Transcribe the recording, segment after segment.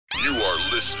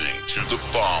listening to The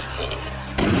Bomb Hole.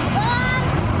 Bomb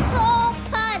Hole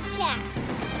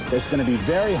Podcast. It's going to be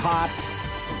very hot.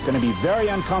 It's going to be very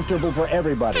uncomfortable for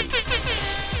everybody. The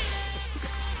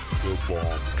Bomb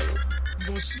Hole. I'm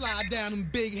gonna slide down them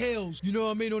big hills, you know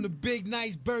what I mean, on the big,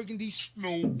 nice burgundy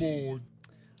snowboard.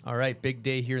 All right, big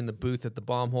day here in the booth at the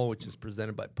Bomb Hole, which is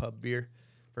presented by Pub Beer.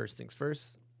 First things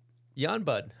first, Jan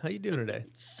Bud, how you doing today?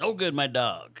 So good, my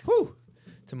dog. Whew.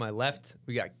 To my left,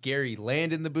 we got Gary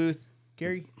Land in the booth.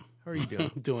 Gary, how are you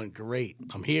doing? Doing great.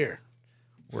 I'm here.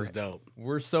 This is dope.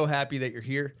 We're so happy that you're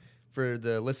here. For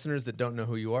the listeners that don't know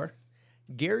who you are,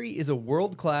 Gary is a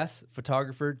world-class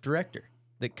photographer director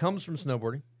that comes from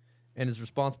snowboarding and is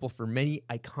responsible for many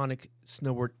iconic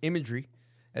snowboard imagery,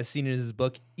 as seen in his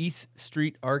book, East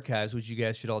Street Archives, which you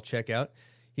guys should all check out.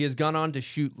 He has gone on to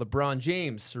shoot LeBron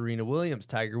James, Serena Williams,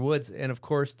 Tiger Woods, and, of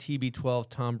course, TB12,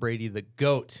 Tom Brady, the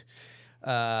GOAT.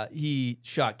 He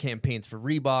shot campaigns for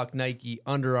Reebok, Nike,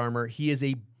 Under Armour. He is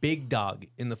a big dog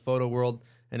in the photo world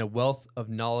and a wealth of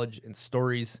knowledge and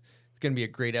stories. It's going to be a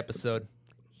great episode.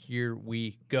 Here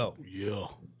we go.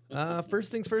 Yeah. First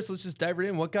things first, let's just dive right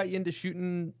in. What got you into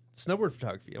shooting snowboard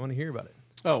photography? I want to hear about it.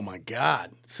 Oh my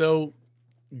God. So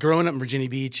growing up in Virginia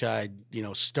Beach, I,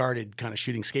 started kind of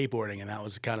shooting skateboarding, and that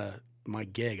was kind of my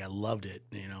gig. I loved it.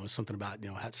 It was something about,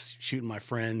 shooting my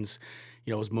friends.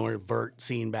 It was more vert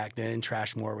scene back then.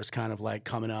 Trashmore was kind of like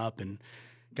coming up, and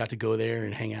got to go there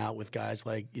and hang out with guys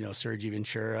like, Sergi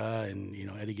Ventura and,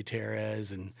 Eddie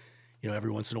Gutierrez. And,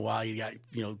 every once in a while you got,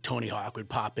 Tony Hawk would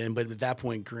pop in. But at that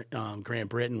point, Grant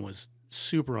Britton was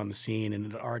super on the scene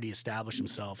and had already established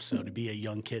himself. So to be a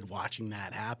young kid watching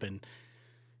that happen,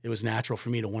 it was natural for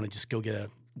me to want to just go get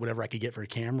whatever I could get for a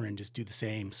camera and just do the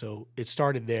same. So it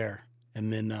started there.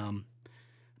 And then I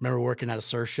remember working at a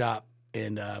surf shop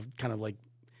and kind of like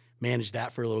managed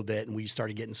that for a little bit, and we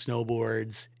started getting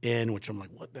snowboards in, which I'm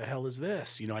like, what the hell is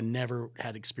this? I never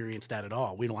had experienced that at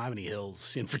all. We don't have any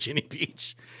hills in Virginia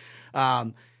Beach.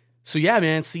 So yeah,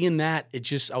 man, seeing that,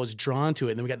 I was drawn to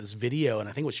it. And then we got this video, and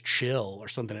I think it was Chill or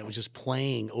something. It was just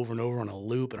playing over and over on a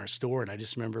loop in our store. And I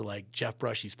just remember like Jeff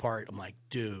Brushy's part. I'm like,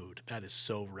 dude, that is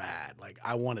so rad. Like,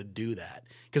 I want to do that.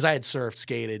 Because I had surfed,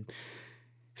 skated.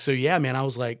 So yeah, man, I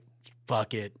was like,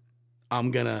 fuck it.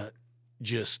 I'm going to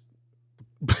just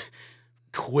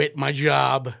quit my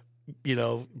job,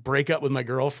 break up with my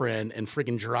girlfriend and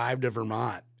freaking drive to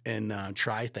Vermont and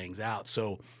try things out.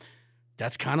 So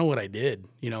that's kind of what I did.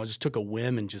 I just took a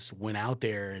whim and just went out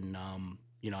there. And,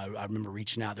 I remember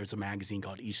reaching out. There's a magazine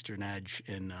called Eastern Edge,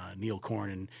 and Neil Korn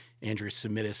and Andrew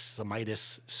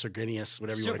Samitis, Serginius,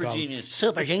 whatever you want to call him.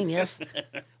 Super Genius.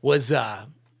 Was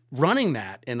running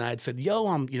that. And I'd said, yo,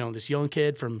 I'm, this young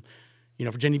kid from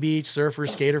Virginia Beach, surfer,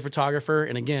 skater, photographer.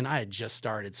 And again, I had just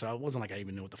started, so it wasn't like I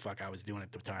even knew what the fuck I was doing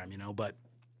at the time, But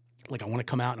like, I want to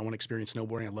come out and I want to experience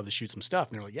snowboarding. I'd love to shoot some stuff.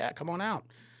 And they're like, yeah, come on out.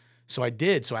 So I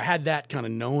did. So I had that kind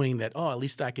of knowing that, at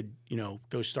least I could,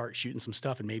 go start shooting some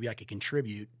stuff and maybe I could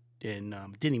contribute. And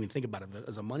didn't even think about it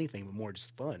as a money thing, but more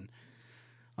just fun.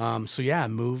 So yeah, I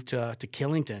moved to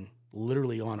Killington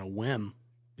literally on a whim.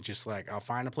 Just like, I'll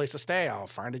find a place to stay, I'll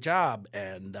find a job,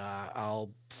 and I'll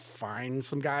find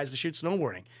some guys to shoot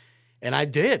snowboarding. And I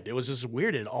did. It was just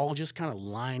weird. It all just kind of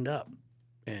lined up.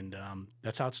 And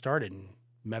that's how it started. And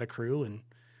met a crew and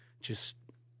just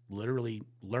literally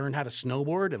learned how to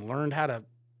snowboard and learned how to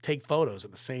take photos at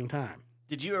the same time.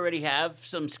 Did you already have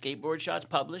some skateboard shots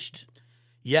published?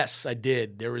 Yes, I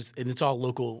did. And it's all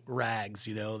local rags,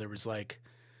 There was like,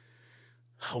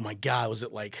 oh my God, was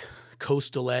it like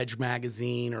Coastal Edge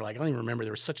magazine, or like, I don't even remember.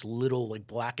 There was such little like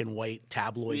black and white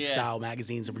tabloid style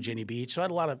magazines in Virginia Beach. So I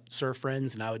had a lot of surf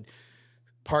friends, and I would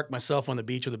park myself on the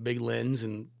beach with a big lens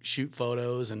and shoot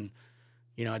photos. And,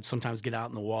 I'd sometimes get out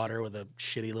in the water with a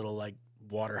shitty little like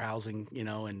water housing,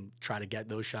 and try to get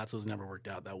those shots. Those never worked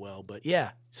out that well. But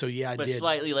yeah, so yeah, I did. But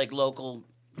slightly like local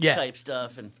type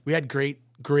stuff. And we had great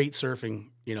surfing,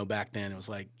 back then. It was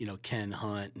like, Ken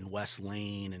Hunt and Wes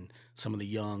Lane and some of the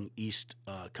young East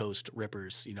Coast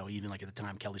rippers, even like at the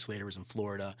time, Kelly Slater was in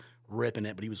Florida ripping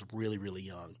it, but he was really, really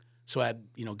young. So I had,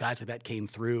 guys like that came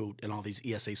through in all these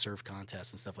ESA surf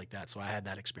contests and stuff like that. So I had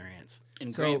that experience.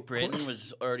 And Grant Britton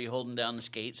was already holding down the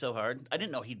skate so hard. I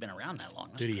didn't know he'd been around that long.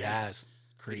 That's Dude, he crazy. has.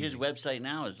 Crazy. His website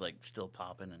now is like still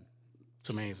popping. And it's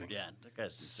amazing. Yeah, that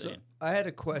guy's insane. So I had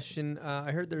a question.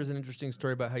 I heard there's an interesting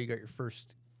story about how you got your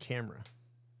first camera.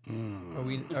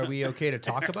 Are we okay to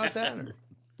talk about that? Or?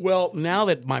 Well, now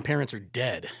that my parents are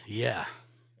dead, yeah.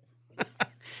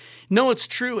 No, it's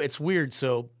true. It's weird.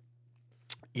 So,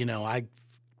 I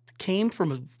came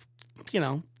from a,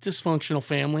 dysfunctional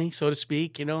family, so to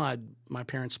speak. My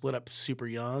parents split up super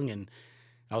young, and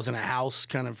I was in a house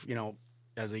kind of,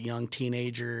 as a young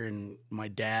teenager, and my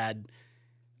dad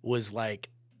was like,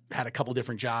 had a couple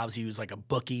different jobs. He was like a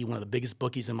bookie, one of the biggest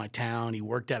bookies in my town. He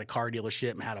worked at a car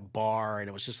dealership and had a bar, and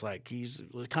it was just like, he's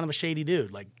kind of a shady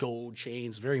dude, like gold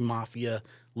chains, very mafia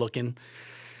looking.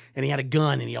 And he had a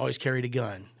gun, and he always carried a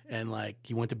gun. And like,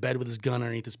 he went to bed with his gun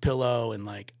underneath his pillow. And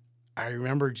like, I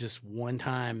remember just one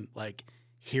time, like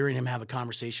hearing him have a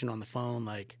conversation on the phone,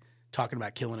 like talking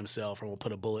about killing himself or we'll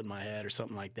put a bullet in my head or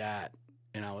something like that.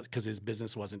 And I was, cause his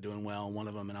business wasn't doing well, one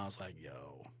of them. And I was like,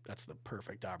 yo, that's the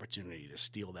perfect opportunity to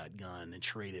steal that gun and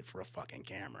trade it for a fucking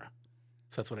camera.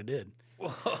 So that's what I did.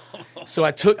 So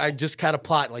I just kind of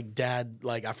plot, like dad,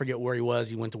 like I forget where he was.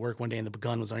 He went to work one day and the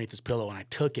gun was underneath his pillow, and I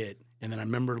took it. And then I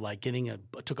remember like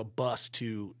took a bus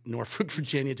to Norfolk,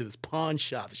 Virginia, to this pawn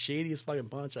shop, the shadiest fucking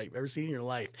pawn shop you've ever seen in your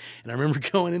life. And I remember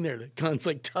going in there, the gun's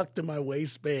like tucked in my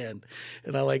waistband.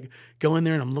 And I like go in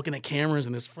there and I'm looking at cameras,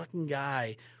 and this fucking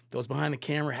guy that was behind the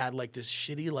camera had like this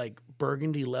shitty like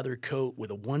burgundy leather coat with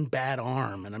a one bad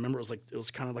arm. And I remember it was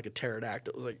kind of like a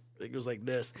pterodactyl. It was like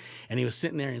this. And he was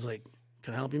sitting there and he's like,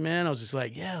 "Can I help you, man?" I was just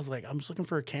like, "Yeah." I was like, "I'm just looking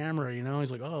for a camera, you know?"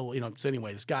 He's like, "Oh, you know." So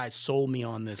anyway, this guy sold me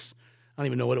on this, I don't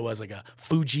even know what it was, like a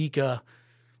Fujica,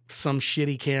 some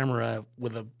shitty camera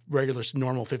with a regular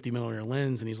normal 50mm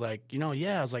lens. And he's like,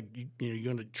 yeah. I was like, you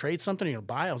going to trade something? You going to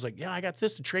buy? I was like, yeah, I got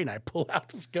this to trade. And I pull out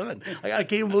this gun. I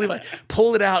can't even believe I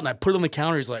pulled it out and I put it on the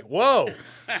counter. He's like, whoa.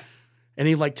 And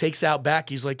he like takes out back.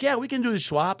 He's like, yeah, we can do the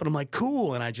swap. And I'm like,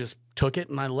 cool. And I just took it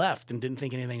and I left and didn't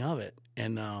think anything of it.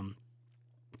 And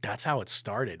that's how it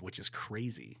started, which is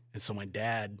crazy. And so my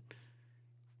dad,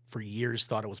 for years,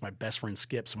 thought it was my best friend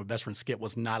Skip. So my best friend Skip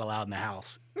was not allowed in the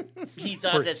house. He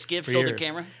thought that Skip stole the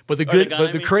camera? But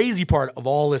the crazy part of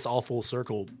all this, all full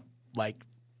circle, like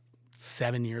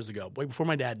 7 years ago, way before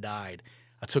my dad died,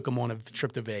 I took him on a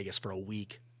trip to Vegas for a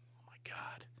week. Oh my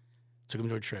God. Took him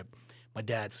to a trip. My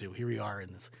dad, so here we are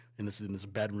in this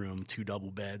bedroom, 2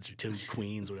 double beds or 2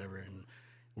 queens, whatever, and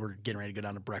we're getting ready to go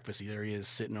down to breakfast. There he is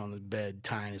sitting on the bed,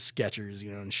 tying his Skechers,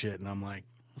 and shit. And I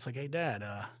was like, hey, Dad,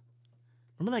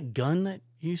 remember that gun that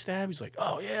you used to have? He's like,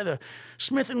 oh, yeah, the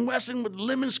Smith & Wesson with the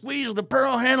lemon squeeze with the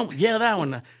pearl handle. Yeah, that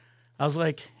one. I was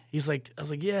like,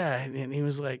 yeah. And he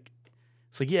was like,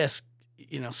 yes,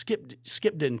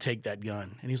 Skip didn't take that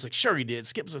gun. And he was like, sure he did.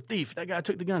 Skip's a thief. That guy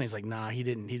took the gun. He's like, nah, he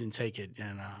didn't take it.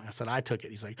 And I said, I took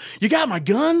it. He's like, you got my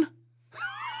gun?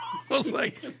 I was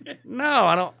like, no,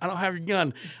 I don't have your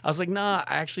gun. I was like, nah,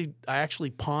 I actually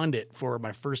pawned it for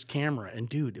my first camera. And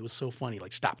dude, it was so funny.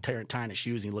 Like, stopped tying his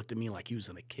shoes, and he looked at me like he was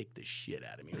gonna kick the shit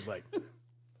out of me. He was like,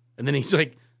 and then he's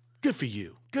like, good for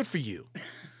you.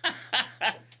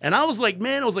 And I was like,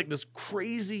 man, it was like this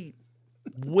crazy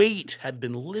weight had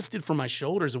been lifted from my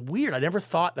shoulders. Weird. I never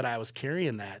thought that I was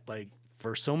carrying that like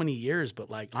for so many years, but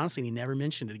like honestly, he never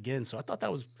mentioned it again. So I thought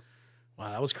that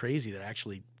was crazy that I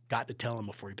actually got to tell him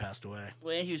before he passed away.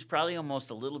 Well, he was probably almost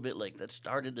a little bit like that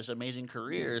started this amazing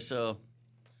career, so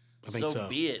I think so.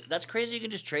 Be it. That's crazy you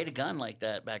can just trade a gun like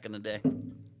that back in the day.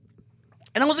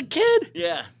 And I was a kid.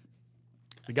 Yeah.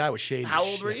 The guy was shady. How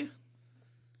old were you?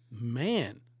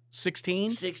 Man,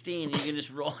 16. 16. You can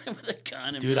just roll in with a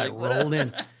gun. And dude, be like, I rolled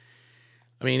in.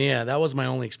 I mean, yeah, that was my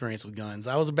only experience with guns.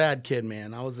 I was a bad kid,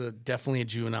 man. I was definitely a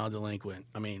juvenile delinquent.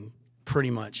 I mean, pretty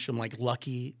much. I'm like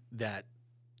lucky that,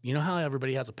 you know how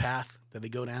everybody has a path that they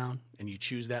go down and you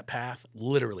choose that path?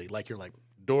 Literally, like you're like,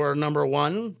 door number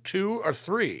 1, 2, or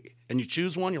 3. And you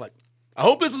choose one, you're like, I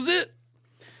hope this is it.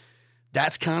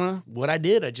 That's kind of what I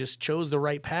did. I just chose the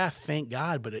right path, thank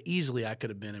God. But easily I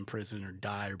could have been in prison or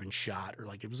died or been shot. Or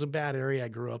like it was a bad area I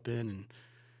grew up in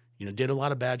and, did a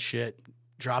lot of bad shit.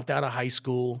 Dropped out of high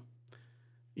school.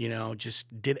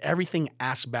 Just did everything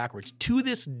ass backwards. To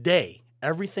this day,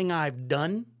 everything I've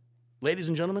done, ladies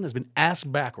and gentlemen, has been ass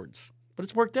backwards, but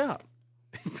it's worked out.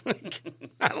 It's like,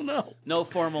 I don't know. No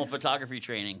formal photography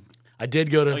training. I did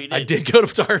go to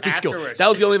photography school. That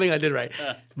was the only thing I did right.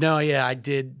 No, yeah, I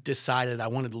decided I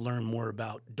wanted to learn more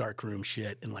about darkroom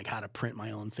shit and like how to print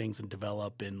my own things and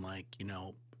develop in like,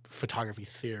 photography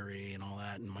theory and all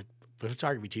that. And my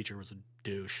photography teacher was a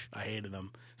douche. I hated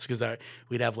them. It's because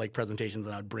we'd have like presentations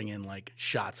and I'd bring in like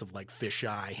shots of like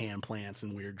fisheye, hand plants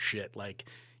and weird shit like,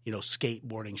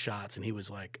 skateboarding shots, and he was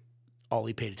like, all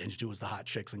he paid attention to was the hot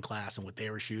chicks in class and what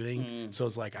they were shooting. So it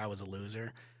was like I was a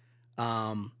loser.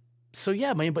 So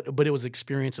yeah, man, but it was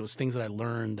experience. It was things that I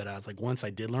learned that I was like, once I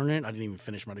did learn it, I didn't even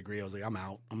finish my degree. I was like, I'm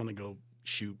out. I'm gonna go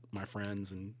shoot my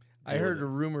friends. And I heard a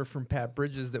rumor from Pat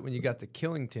Bridges that when you got to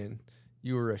Killington,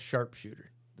 you were a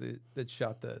sharpshooter that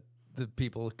shot the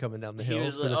people coming down the hill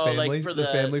for the family, like for the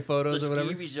family photos or whatever.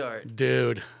 Resort.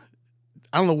 Dude.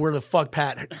 I don't know where the fuck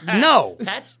Pat. No.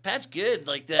 Pat's good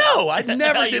like that. No, I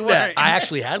never No, did you that. weren't. I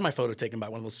actually had my photo taken by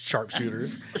one of those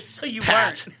sharpshooters. So you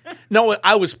Pat. weren't. No,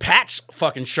 I was Pat's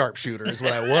fucking sharpshooter is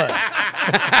what I was.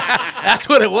 That's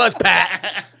what it was,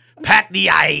 Pat. Pat the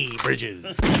IE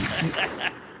Bridges.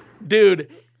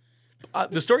 Dude,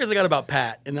 the stories I got about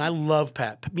Pat, and I love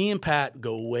Pat. Me and Pat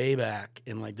go way back.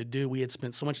 And like the dude, we had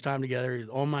spent so much time together. He was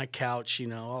on my couch,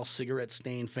 all cigarette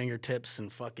stained fingertips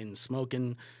and fucking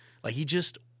smoking. Like he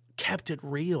just kept it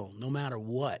real no matter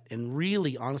what. And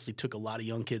really, honestly, took a lot of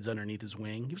young kids underneath his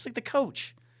wing. He was like the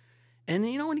coach. And,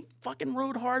 and he fucking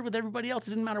rode hard with everybody else.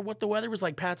 It didn't matter what the weather was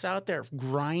like. Pat's out there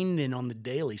grinding on the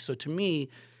daily. So to me,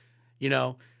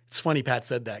 it's funny Pat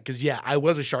said that because, yeah, I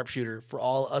was a sharpshooter for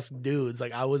all us dudes.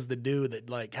 Like, I was the dude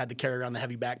that, like, had to carry around the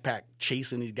heavy backpack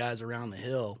chasing these guys around the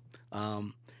hill.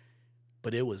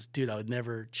 But it was, dude, I would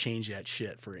never change that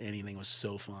shit for anything. It was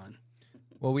so fun.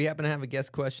 Well, we happen to have a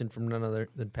guest question from none other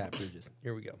than Pat Bridges.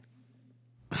 Here we go.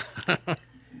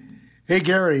 Hey,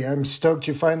 Gary, I'm stoked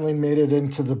you finally made it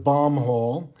into the bomb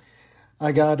hole.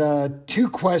 I got 2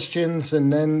 questions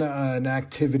and then an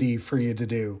activity for you to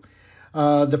do.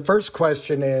 The first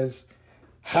question is,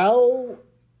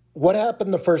 what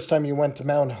happened the first time you went to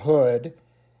Mount Hood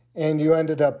and you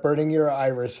ended up burning your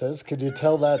irises? Could you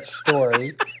tell that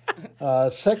story?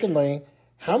 Secondly,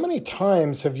 how many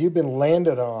times have you been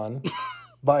landed on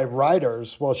by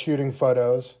riders while shooting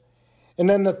photos? And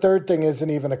then the third thing isn't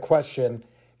even a question.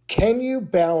 Can you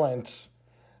balance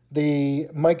the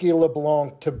Mikey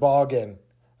LeBlanc toboggan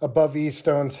above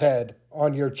Eastone's head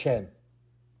on your chin?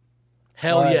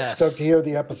 Hell All right, yes. Stoked to hear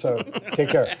the episode. Take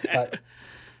care. Bye.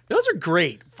 Those are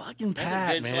great. Fucking That's a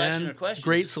Pat, good man. selection of questions.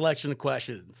 Great selection of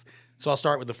questions. So I'll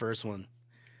start with the first one.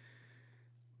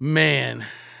 Man,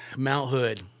 Mount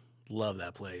Hood. Love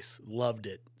that place. Loved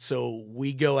it. So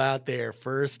we go out there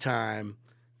first time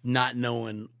not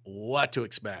knowing what to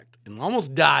expect and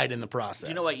almost died in the process. Do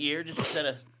you know what year? Just instead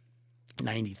of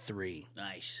 93.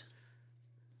 nice.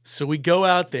 So we go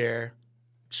out there,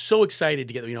 so excited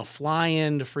to get, fly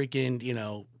into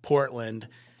freaking, Portland,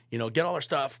 get all our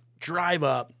stuff, drive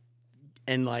up,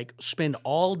 and like spend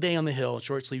all day on the hill,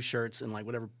 short sleeve shirts and like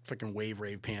whatever freaking wave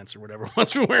rave pants or whatever it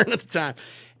was we were wearing at the time,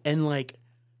 and like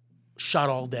shot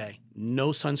all day. No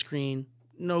sunscreen,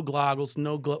 no goggles,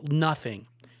 nothing.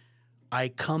 I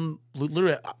come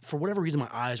literally for whatever reason, my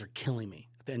eyes are killing me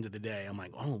at the end of the day. I'm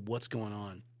like, oh, what's going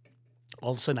on?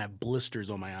 All of a sudden, I have blisters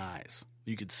on my eyes.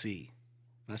 You could see.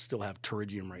 And I still have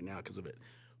pterygium right now because of it.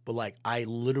 But like, we had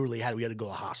to go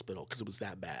to the hospital because it was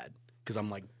that bad. Because I'm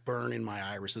like burning my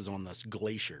irises on this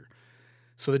glacier.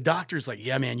 So the doctor's like,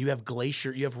 yeah, man, you have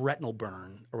retinal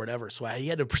burn or whatever. So he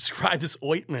had to prescribe this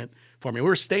ointment for me. We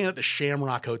were staying at the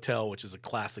Shamrock Hotel, which is a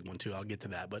classic one too. I'll get to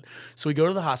that. But so we go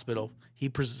to the hospital. He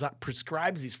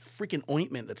prescribes these freaking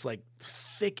ointment that's like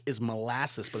thick as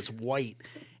molasses, but it's white.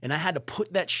 And I had to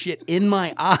put that shit in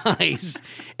my eyes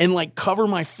and like cover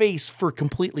my face for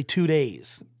completely 2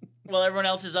 days. Well, everyone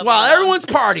else is up. While everyone's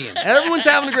partying. Everyone's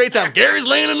having a great time. Gary's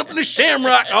laying up in the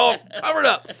Shamrock all covered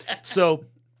up.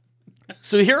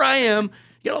 So here I am.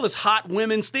 You got all this hot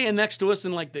women staying next to us,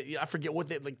 and like I forget what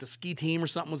the ski team or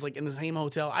something was like in the same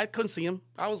hotel. I couldn't see them.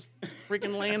 I was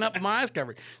freaking laying up with my eyes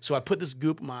covered. So I put this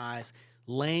goop in my eyes,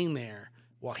 laying there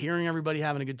while hearing everybody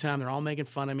having a good time. They're all making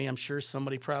fun of me. I'm sure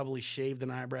somebody probably shaved an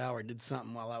eyebrow or did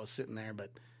something while I was sitting there,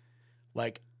 but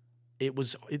like it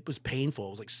was painful. It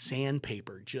was like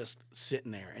sandpaper just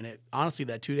sitting there. And honestly,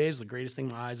 that 2 days was the greatest thing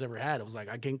my eyes ever had. It was like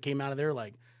I came out of there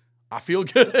like, I feel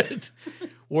good.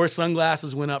 Wore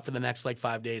sunglasses, went up for the next like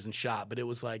 5 days and shot. But it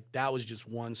was like, that was just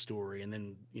one story. And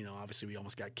then, obviously we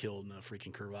almost got killed in a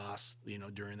freaking crevasse,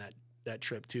 during that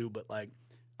trip too. But like,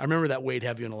 I remember that weighed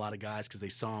heavy on a lot of guys because they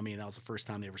saw me, and that was the first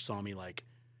time they ever saw me like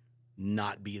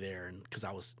not be there, and because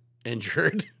I was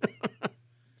injured.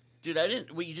 Dude,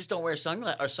 you just don't wear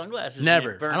sunglasses.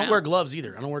 Never. I don't wear gloves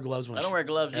either. I don't wear gloves when I don't wear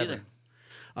gloves ever.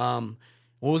 either.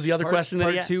 What was the other question that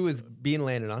he Part had? 2 is being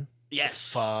landed on.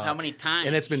 Yes. Fuck. How many times?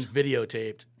 And it's been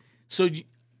videotaped. So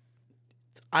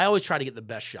I always try to get the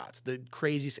best shots, the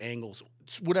craziest angles,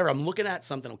 whatever. I'm looking at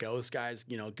something, okay, this guy's,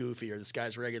 goofy, or this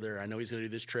guy's regular. I know he's going to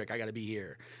do this trick. I got to be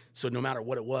here. So no matter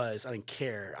what it was, I didn't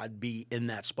care. I'd be in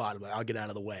that spot. I'm like, I'll get out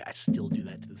of the way. I still do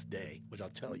that to this day, which I'll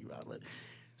tell you about later.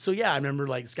 So yeah, I remember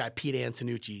like this guy, Pete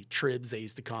Antonucci, Tribs, they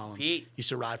used to call him. Pete. Used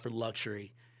to ride for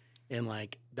Luxury. And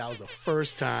like, that was the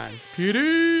first time.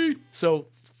 Petey! So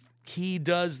he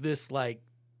does this like,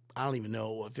 I don't even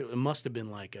know if it must have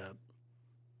been like a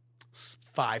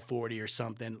 540 or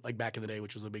something like back in the day,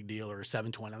 which was a big deal, or a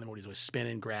 720. I don't know what he was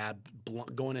spinning, grab,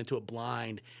 going into it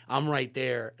blind. I'm right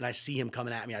there, and I see him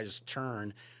coming at me. I just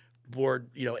turn, board,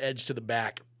 edge to the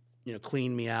back,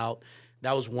 cleaned me out.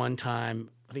 That was one time.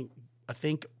 I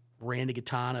think Randy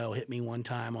Gaetano hit me one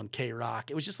time on K-Rock.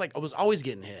 It was just like I was always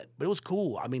getting hit, but it was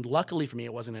cool. I mean, luckily for me,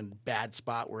 it wasn't in a bad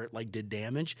spot where it like did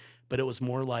damage, but it was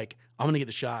more like I'm gonna get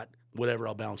the shot, whatever,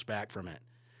 I'll bounce back from it,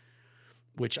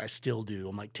 which I still do.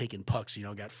 I'm like taking pucks.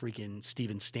 Got freaking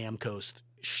Steven Stamkos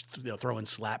throwing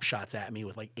slap shots at me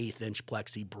with like 1/8-inch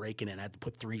plexi, breaking it. I had to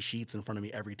put 3 sheets in front of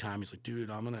me every time. He's like,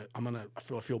 dude, I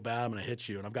feel bad. I'm gonna hit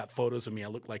you. And I've got photos of me. I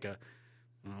look like I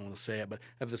don't want to say it, but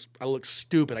I look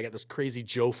stupid. I got this crazy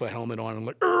Jofa helmet on. I'm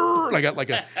like, and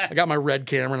I got my red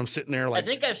camera, and I'm sitting there like. I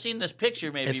think I've seen this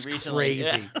picture maybe it's recently.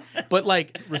 Crazy, Yeah. but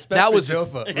like Respect that the was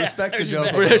Jofa. Yeah. Respect the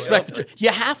Jofa. respect. You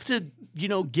have to,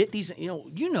 get these.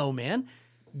 Man.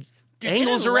 Dude,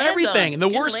 Angles getting are landed everything, on- and the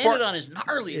getting worst landed part on is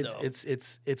gnarly though.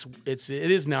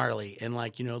 it is gnarly, and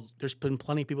like there's been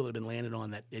plenty of people that have been landed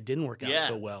on that it didn't work out Yeah.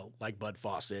 so well, like Bud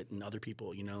Fawcett and other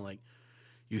people. Like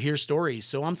you hear stories,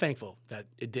 so I'm thankful that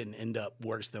it didn't end up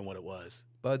worse than what it was.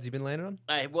 Buds, you been landed on?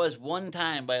 I was one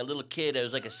time by a little kid. It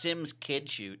was like a Sims kid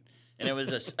shoot, and it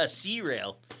was a C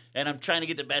rail, and I'm trying to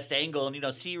get the best angle,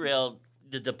 and C rail,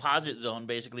 the deposit zone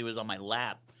basically was on my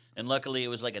lap, and luckily it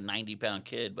was like a 90-pound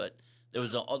kid, but. I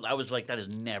was like, that is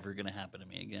never going to happen to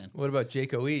me again. What about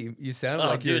Jake O.E.? You sounded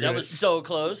Oh, like you were dude, that gonna- was so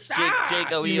close. Jake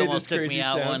You O.E. made almost this took me crazy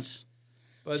out sound. once.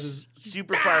 Buzz is-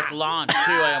 Super Park launch, too.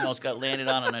 I almost got landed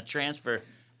on a transfer.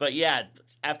 But yeah,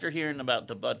 after hearing about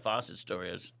the Bud Fawcett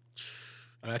story,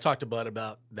 I talked to Bud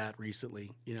about that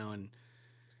recently, and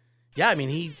yeah, I mean,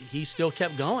 he still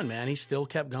kept going, man. He still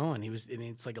kept going. And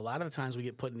it's like a lot of the times we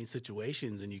get put in these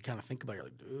situations, and you kind of think about it, you're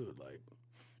like, dude,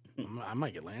 like I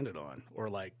might get landed on, or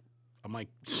like I might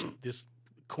this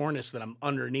cornice that I'm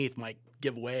underneath might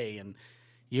give way, and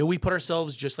we put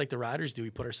ourselves just like the riders do.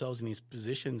 We put ourselves in these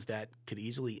positions that could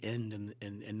easily end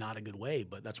in not a good way.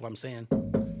 But that's what I'm saying.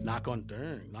 Knock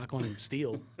on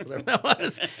steel, whatever that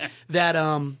was. That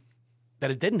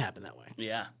it didn't happen that way.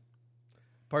 yeah.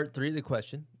 Part 3 of the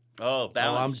question. Oh, Oh,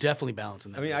 balance. I'm definitely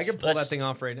balancing that. I mean, I bitch. can pull that thing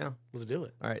off right now. Let's do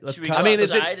it. All right, let's Should we cut. go I mean,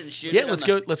 is it? outside and shoot Yeah, it on let's the-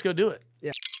 go. Let's go do it.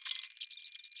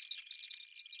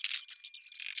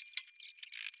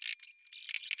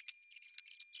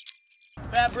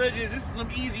 Pat Bridges, this is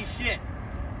some easy shit.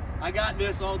 I got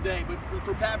this all day, but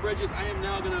for Pat Bridges, I am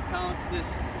now going to balance this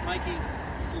Mikey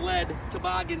sled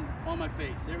toboggan on my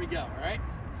face. There we go, all right?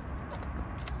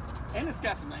 And it's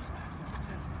got some nice backs.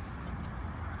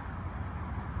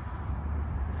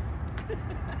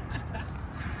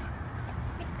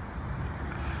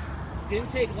 Didn't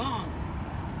take long.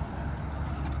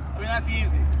 I mean, that's easy.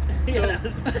 Yeah,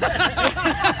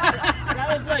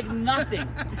 that was like nothing.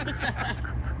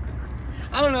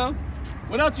 I don't know.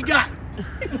 What else you got?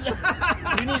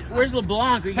 Where's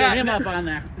LeBlanc? We Pat, get him up on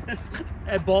there.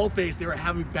 At Baldface, they were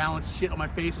having me balance shit on my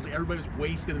face. It was like everybody was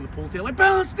wasted in the pool table. Like,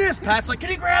 balance this. Pat's like, can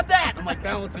you grab that? I'm like,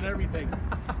 balancing everything.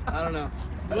 I don't know.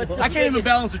 I can't even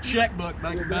balance a checkbook,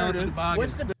 but I can balance a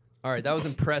toboggan. All right, that was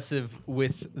impressive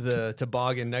with the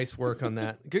toboggan. Nice work on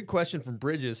that. Good question from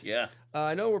Bridges. Yeah.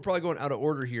 I know we're probably going out of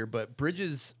order here, but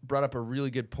Bridges brought up a really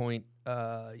good point.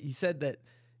 He said that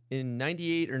in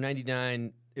 98 or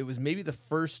 99, it was maybe the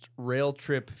first rail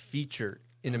trip feature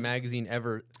in a magazine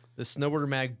ever, the Snowboarder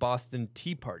Mag Boston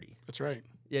Tea Party. That's right.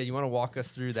 Yeah, you want to walk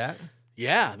us through that?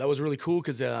 Yeah, that was really cool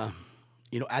because,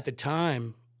 at the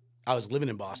time, I was living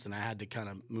in Boston. I had to kind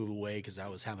of move away because I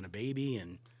was having a baby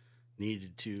and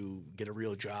needed to get a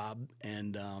real job.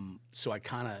 And so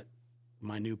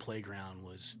my new playground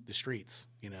was the streets,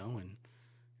 and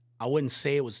I wouldn't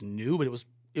say it was new, but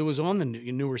it was on the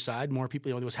newer side. More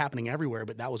people, it was happening everywhere,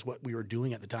 but that was what we were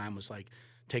doing at the time, was like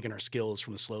taking our skills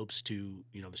from the slopes to,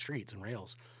 the streets and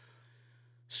rails.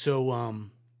 So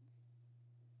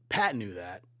Pat knew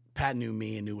that. Pat knew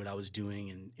me and knew what I was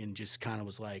doing, and just kind of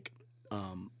was like,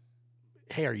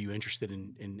 hey, are you interested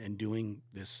in doing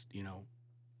this,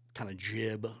 kind of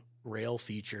jib rail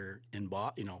feature in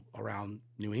around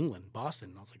New England, Boston?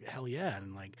 And I was like, hell yeah.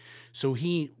 And like, so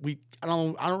I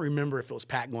don't remember if it was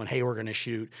Pat going, hey, we're going to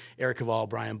shoot Eric Cavall,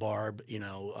 Brian Barb,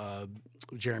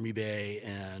 Jeremy Bay,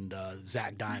 and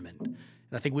Zach Diamond. And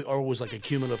I think it was like a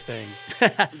cumulative thing.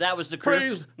 That was the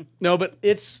crew. No, but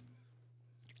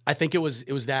I think it was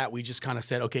that we just kind of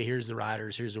said, okay, here's the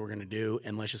riders, here's what we're going to do,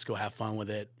 and let's just go have fun with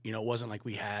it. It wasn't like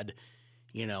we had,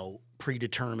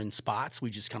 predetermined spots. We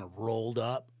just kind of rolled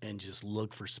up and just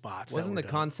looked for spots. Wasn't the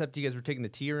concept you guys were taking the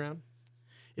tea around?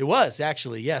 It was,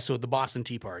 actually, yeah. So the Boston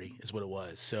Tea Party is what it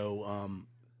was. So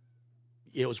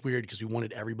it was weird because we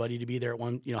wanted everybody to be there at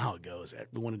one. You know how it goes.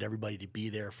 We wanted everybody to be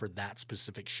there for that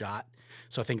specific shot.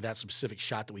 So I think that specific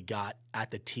shot that we got at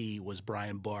the tee was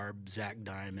Brian Barb, Zach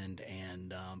Diamond,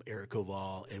 and Eric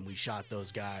Koval, and we shot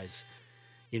those guys,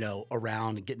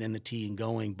 around and getting in the tee and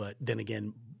going. But then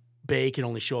again, Bay can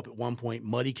only show up at one point.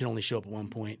 Muddy can only show up at one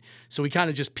point. So we kind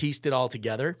of just pieced it all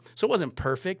together. So it wasn't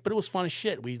perfect, but it was fun as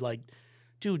shit. We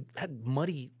had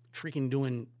Muddy freaking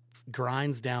doing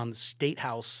grinds down the State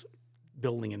House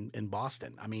building in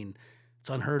Boston. I mean, it's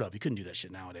unheard of. You couldn't do that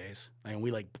shit nowadays. I mean,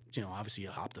 we obviously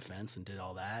hopped the fence and did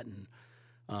all that. And,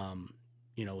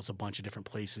 it was a bunch of different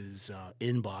places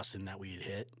in Boston that we had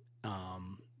hit.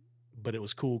 But it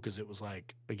was cool because it was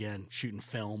like, again, shooting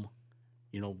film,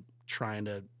 trying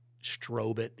to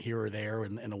strobe it here or there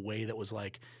in a way that was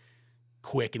like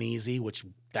quick and easy, which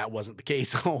that wasn't the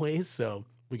case always. So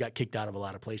we got kicked out of a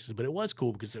lot of places, but it was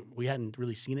cool because we hadn't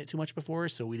really seen it too much before.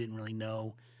 So we didn't really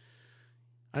know.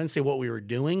 I didn't say what we were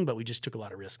doing, but we just took a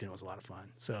lot of risk and it was a lot of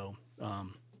fun. So,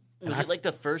 was it like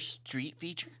the first street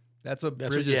feature? That's what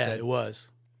That's Bridges what, yeah, said. it was.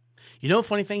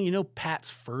 Funny thing, Pat's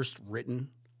first written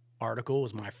article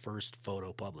was my first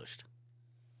photo published.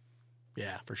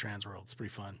 Yeah, for Transworld. It's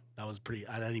pretty fun. That was pretty.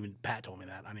 Pat told me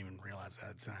that. I didn't even realize that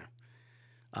at the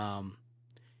time.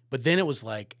 But then it was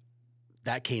like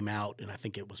that came out, and I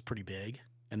think it was pretty big.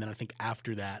 And then I think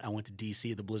after that, I went to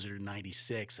D.C. the Blizzard in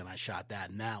 '96, and I shot that,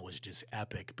 and that was just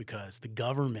epic because the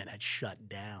government had shut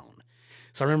down.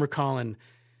 So I remember calling.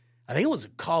 I think it was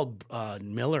called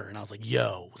Miller, and I was like,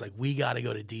 "Yo, it was like we got to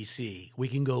go to D.C. We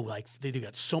can go like they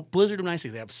got so Blizzard of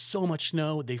 '96. They have so much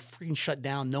snow. They freaking shut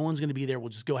down. No one's gonna be there. We'll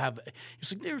just go have."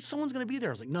 It's like someone's gonna be there.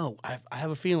 I was like, "No, I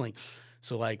have a feeling."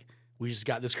 So like we just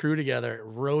got this crew together,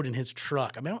 rode in his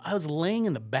truck. I mean, I was laying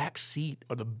in the back seat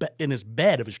or in his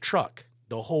bed of his truck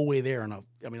the whole way there, and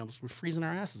we're freezing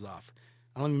our asses off.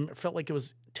 It felt like it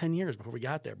was 10 years before we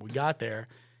got there. But we got there,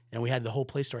 and we had the whole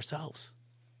place to ourselves.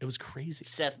 It was crazy.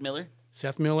 Seth Miller,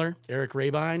 Eric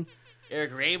Rabine,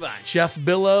 Jeff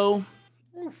Billow.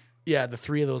 Yeah, the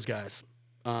three of those guys.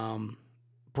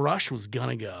 Brush was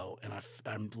gonna go, and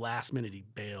I'm last minute he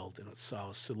bailed, and I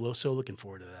was so looking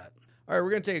forward to that. All right,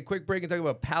 we're going to take a quick break and talk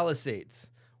about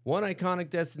Palisades. One iconic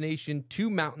destination, 2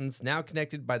 mountains, now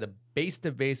connected by the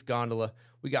base-to-base gondola.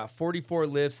 We got 44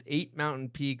 lifts, 8 mountain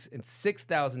peaks, and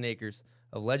 6,000 acres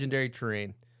of legendary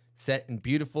terrain set in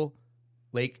beautiful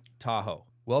Lake Tahoe.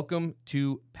 Welcome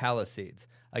to Palisades.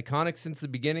 Iconic since the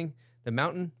beginning, the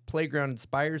mountain playground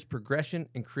inspires progression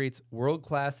and creates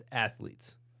world-class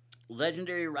athletes.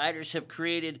 Legendary riders have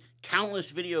created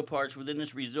countless video parts within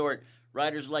this resort.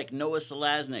 Riders like Noah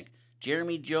Selaznick,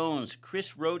 Jeremy Jones,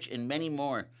 Chris Roach, and many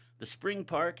more. The Spring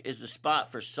Park is the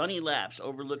spot for sunny laps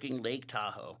overlooking Lake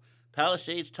Tahoe.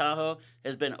 Palisades Tahoe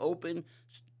has been open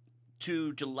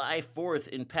to July 4th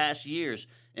in past years,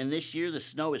 and this year the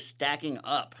snow is stacking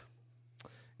up.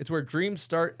 It's where dreams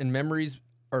start and memories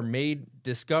are made.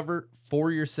 Discover for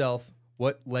yourself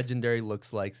what legendary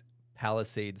looks like.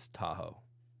 Palisades Tahoe.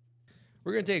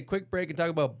 We're going to take a quick break and talk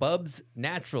about Bubs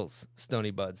Naturals Stony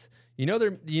Buds. You know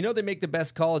they make the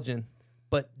best collagen,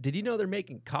 but did you know they're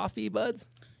making coffee, buds?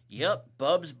 Yep,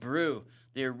 Bubs Brew,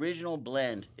 the original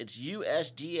blend. It's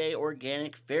USDA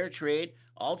organic, fair trade.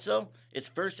 Also, it's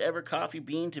first ever coffee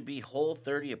bean to be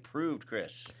Whole30 approved,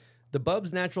 Chris. The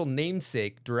Bubs Natural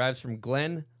namesake derives from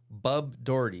Glenn Bub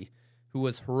Doherty, who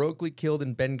was heroically killed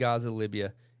in Benghazi,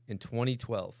 Libya in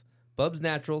 2012. Bubs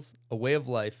Naturals, a way of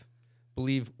life,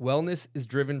 believe wellness is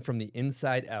driven from the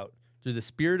inside out. Through the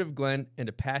spirit of Glenn and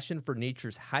a passion for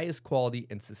nature's highest quality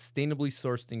and sustainably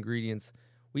sourced ingredients,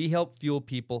 we help fuel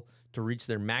people to reach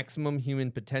their maximum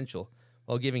human potential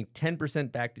while giving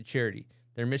 10% back to charity.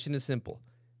 Their mission is simple: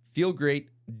 feel great,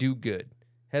 do good.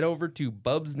 Head over to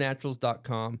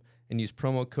bubsnaturals.com and use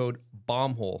promo code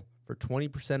BOMBHOLE for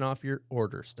 20% off your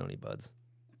order, Stony Buds.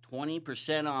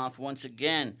 20% off once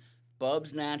again.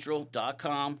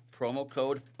 bubsnatural.com, promo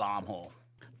code BOMBHOLE.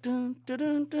 Dun, dun,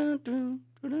 dun, dun, dun,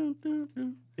 dun, dun,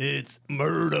 dun. It's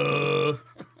murder.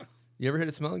 You ever hit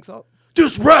a smelling salt?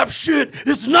 This rap shit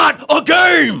is not a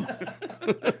game.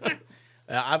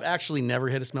 I've actually never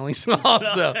hit a smelling salt.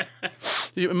 So,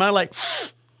 am I like?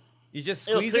 You just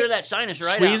It'll squeeze clear it. that sinus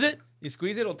right Squeeze out. it. You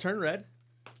squeeze it, it'll turn red.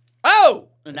 Oh,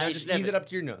 And Now now you just sniff ease it up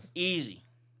to your nose. Easy.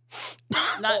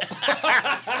 Not,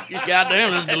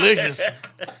 goddamn, that's delicious.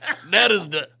 That is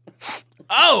the.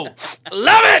 Oh,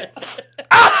 love it.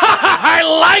 I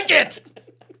like it.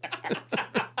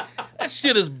 That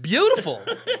shit is beautiful.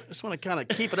 I just want to kind of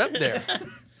keep it up there.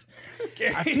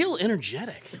 I feel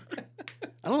energetic.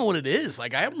 I don't know what it is.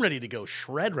 Like, I'm ready to go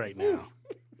shred right now.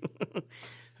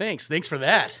 Thanks for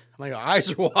that. My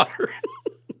eyes are watering.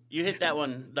 you hit that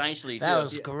one nicely, too. That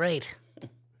was great.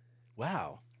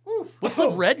 Wow. What's the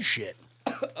red shit?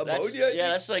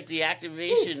 That's like the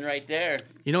activation right there.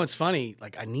 You know, it's funny.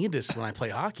 Like, I need this when I play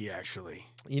hockey, actually.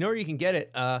 You know where you can get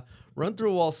it? Run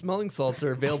Through a Wall smelling salts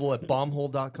are available at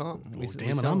bombhole.com. Oh,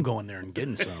 damn it, I'm going there and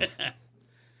getting some.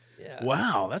 Yeah.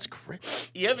 Wow, that's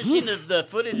great. You ever seen the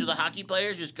footage of the hockey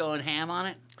players just going ham on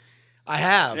it? I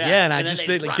have, Yeah. yeah, and I And then just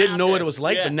they just like, run didn't out know what there. it was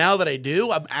like, Yeah. but now that I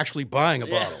do, I'm actually buying a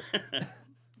bottle.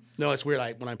 No, it's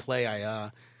weird. When I play,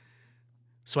 I'm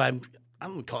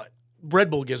gonna call it.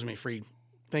 Red Bull gives me free.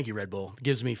 Thank you, Red Bull.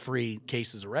 Gives me free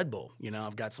cases of Red Bull. You know,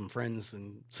 I've got some friends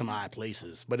in some high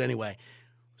places, but anyway.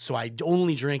 So I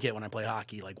only drink it when I play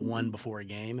hockey, like one before a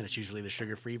game, and it's usually the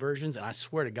sugar-free versions. And I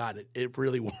swear to God, it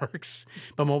really works.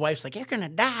 But my wife's like, "You're gonna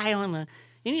die on the.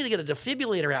 You need to get a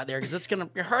defibrillator out there because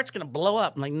your heart's gonna blow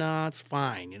up." I'm like, "No, it's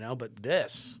fine, you know." But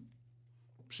this,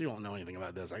 she don't know anything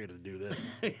about this. I get to do this.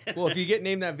 Well, if you get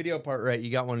named that video part right,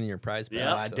 you got one in your prize pack.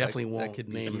 Yeah, I so definitely that won't could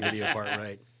be name huge. the video part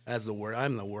right. That's the word.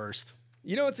 I'm the worst.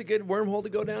 You know, it's a good wormhole to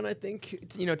go down. I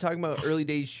think. You know, talking about early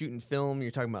days shooting film. You're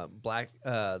talking about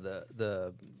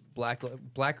the black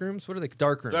rooms. What are they?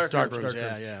 Dark rooms. Dark rooms.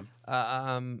 Yeah.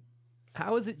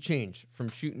 How has it changed from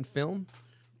shooting film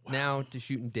now to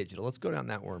shooting digital? Let's go down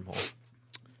that wormhole.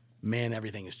 Man,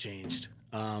 everything has changed.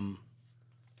 I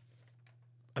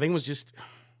think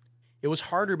it was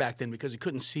harder back then because you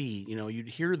couldn't see. You know, you'd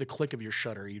hear the click of your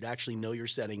shutter. You'd actually know your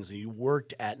settings, and you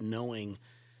worked at knowing,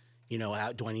 you know,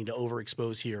 do I need to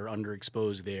overexpose here or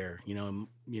underexpose there? You know,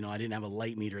 I didn't have a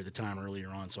light meter at the time earlier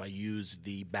on, so I used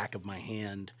the back of my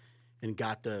hand and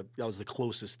that was the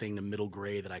closest thing to middle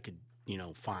gray that I could, you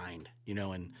know, find. You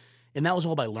know, and that was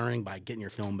all by learning, by getting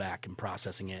your film back and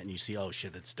processing it, and you see, oh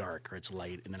shit, it's dark or it's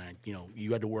light, and then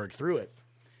you had to work through it.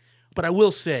 But I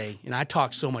will say, and I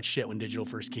talked so much shit when digital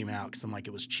first came out because I'm like,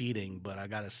 it was cheating, but I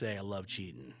gotta say, I love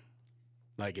cheating.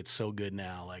 Like, it's so good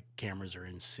now. Like, cameras are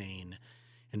insane.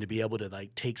 And to be able to,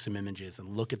 like, take some images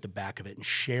and look at the back of it and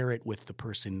share it with the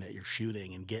person that you're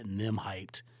shooting and getting them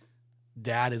hyped,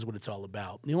 that is what it's all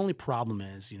about. The only problem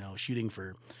is, you know, shooting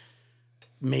for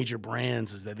major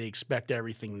brands is that they expect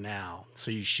everything now. So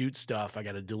you shoot stuff, I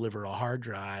got to deliver a hard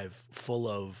drive full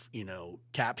of, you know,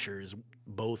 captures,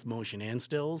 both motion and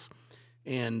stills,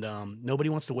 and nobody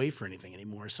wants to wait for anything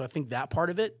anymore. So I think that part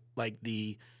of it, like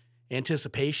the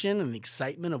anticipation and the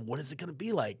excitement of what is it going to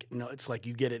be like, you know, it's like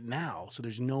you get it now, so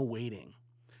there's no waiting.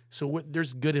 So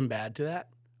there's good and bad to that.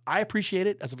 I appreciate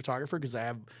it as a photographer because I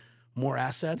have more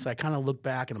assets. I kind of look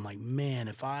back and I'm like, man,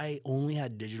 if I only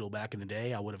had digital back in the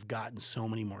day, I would have gotten so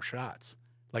many more shots.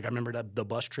 Like I remember the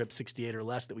bus trip 68 or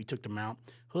less that we took to Mount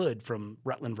Hood from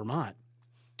Rutland, Vermont.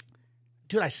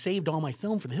 Dude, I saved all my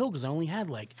film for the hill because I only had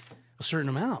like a certain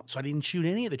amount. So I didn't shoot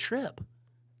any of the trip.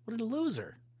 What a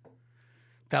loser.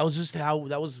 That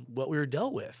was what we were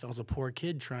dealt with. I was a poor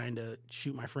kid trying to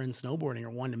shoot my friend snowboarding or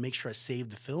wanted to make sure I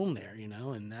saved the film there, you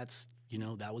know, and that's, you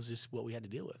know, that was just what we had to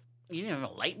deal with. You didn't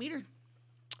have a light meter?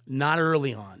 Not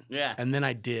early on. Yeah. And then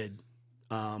I did.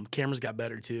 Cameras got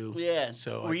better too. Yeah.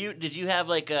 So did you have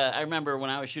like I remember when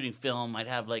I was shooting film, I'd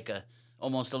have like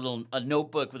almost a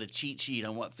notebook with a cheat sheet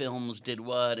on what films did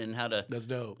what and how to. That's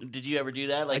dope. Did you ever do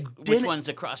that? Like which didn't- one's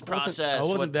the cross process? I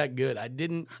wasn't that good. I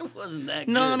didn't. I wasn't that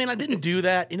No, good. I mean, I didn't do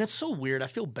that. And it's so weird. I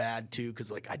feel bad too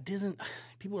because like I didn't.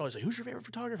 People would always say, "Who's your favorite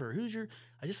photographer?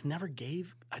 I just never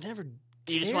gave. I never.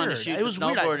 You just wanted to cared. shoot It the was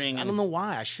weird. snowboarding I don't know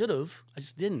why. I should have. I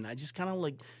just didn't. I just kind of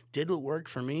like did what worked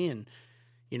for me. And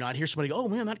you know, I'd hear somebody go, "Oh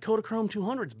man, that Kodachrome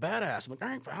 200's badass." I'm like, "All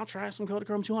right, I'll try some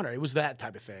Kodachrome 200." It was that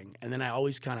type of thing. And then I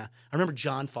always kind of. I remember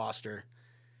John Foster.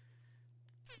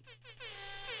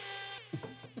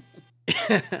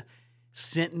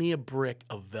 Sent me a brick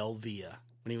of Velvia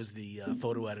when he was the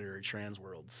photo editor at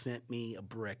Transworld. Sent me a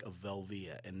brick of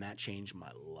Velvia, and that changed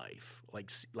my life. Like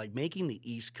making the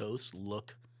East Coast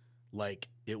look like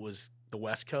it was the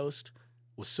West Coast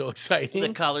was so exciting.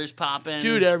 The colors popping,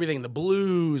 Dude, everything, the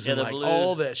blues Yeah, and the like blues.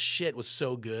 all that shit was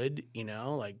so good. You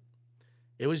know, like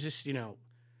it was just, you know.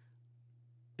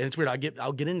 And it's weird.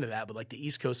 I'll get into that, but like the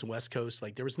East Coast and West Coast,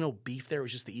 like there was no beef there. It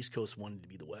was just the East Coast wanted to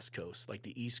be the West Coast. Like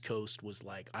the East Coast was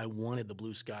like I wanted the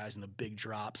blue skies and the big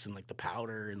drops and like the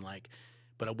powder and like,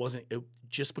 but I wasn't.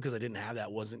 Just because I didn't have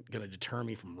that wasn't gonna deter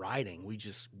me from riding. We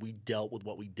dealt with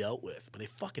what we dealt with, but they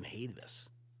fucking hated us.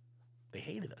 They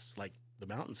hated us. Like the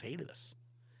mountains hated us.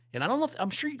 And I don't know if, I'm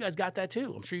sure you guys got that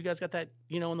too. I'm sure you guys got that,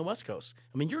 you know, on the West Coast.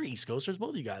 I mean, you're East Coasters,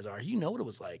 both of you guys are. You know what it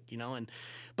was like, you know.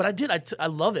 But I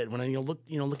love it when I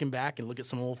looking back and look at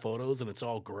some old photos and it's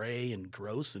all gray and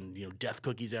gross and you know death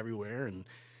cookies everywhere and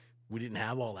we didn't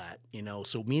have all that, you know.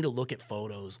 So me to look at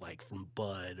photos like from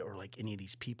Bud or like any of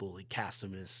these people like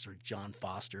Cassimus or John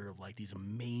Foster of like these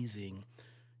amazing,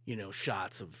 you know,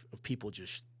 shots of people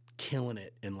just killing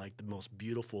it in like the most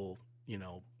beautiful, you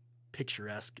know,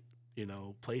 picturesque, you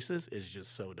know, places is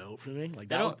just so dope for me. Like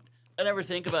that. I never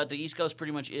think about the East Coast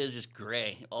pretty much is just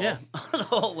gray all, Yeah. the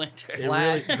whole winter.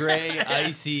 Flat, gray,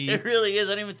 icy. It really is.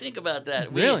 I didn't even think about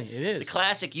that. Really, it is. The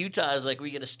classic Utah is like we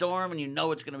get a storm and you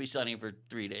know it's going to be sunny for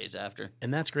 3 days after.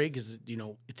 And that's great because,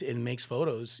 it makes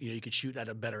photos. You could shoot at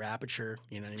a better aperture.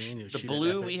 You know what I mean? You The shoot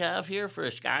blue at we have here for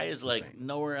a sky is like Insane.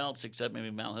 nowhere else except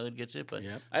maybe Mount Hood gets it. But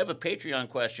Yep. I have a Patreon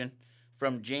question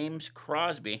from James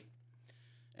Crosby.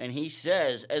 And he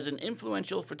says, as an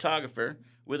influential photographer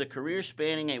with a career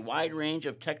spanning a wide range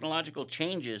of technological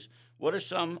changes, what are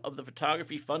some of the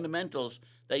photography fundamentals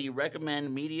that you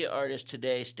recommend media artists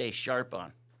today stay sharp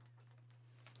on?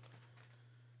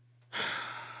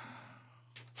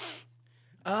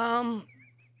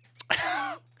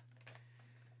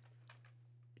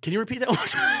 Can you repeat that one?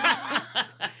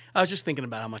 I was just thinking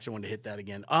about how much I wanted to hit that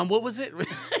again. What was it?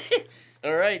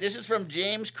 All right, this is from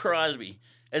James Crosby.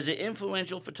 As an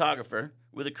influential photographer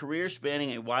with a career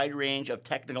spanning a wide range of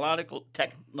technological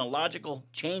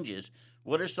changes,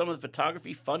 what are some of the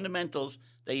photography fundamentals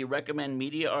that you recommend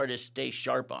media artists stay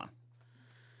sharp on?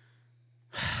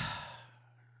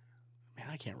 Man,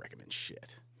 I can't recommend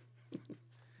shit.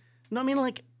 No, I mean,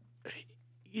 like,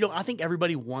 I think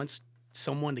everybody wants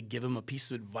someone to give them a piece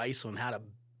of advice on how to,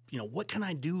 what can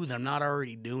I do that I'm not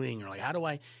already doing? Or like, how do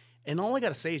I, and all I got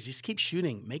to say is just keep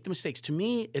shooting, make the mistakes. To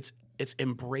me, it's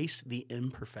embrace the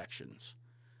imperfections.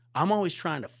 I'm always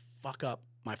trying to fuck up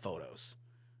my photos.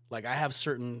 Like I have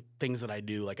certain things that I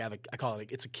do. Like I call it,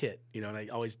 it's a kit, and I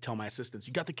always tell my assistants,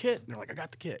 you got the kit? And they're like, I got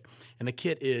the kit. And the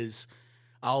kit is,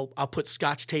 I'll put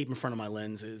Scotch tape in front of my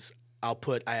lenses. I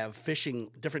have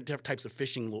different types of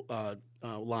fishing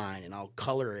line, and I'll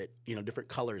color it, different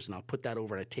colors, and I'll put that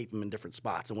over and I tape them in different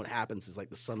spots. And what happens is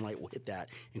like the sunlight will hit that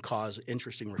and cause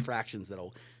interesting refractions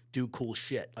that'll do cool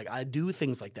shit. Like I do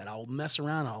things like that. I'll mess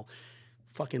around. I'll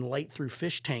fucking light through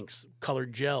fish tanks,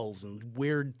 colored gels, and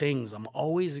weird things. I'm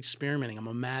always experimenting. I'm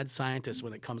a mad scientist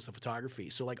when it comes to photography.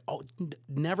 So like,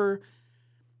 never.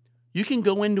 You can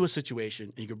go into a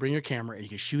situation and you can bring your camera and you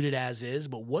can shoot it as is,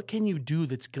 but what can you do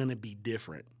that's going to be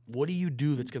different? What do you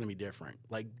do that's going to be different?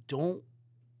 Like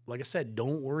I said,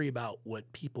 don't worry about what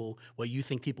you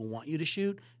think people want you to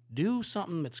shoot. Do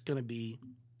something that's going to be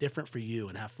different for you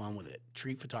and have fun with it.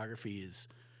 Treat photography as,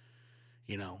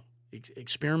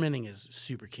 experimenting is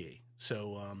super key.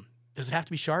 So does it have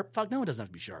to be sharp? Fuck no, it doesn't have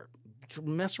to be sharp.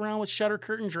 Mess around with shutter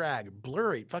curtain drag,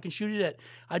 blur it, fucking shoot it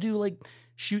I do like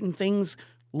shooting things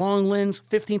long lens,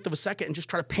 15th of a second, and just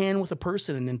try to pan with a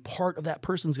person, and then part of that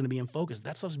person's going to be in focus.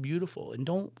 That stuff's beautiful. And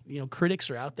don't, critics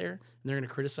are out there, and they're going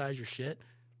to criticize your shit.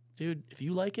 Dude, if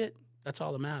you like it, that's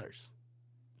all that matters.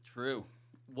 True.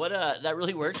 What that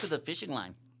really works with a fishing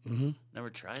line. Mm-hmm. Never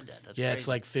tried that. That's yeah, crazy. it's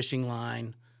like fishing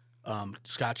line,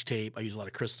 Scotch tape. I use a lot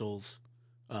of crystals,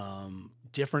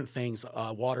 different things.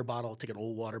 Water bottle. I'll take an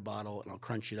old water bottle and I'll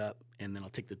crunch it up, and then I'll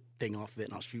take the thing off of it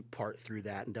and I'll shoot part through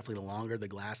that. And definitely, the longer the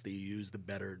glass that you use, the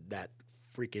better that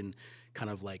freaking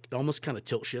kind of like it almost kind of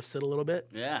tilt shifts it a little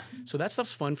bit. Yeah. So that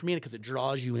stuff's fun for me because it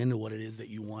draws you into what it is that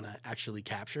you want to actually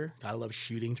capture. I love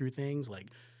shooting through things,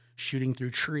 like shooting through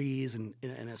trees and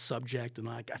a subject. And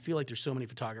like I feel like there's so many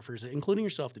photographers, including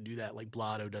yourself, that do that. Like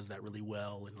Blotto does that really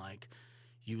well. And like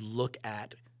you look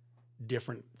at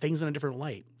different things in a different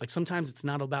light. Like sometimes it's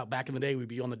not about, back in the day, we'd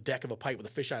be on the deck of a pipe with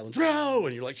a fish island,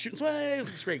 and you're like shooting waves.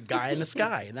 It's great, guy in the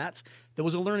sky. And there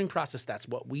was a learning process. That's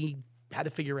what we had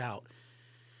to figure out.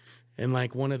 And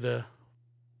like one of the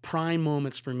prime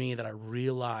moments for me that I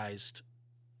realized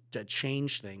that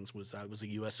changed things was I was a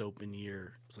U.S. Open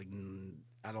year. It was like,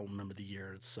 I don't remember the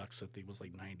year. It sucks. I think it was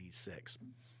like 96.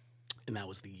 And that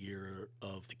was the year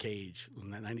of the cage.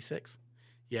 Wasn't that 96?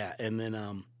 Yeah. And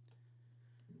then,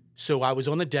 so I was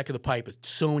on the deck of the pipe, but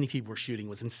so many people were shooting. It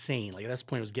was insane. Like at this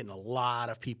point, I was getting a lot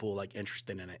of people like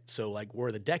interested in it. So like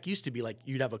where the deck used to be, like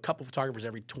you'd have a couple photographers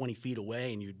every 20 feet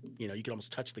away, and you could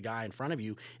almost touch the guy in front of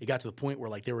you. It got to the point where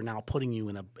like they were now putting you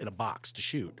in a box to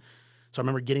shoot. So I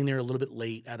remember getting there a little bit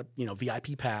late at a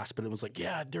VIP pass, but it was like,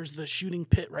 yeah, there's the shooting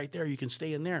pit right there. You can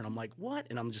stay in there. And I'm like, what?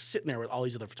 And I'm just sitting there with all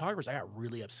these other photographers. I got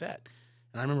really upset.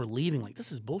 And I remember leaving like,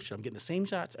 this is bullshit. I'm getting the same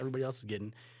shots everybody else is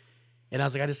getting. And I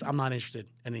was like, I'm not interested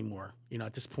anymore.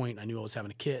 At this point, I knew I was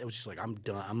having a kid. It was just like, I'm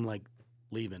done. I'm like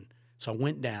leaving. So I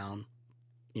went down,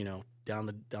 down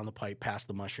the pipe past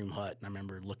the Mushroom Hut. And I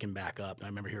remember looking back up. And I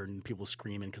remember hearing people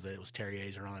screaming because it was Terry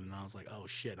Azer on. And I was like, oh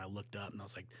shit. And I looked up and I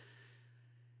was like,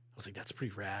 that's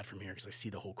pretty rad from here because I see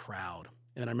the whole crowd.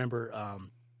 And then I remember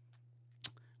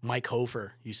Mike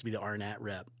Hofer used to be the Arnett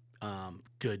rep.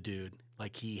 Good dude.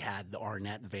 Like he had the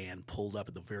Arnett van pulled up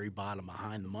at the very bottom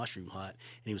behind the Mushroom Hut,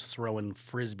 and he was throwing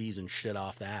frisbees and shit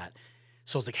off that.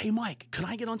 So I was like, hey, Mike, can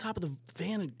I get on top of the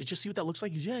van and just see what that looks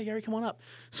like? He goes, yeah, Gary, come on up.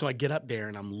 So I get up there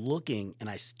and I'm looking and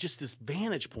just this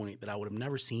vantage point that I would have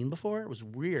never seen before. It was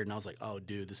weird. And I was like, oh,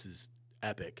 dude, this is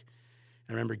epic.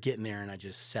 And I remember getting there and I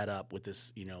just set up with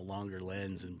this, longer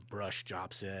lens and brush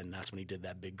drops in. And that's when he did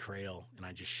that big trail. And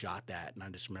I just shot that. And I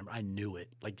just remember, I knew it.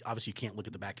 Like, obviously you can't look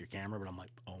at the back of your camera, but I'm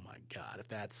like, oh my God,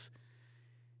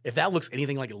 if that looks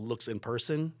anything like it looks in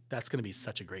person, that's going to be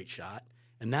such a great shot.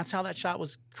 And that's how that shot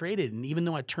was created. And even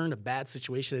though I turned a bad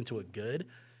situation into a good,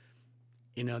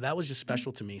 that was just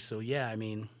special to me. So, yeah, I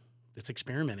mean, it's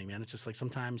experimenting, man. It's just like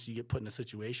sometimes you get put into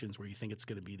situations where you think it's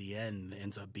going to be the end and it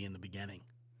ends up being the beginning.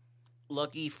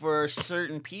 Lucky for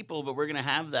certain people, but we're going to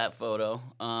have that photo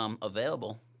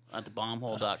available at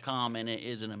thebombhole.com, and it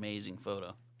is an amazing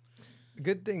photo.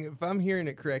 Good thing, if I'm hearing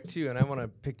it correct, too, and I want to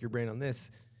pick your brain on this,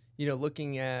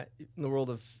 looking at in the world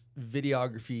of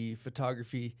videography,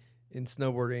 photography, in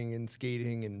snowboarding and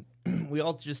skating, and we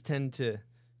all just tend to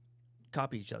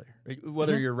copy each other, right?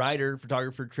 Whether you're rider,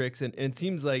 photographer, tricks, and it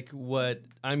seems like what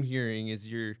I'm hearing is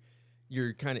your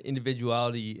kind of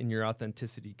individuality and your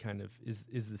authenticity kind of is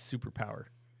the superpower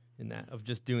in that of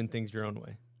just doing things your own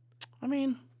way. I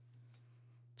mean,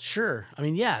 sure. I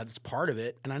mean, yeah, it's part of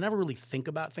it, and I never really think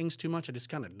about things too much. I just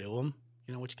kind of do them,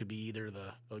 which could be either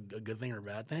a good thing or a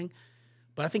bad thing.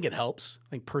 But I think it helps. I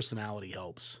think personality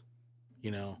helps,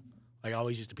 Like I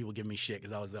always used to people giving me shit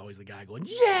because I was always the guy going,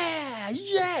 yeah.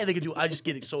 I just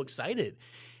get so excited.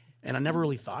 And I never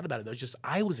really thought about it. It was just,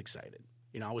 I was excited.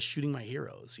 I was shooting my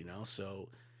heroes, so,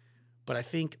 but I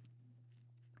think,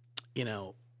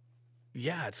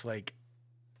 yeah, it's like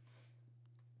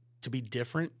to be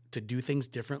different, to do things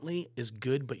differently is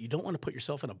good, but you don't want to put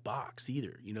yourself in a box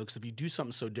either, because if you do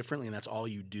something so differently and that's all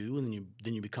you do, and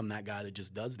then you become that guy that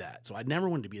just does that. So I never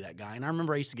wanted to be that guy. And I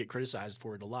remember I used to get criticized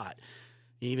for it a lot.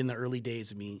 Even the early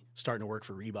days of me starting to work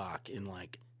for Reebok, and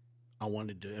I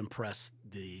wanted to impress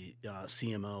the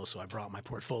CMO, so I brought my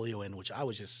portfolio in, which I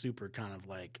was just super kind of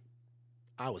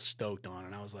I was stoked on,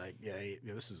 and I was like, yeah,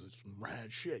 this is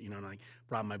rad shit, and I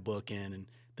brought my book in, and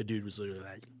the dude was literally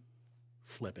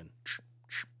flipping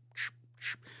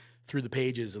through the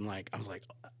pages, and I was like,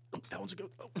 oh, that one's a good.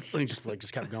 Oh. And he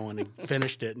just kept going and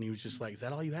finished it, and he was just like, is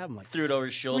that all you have? I'm like, threw it over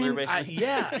his shoulder, basically.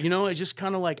 Yeah, it just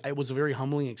kind of it was a very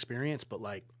humbling experience, but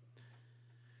I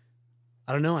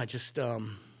don't know, I just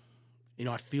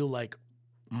I feel like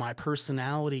my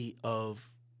personality of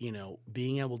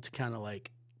being able to kind of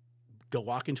go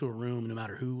walk into a room no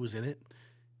matter who was in it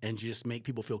and just make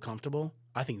people feel comfortable.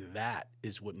 I think that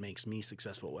is what makes me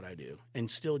successful at what I do, and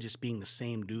still just being the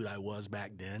same dude I was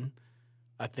back then.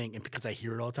 I think, and because I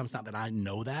hear it all the time, it's not that I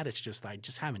know that. It's just I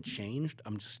just haven't changed.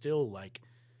 I'm just still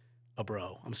a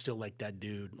bro. I'm still that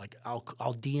dude. I'll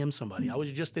DM somebody. I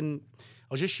was just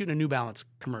shooting a New Balance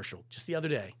commercial just the other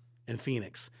day in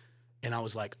Phoenix, and I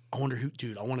was like, I wonder who,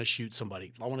 dude. I want to shoot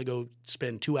somebody. I want to go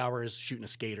spend 2 hours shooting a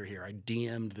skater here. I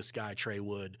DM'd this guy Trey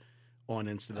Wood on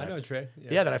Insta. I know Trey.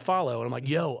 Yeah, that I follow, and I'm like,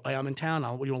 yo, I'm in town. You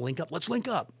want to link up? Let's link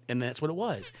up, and that's what it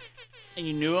was. And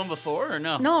you knew him before or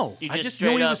no? No, you I just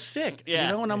knew he was sick.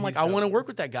 Yeah. And I'm like, I want to work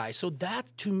with that guy. So that,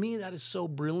 to me, that is so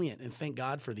brilliant. And thank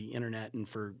God for the internet and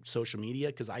for social media,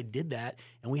 because I did that,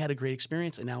 and we had a great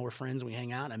experience. And now we're friends, and we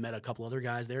hang out. And I met a couple other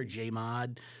guys there,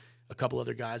 J-Mod, a couple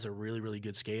other guys are really, really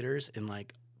good skaters. And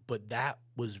but that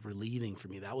was relieving for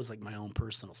me. That was my own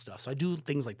personal stuff. So I do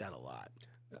things like that a lot.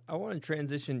 I want to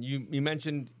transition. You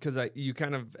mentioned, because you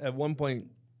kind of at one point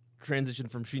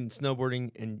transitioned from shooting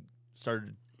snowboarding and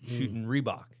started shooting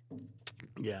Reebok.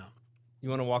 Yeah. You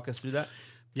want to walk us through that?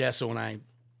 Yeah, so when I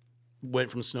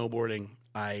went from snowboarding,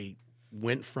 I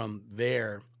went from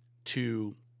there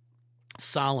to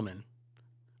Salomon,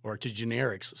 or to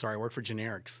Generics. Sorry, I worked for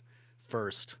Generics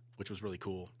first, which was really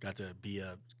cool. Got to be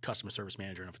a customer service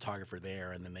manager and a photographer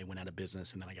there, and then they went out of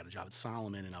business, and then I got a job at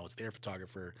Salomon, and I was their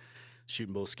photographer,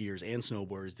 shooting both skiers and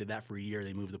snowboarders. Did that for a year.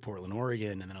 They moved to Portland,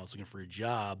 Oregon, and then I was looking for a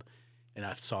job, and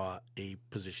I saw a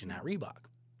position at Reebok.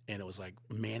 And it was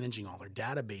managing all their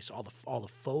database, all the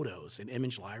photos and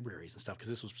image libraries and stuff, because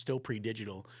this was still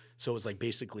pre-digital. So it was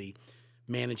basically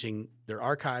managing their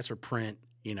archives for print,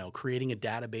 creating a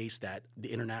database that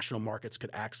the international markets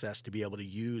could access to be able to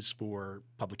use for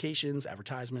publications,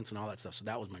 advertisements, and all that stuff. So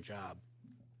that was my job.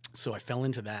 So I fell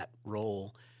into that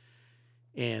role,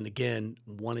 and again,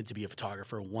 wanted to be a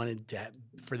photographer, wanted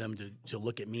for them to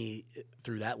look at me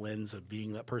through that lens of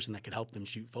being that person that could help them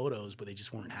shoot photos, but they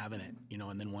just weren't having it,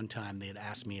 And then one time they had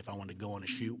asked me if I wanted to go on a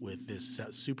shoot with this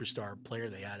superstar player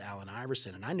they had, Allen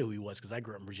Iverson, and I knew who he was because I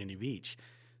grew up in Virginia Beach.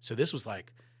 So this was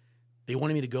they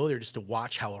wanted me to go there just to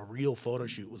watch how a real photo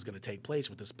shoot was going to take place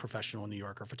with this professional New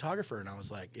Yorker photographer. And I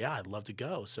was like, yeah, I'd love to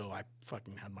go. So I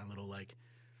fucking had my little like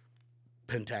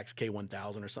Pentax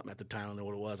K1000 or something at the time. I don't know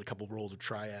what it was, a couple rolls of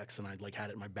Tri-X, and I like had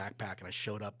it in my backpack, and I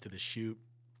showed up to the shoot.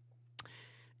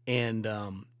 And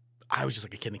I was just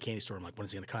like a kid in a candy store. I'm like, when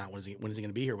is he going to come out? When is he going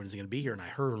to be here? When is he going to be here? And I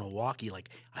heard on a walkie, like,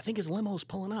 I think his limo's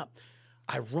pulling up.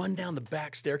 I run down the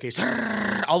back staircase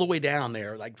all the way down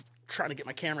there, like trying to get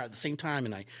my camera out at the same time.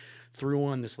 And I threw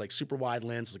on this like super wide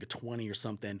lens, it was like a 20 or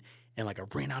something. And like I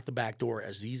ran out the back door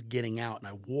as he's getting out, and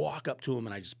I walk up to him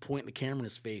and I just point the camera in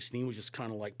his face, and he was just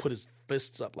kind of like put his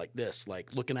fists up like this,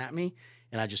 like looking at me.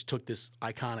 And I just took this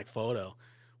iconic photo,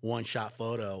 one-shot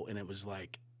photo, and it was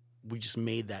like we just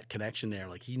made that connection there.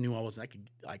 Like he knew I wasn't,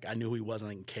 I knew who he was,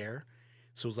 and I didn't care.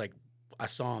 So it was like I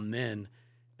saw him then,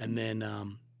 and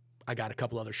then I got a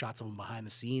couple other shots of him behind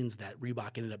the scenes that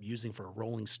Reebok ended up using for a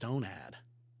Rolling Stone ad.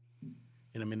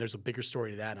 And I mean, there's a bigger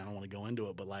story to that, and I don't want to go into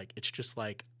it, but like it's just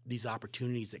like these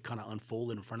opportunities that kind of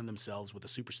unfolded in front of themselves with a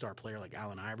superstar player like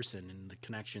Allen Iverson, and the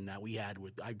connection that we had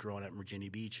with I growing up in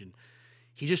Virginia Beach, and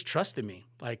he just trusted me.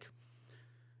 Like,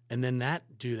 and then that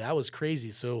was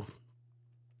crazy. So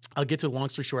I'll get to a long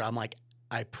story short. I'm like,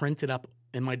 I printed up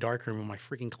in my darkroom in my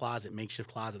freaking closet, makeshift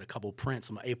closet, a couple prints,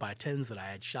 some 8x10s that I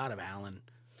had shot of Allen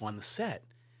on the set,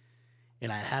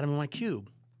 and I had them in my cube.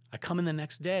 I come in the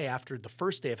next day after the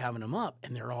first day of having them up,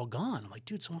 and they're all gone. I'm like,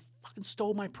 dude, someone fucking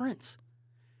stole my prints.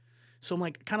 So I'm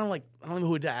like, kind of like, I don't know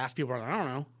who to ask people. I don't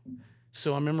know.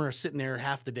 So I remember sitting there,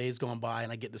 half the day's going by,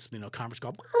 and I get this, conference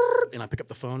call, and I pick up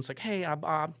the phone. It's like, hey,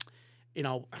 I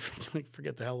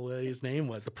forget the hell his name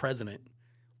was. The president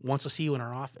wants to see you in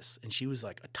our office, and she was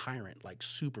like a tyrant, like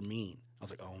super mean. I was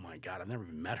like, oh my God, I've never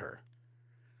even met her.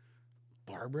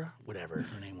 Barbara, whatever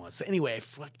her name was. So anyway,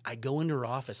 I go into her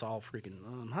office all freaking,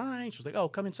 hi. She's like, oh,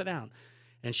 come and sit down.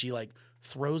 And she like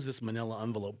throws this manila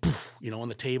envelope, on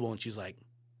the table, and she's like,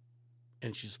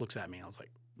 and she just looks at me. And I was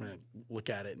like, look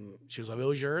at it. And she was like,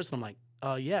 those yours? And I'm like,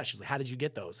 yeah. She's like, how did you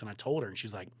get those? And I told her, and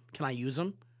she's like, can I use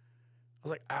them? I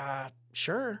was like,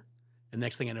 sure. And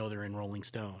next thing I know, they're in Rolling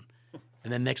Stone.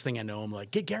 And then next thing I know, I'm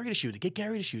like, get Gary to shoot it, get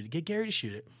Gary to shoot it, get Gary to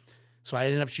shoot it. So I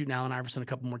ended up shooting Allen Iverson a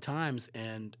couple more times,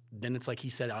 and then it's like he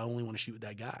said, I only want to shoot with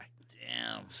that guy.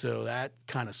 Damn. So that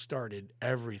kind of started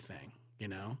everything,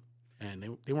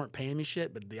 And they weren't paying me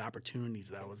shit, but the opportunities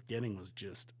that I was getting was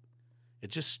just, it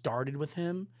just started with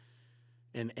him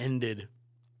and ended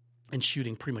in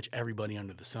shooting pretty much everybody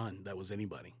under the sun that was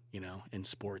anybody, in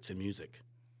sports and music.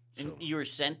 So. And you were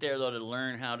sent there, though, to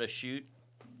learn how to shoot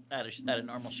at a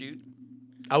normal shoot?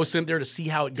 I was sent there to see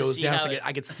how it goes down, so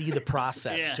I could see the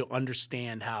process to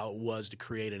understand how it was to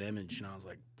create an image. And I was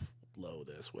like, blow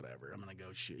this, whatever. I'm going to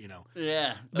go shoot,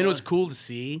 Yeah. I mean, it was cool to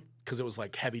see because it was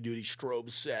like heavy-duty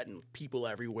strobe set and people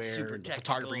everywhere. Super and the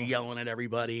technical. photographer yelling at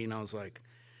everybody. And I was like,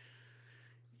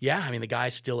 yeah, I mean, the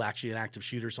guy's still actually an active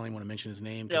shooter, so I don't want to mention his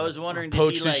name. Yeah, I was wondering,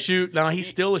 poached his shoot. No, he's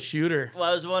still a shooter. Well,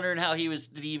 I was wondering how did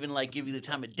he even like give you the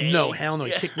time of day? No, hell no.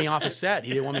 He kicked me off his set. He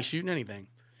didn't want me shooting anything.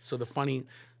 So the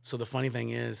funny thing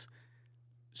is,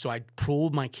 so I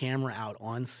pulled my camera out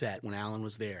on set when Allen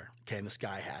was there. Okay, and this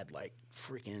guy had like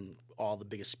freaking all the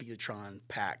biggest Speedotron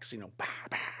packs,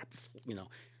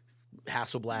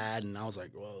 Hasselblad, and I was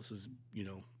like, well, this is,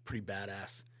 pretty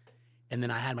badass. And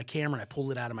then I had my camera and I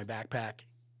pulled it out of my backpack,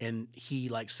 and he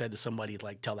like said to somebody,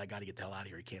 like, tell that guy to get the hell out of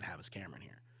here. He can't have his camera in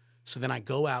here. So then I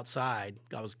go outside.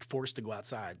 I was forced to go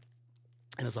outside.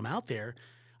 And as I'm out there,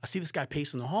 I see this guy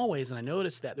pacing the hallways, and I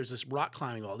noticed that there's this rock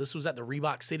climbing wall. This was at the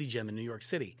Reebok City Gym in New York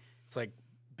City. It's like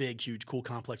big, huge, cool,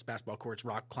 complex basketball courts,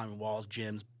 rock climbing walls,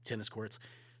 gyms, tennis courts.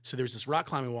 So there's this rock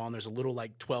climbing wall, and there's a little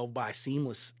like 12 by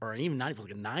seamless, or even not, it was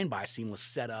like a 9 by seamless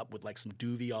setup with like some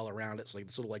duvet all around it. So like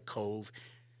this little like cove,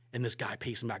 and this guy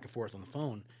pacing back and forth on the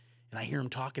phone. And I hear him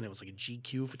talking. It was like a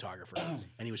GQ photographer,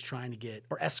 and he was trying to get,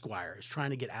 or Esquire, was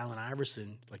trying to get Allen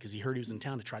Iverson, like, because he heard he was in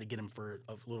town, to try to get him for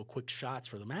a little quick shots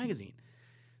for the magazine.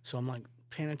 So I'm like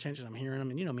paying attention. I'm hearing him,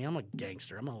 and you know me, I'm a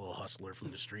gangster. I'm a little hustler from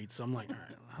the streets. So I'm like, all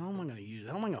right, how am I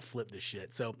going to flip this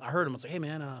shit? So I heard him. I was like, hey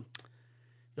man,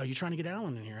 are you trying to get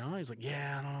Allen in here? Huh? He's like,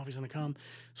 yeah, I don't know if he's gonna come.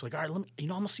 So like, all right, let me, I'm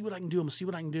gonna see what I can do.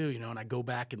 And I go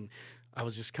back, and I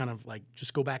was just kind of like,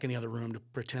 just go back in the other room to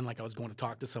pretend like I was going to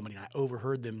talk to somebody. And I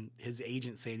overheard his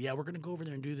agent saying, yeah, we're gonna go over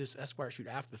there and do this Esquire shoot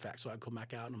after the fact. So I come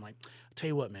back out, and I'm like, I'll tell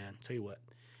you what, man,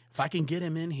 if I can get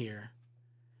him in here,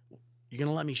 you're going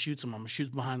to let me shoot some. I'm going to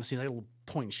shoot behind the scenes. I got a little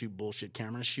point and shoot bullshit camera.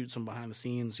 I'm going to shoot some behind the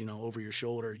scenes, over your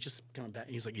shoulder. Just kind of back.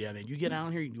 He's like, yeah, man, you get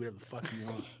out here, you can do whatever the fuck you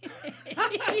want.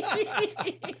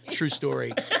 True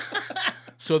story.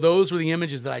 So those were the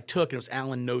images that I took. And it was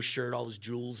Allen, no shirt, all his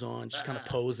jewels on, just kind of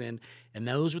posing. And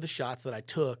those were the shots that I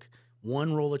took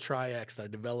one roll of Tri-X that I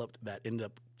developed that ended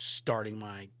up starting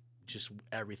my just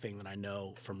everything that I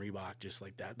know from Reebok, just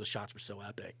like that. The shots were so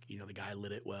epic. You know, the guy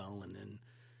lit it well, and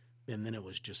then it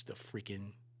was just a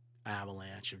freaking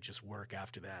avalanche of just work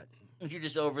after that. You're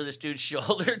just over this dude's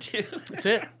shoulder, too. That's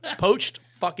it. Poached,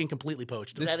 fucking completely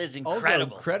poached. That is Also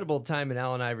incredible. incredible time in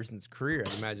Allen Iverson's career,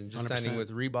 I imagine. Just 100%. signing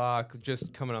with Reebok,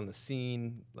 just coming on the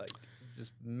scene, like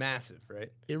just massive,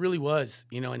 right? It really was,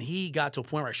 you know, and he got to a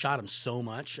point where I shot him so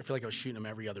much. I feel like I was shooting him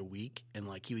every other week, and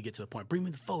like he would get to the point, bring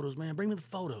me the photos, man, bring me the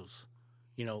photos.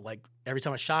 You know, like every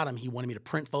time I shot him, he wanted me to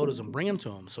print photos and bring them to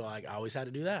him, so I always had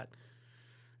to do that.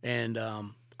 And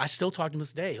I still talk to him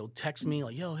this day. He'll text me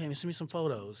like, "Yo, hey, send me some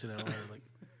photos," you know, or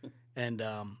like, and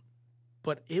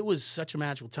but it was such a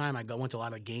magical time. Went to a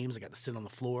lot of games. I got to sit on the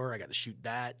floor. I got to shoot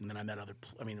that, and then I met other.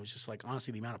 I mean, it was just like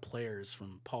honestly the amount of players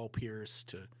from Paul Pierce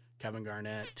to Kevin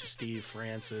Garnett to Steve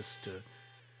Francis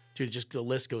to just the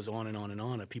list goes on and on and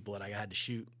on of people that I had to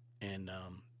shoot. And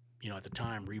you know, at the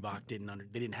time, Reebok they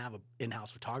didn't have an in-house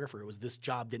photographer. It was this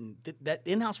job that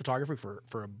in-house photography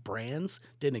for brands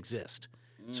didn't exist.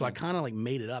 So I kind of like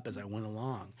made it up as I went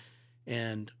along,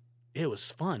 and it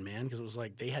was fun, man, because it was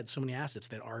like they had so many assets.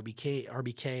 That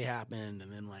RBK happened,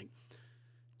 and then like,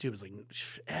 dude, it was like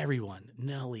everyone,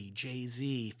 Nelly,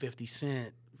 Jay-Z, 50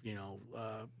 Cent, you know,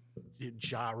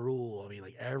 Ja Rule. I mean,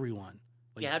 like everyone.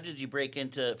 Like, Yeah, how did you break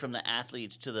into from the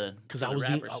athletes to the Because to I the was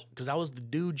rappers? I was the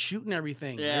dude shooting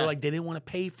everything. They Yeah. were like, they didn't want to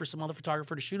pay for some other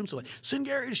photographer to shoot him, so like, send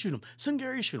Gary to shoot him, send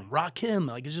Gary to shoot him, rock him.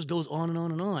 Like it just goes on and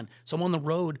on and on. So I'm on the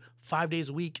road 5 days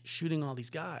a week shooting all these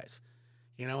guys,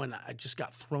 you know, and I just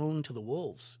got thrown to the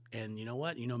wolves. And you know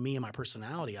what? You know me and my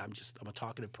personality. I'm a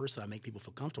talkative person. I make people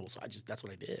feel comfortable. So that's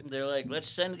what I did. They're like, let's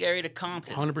send Gary to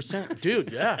Compton. 100%,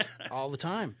 dude. Yeah, all the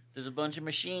time. There's a bunch of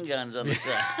machine guns on the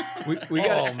set. We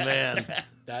got Oh man,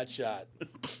 that shot.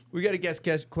 we got a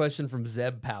guest question from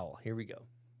Zeb Powell. Here we go.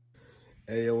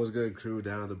 Hey, yo, what's good, crew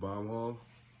down at the bomb hole?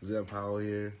 Zeb Powell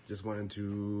here. Just wanted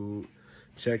to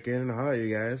check in and hi,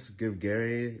 you guys. Give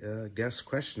Gary a guest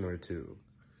question or two.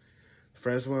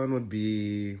 First one would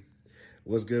be,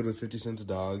 what's good with 50 Cent's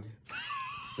dog?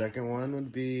 Second one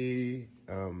would be,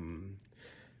 kind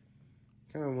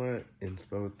of more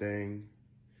inspo thing.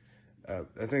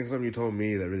 I think something you told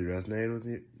me that really resonated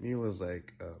with me was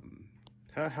like,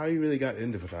 how you really got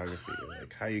into photography,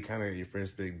 like how you kind of got your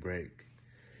first big break.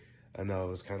 I know it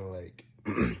was kind of like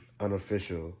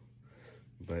unofficial,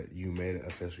 but you made it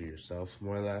official yourself,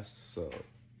 more or less. So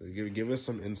give us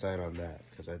some insight on that,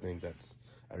 because I think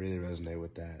I really resonate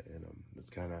with that, and it's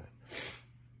kind of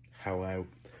how I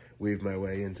weave my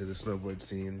way into the snowboard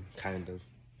scene, kind of.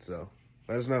 So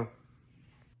let us know.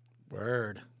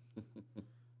 Word.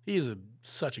 He's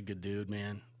such a good dude,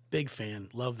 man. Big fan.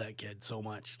 Love that kid so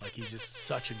much. Like, he's just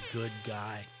such a good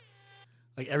guy.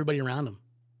 Like, everybody around him.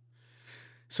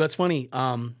 So that's funny.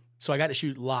 So I got to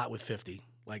shoot a lot with 50,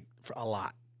 like, for a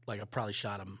lot. Like, I probably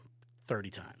shot him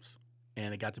 30 times.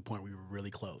 And it got to the point where we were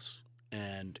really close.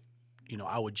 And, you know,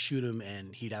 I would shoot him,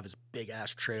 and he'd have his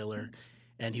big-ass trailer.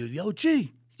 And he would,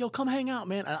 yo, come hang out,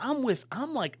 man. And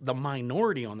I'm like the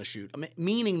minority on the shoot. I mean,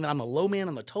 meaning that I'm the low man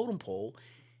on the totem pole.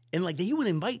 And like he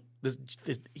wouldn't invite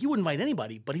he wouldn't invite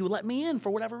anybody, but he would let me in for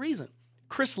whatever reason.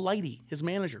 Chris Lighty, his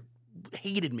manager,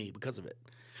 hated me because of it.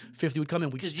 50 would come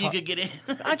in. Because you could get in.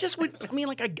 I just would. I mean,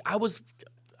 like I was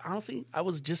honestly, I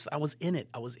was in it.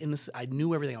 I was in this. I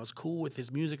knew everything. I was cool with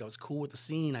his music. I was cool with the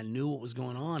scene. I knew what was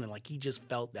going on, and like he just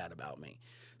felt that about me.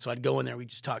 So I'd go in there. We'd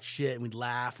just talk shit, and we'd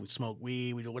laugh. We'd smoke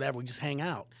weed. We'd do whatever. We'd just hang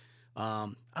out.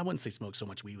 I wouldn't say smoke so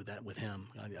much weed with him.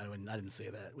 I didn't say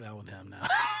that with him now.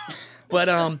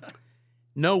 But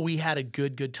no, we had a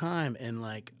good time, and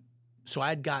like, so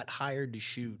I got hired to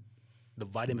shoot the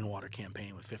Vitamin Water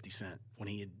campaign with 50 Cent when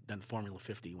he had done Formula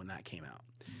 50 when that came out,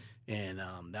 and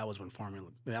that was when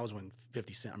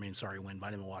 50 Cent. When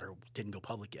Vitamin Water didn't go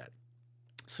public yet.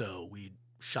 So we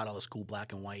shot all this cool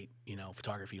black and white,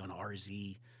 photography on an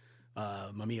RZ,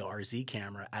 Mamiya RZ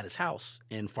camera at his house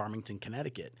in Farmington,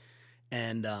 Connecticut.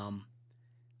 And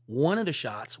one of the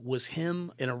shots was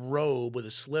him in a robe with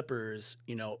his slippers,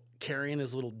 carrying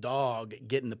his little dog,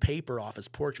 getting the paper off his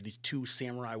porch with these two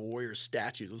samurai warrior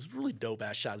statues. It was a really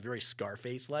dope-ass shot. It was very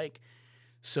Scarface-like.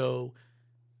 So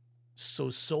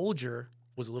Soldier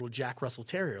was a little Jack Russell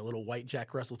Terrier, a little white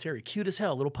Jack Russell Terrier, cute as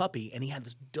hell, little puppy, and he had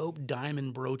this dope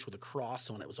diamond brooch with a cross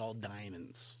on it. It was all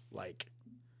diamonds, like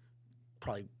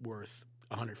probably worth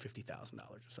 $150,000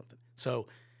 or something. So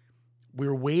we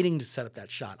were waiting to set up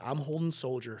that shot. I'm holding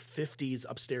Soldier, 50's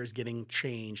upstairs getting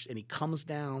changed, and he comes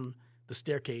down the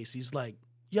staircase. He's like,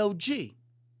 yo, G,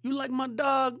 you like my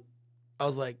dog? I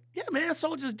was like, yeah, man,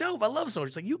 Soldier's dope. I love Soldier.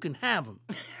 He's like, you can have him.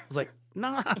 was like,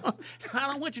 nah,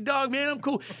 I don't want your dog, man. I'm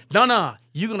cool. No,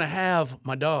 you're going to have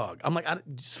my dog. I'm like,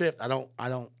 Fifth,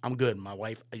 I'm good. My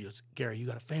wife, Gary, you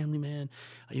got a family, man.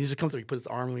 He used to come through, he put his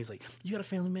arm on me. He's like, you got a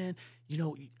family, man. You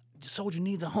know, soldier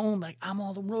needs a home. Like, I'm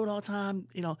on the road all the time.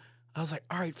 You know, I was like,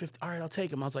 all right, Fifth, all right, I'll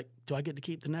take him. I was like, do I get to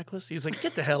keep the necklace? He was like,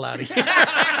 get the hell out of here.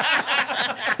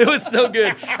 It was so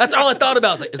good. That's all I thought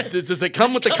about. I was like, does it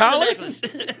come with the collar?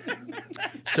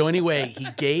 So anyway, he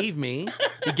gave me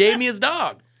his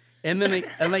dog. And then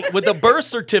like with the birth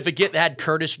certificate that had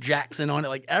Curtis Jackson on it,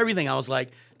 like everything, I was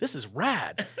like, this is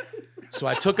rad. So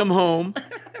I took him home,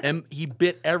 and he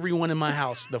bit everyone in my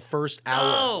house the first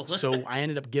hour. Oh. So I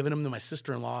ended up giving him to my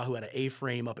sister-in-law, who had an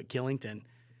A-frame up at Killington.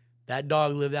 That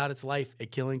dog lived out its life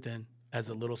at Killington as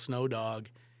a little snow dog.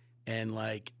 And,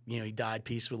 like, you know, he died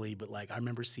peacefully. But, like, I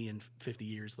remember seeing 50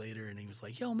 years later, and he was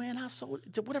like, yo, man,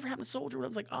 whatever happened to Soldier? I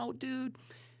was like, oh, dude,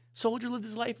 Soldier lived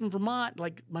his life in Vermont.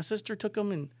 Like, my sister took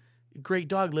him, and great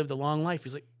dog, lived a long life. He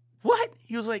was like, what?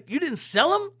 He was like, you didn't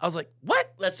sell him? I was like,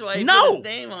 what? That's why he put his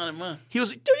name on him, huh? He was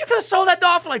like, dude, you could have sold that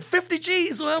dog for like 50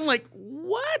 G's. And I'm like,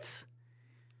 what?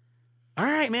 All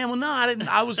right, man. Well, no, I didn't.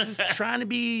 I was just trying to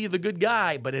be the good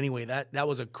guy. But anyway, that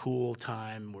was a cool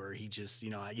time where he just,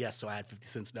 you know, so I had 50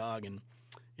 Cent's dog, and,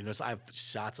 you know, so I have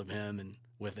shots of him and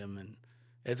with him, and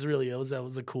that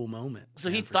was a cool moment. So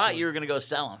he thought you were going to go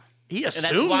sell him. He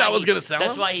assumed I was going to sell him.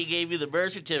 That's why he gave you the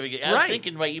birth certificate. I was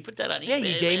thinking, right, you put that on eBay. Yeah,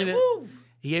 he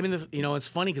gave me the, you know, it's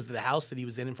funny because the house that he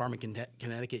was in Farmington,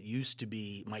 Connecticut used to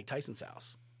be Mike Tyson's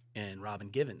house and Robin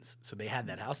Givens. So they had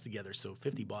that house together. So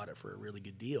 50 bought it for a really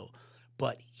good deal.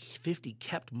 But 50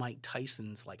 kept Mike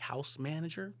Tyson's, like, house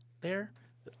manager there.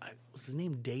 Was his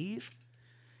name Dave?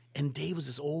 And Dave was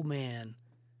this old man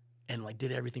and, like,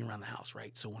 did everything around the house,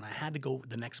 right? So when I had to go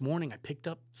the next morning, I picked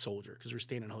up Soldier because we were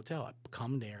staying in a hotel. I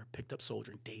come there, picked up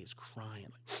Soldier, and Dave's crying.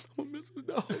 Like, I'm missing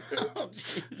the dog.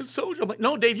 Soldier. I'm like,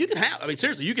 no, Dave, you can have. I mean,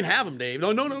 seriously, you can have him, Dave.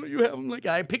 No, you have him. Like,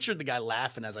 I pictured the guy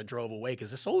laughing as I drove away because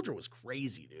the Soldier was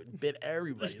crazy, dude. Bit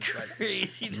everybody. It's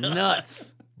crazy, like,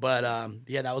 nuts. But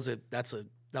yeah, that was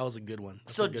a good one.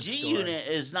 That's so a good G-Unit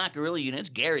is not Guerrilla Unit, it's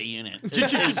Gary Unit.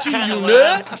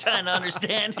 G-Unit? I'm trying to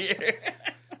understand here.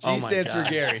 G stands for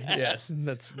Gary. Yes,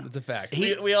 that's a fact.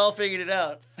 We all figured it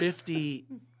out. 50,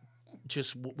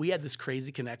 we had this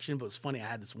crazy connection, but it was funny. I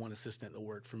had this one assistant that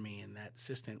worked for me, and that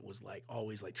assistant was like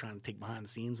always like trying to take behind the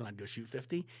scenes when I'd go shoot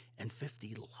 50, and 50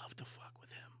 loved to fuck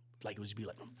with him. Like, it would be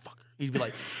like, oh, fucker. He'd be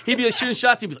like shooting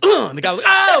shots. He'd be like, and the guy was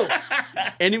like,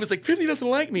 oh! And he was like, 50 doesn't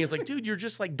like me. It's like, dude, you're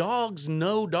just like dogs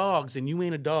know dogs, and you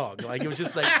ain't a dog. Like, it was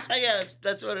just like. Yeah,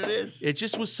 that's what it is. It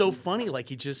just was so funny. Like,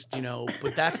 he just, you know,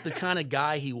 but that's the kind of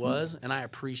guy he was, and I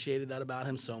appreciated that about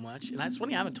him so much. And it's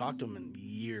funny, I haven't talked to him in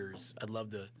years. I'd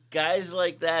love to. Guys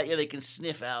like that, yeah, they can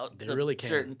sniff out really can.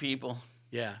 Certain people.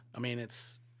 Yeah, I mean,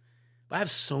 I have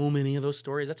so many of those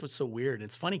stories. That's what's so weird.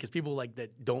 It's funny because people like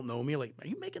that don't know me are like, are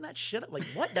you making that shit up? Like,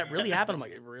 what? That really happened? I'm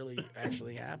like, it really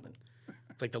actually happened.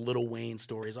 It's like the Lil Wayne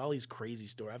stories, all these crazy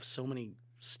stories. I have so many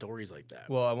stories like that.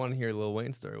 Well, I want to hear Lil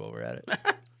Wayne's story while we're at it.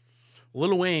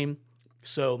 Lil Wayne.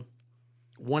 So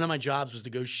one of my jobs was to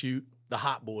go shoot the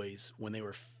Hot Boys when they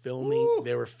were filming. Woo!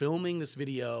 They were filming this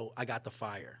video, I Got the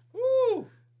Fire. Woo!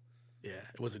 Yeah,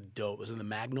 it was a dope. It was in the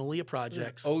Magnolia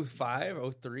Projects.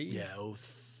 05, 03? Yeah,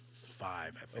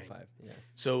 05, I think. 05, yeah.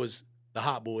 So it was the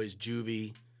Hot Boys,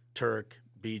 Juvie, Turk,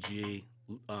 BG,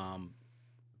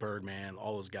 Birdman,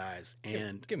 all those guys.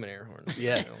 And give him an air horn.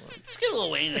 Yeah. Let's get a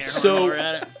little Wayne there.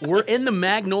 So we're in the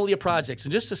Magnolia Projects.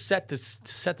 And just to set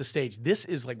the stage, this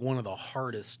is like one of the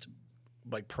hardest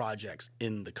like projects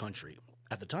in the country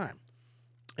at the time.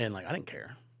 And like, I didn't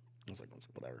care. I was like,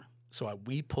 whatever. So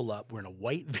we pull up. We're in a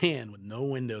white van with no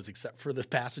windows except for the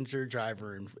passenger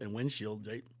driver and windshield,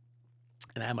 right?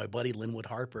 And I had my buddy Linwood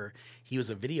Harper. He was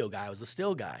a video guy. I was the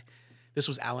still guy. This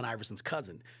was Allen Iverson's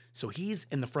cousin. So he's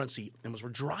in the front seat. And as we're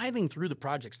driving through the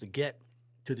projects to get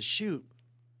to the shoot,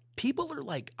 people are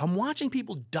like, I'm watching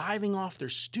people diving off their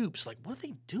stoops. Like, what are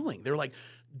they doing? They're like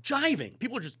jiving.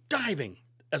 People are just diving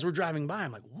as we're driving by.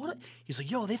 I'm like, what? He's like,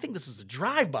 yo, they think this is a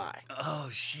drive-by. Oh,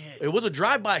 shit. It was a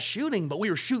drive-by shooting, but we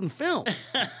were shooting film.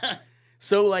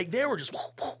 So, like, they were just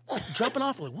jumping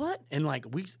off. Like, what? And, like,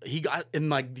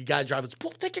 the guy driving,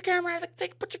 take your camera out.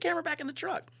 Put your camera back in the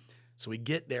truck. So we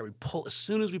get there. As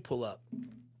soon as we pull up,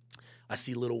 I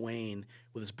see Lil Wayne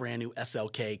with his brand new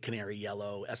SLK, canary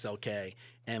yellow SLK.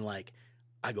 And, like,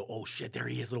 I go, oh, shit, there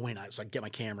he is, Lil Wayne. So I get my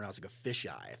camera. I was like a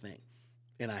fisheye, I think.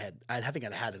 And I think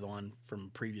I'd had it on from a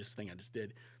previous thing I just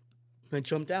did. And I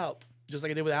jumped out, just like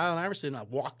I did with Allen Iverson. I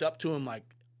walked up to him like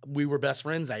we were best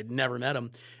friends. I had never met him.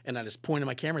 And I just pointed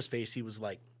my camera's face. He was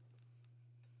like,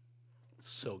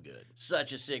 So good.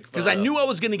 Such a sick photo. Because I knew I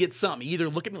was going to get something. Either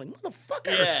look at me like,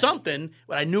 motherfucker, or something,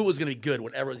 but I knew it was going to be good.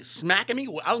 Whatever. Smacking me,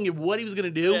 I don't give what he was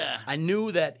going to do. Yeah. I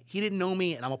knew that he didn't know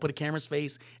me, and I'm going to put a camera's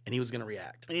face, and he was going to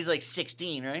react. And he's like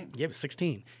 16, right? Yeah, he was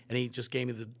 16. And he just gave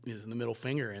me the middle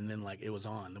finger, and then, like, it was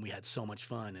on. Then we had so much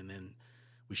fun, and then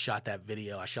we shot that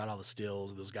video. I shot all the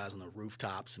stills of those guys on the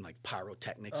rooftops and, like,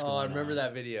 pyrotechnics going I remember on.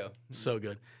 that video. So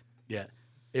good. Yeah.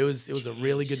 It was a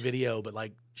really good video, but,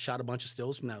 like, shot a bunch of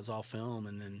stills from that. It was all film,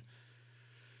 and then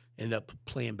ended up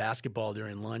playing basketball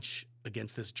during lunch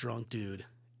against this drunk dude,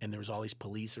 and there was all these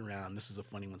police around. This is a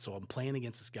funny one. So I'm playing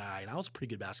against this guy, and I was a pretty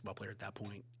good basketball player at that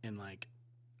point, and, like,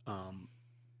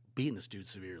 beating this dude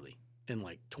severely in,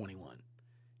 like, 21.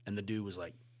 And the dude was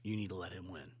like, you need to let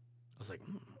him win. I was like,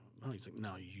 no. He's like,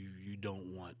 no, you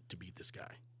don't want to beat this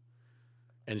guy.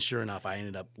 And sure enough, I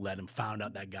ended up letting him, found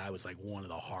out that guy was like one of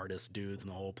the hardest dudes in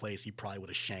the whole place. He probably would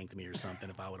have shanked me or something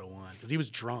if I would have won. Because he was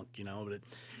drunk, you know.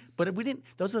 But we didn't,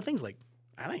 those are the things, like,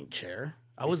 I didn't care.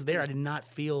 I was there. I did not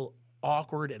feel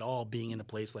awkward at all being in a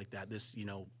place like that. This, you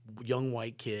know, young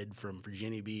white kid from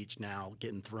Virginia Beach now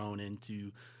getting thrown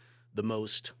into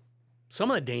some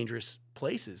of the dangerous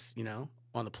places, you know,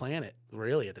 on the planet,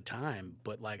 really, at the time.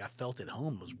 But, like, I felt at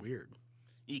home. It was weird.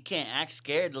 You can't act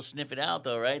scared. They'll sniff it out,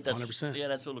 though, right? 100%. Yeah,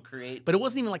 that's what'll create. But it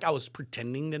wasn't even like I was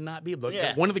pretending to not be.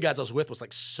 But one of the guys I was with was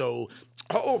like,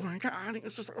 oh my God.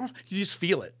 It's just, you just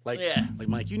feel it. Like, like,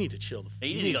 Mike, you need to chill.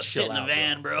 You need to go sit in the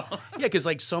van, bro. Yeah, because,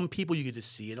 like, some people, you could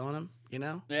just see it on them, you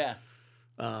know? Yeah.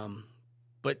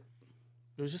 But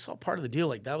it was just all part of the deal.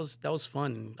 Like, that was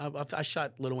fun. I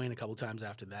shot Lil Wayne a couple times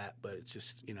after that, but it's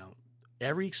just, you know,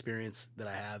 every experience that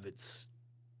I have, it's,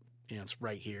 you know, it's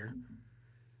right here.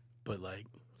 But, like,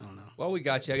 I don't know. Well, we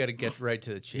got you. I got to get right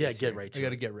to the chase. Yeah, get right to it. I got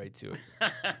to get right to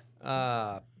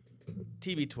it.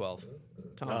 TB12,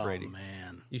 Tom Brady. Oh,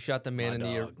 man. You shot the man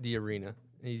in the arena.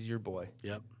 He's your boy.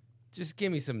 Yep. Just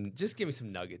give me some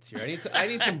nuggets here. I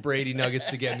need some Brady nuggets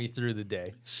to get me through the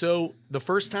day. So the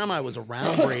first time I was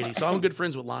around Brady, so I'm good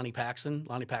friends with Lonnie Paxson.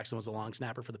 Lonnie Paxson was a long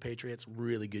snapper for the Patriots.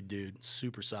 Really good dude.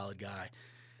 Super solid guy.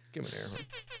 Give him an air horn.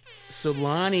 So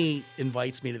Lonnie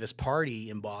invites me to this party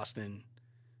in Boston.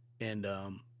 And,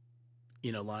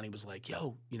 you know, Lonnie was like,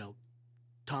 yo, you know,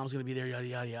 Tom's going to be there, yada,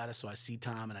 yada, yada. So I see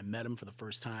Tom, and I met him for the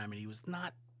first time, and he was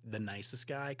not the nicest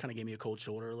guy. Kind of gave me a cold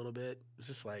shoulder a little bit. It was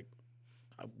just like,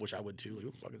 I wish I would too. Like, who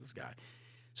the fuck is this guy?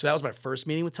 So that was my first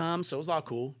meeting with Tom, so it was all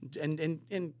cool. And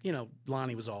you know,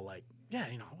 Lonnie was all like, yeah,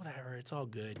 you know, whatever, it's all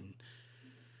good.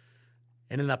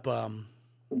 And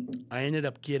I ended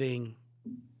up getting,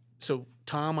 so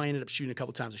Tom, I ended up shooting a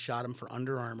couple times. I shot him for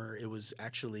Under Armour. It was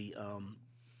actually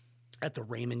at the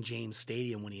Raymond James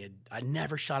Stadium when I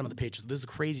never shot him at the Patriots. This is the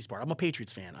craziest part. I'm a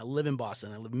Patriots fan. I live in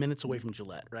Boston. I live minutes away from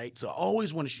Gillette, right? So I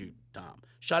always want to shoot Tom.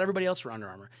 Shot everybody else for Under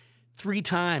Armour. Three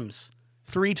times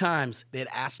they had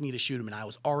asked me to shoot him, and I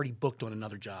was already booked on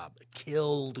another job. It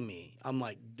killed me. I'm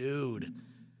like, dude,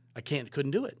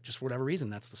 couldn't do it. Just for whatever reason.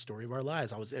 That's the story of our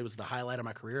lives. It was the highlight of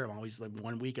my career. I'm always like,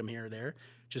 1 week I'm here or there.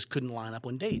 Just couldn't line up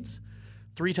on dates.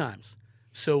 3 times.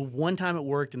 So one time it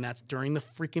worked, and that's during the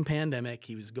freaking pandemic.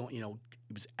 He was going, you know,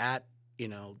 he was at, you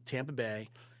know, Tampa Bay,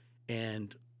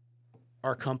 and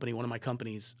our company, one of my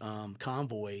companies,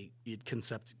 Convoy, it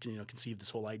conceived this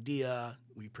whole idea.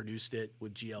 We produced it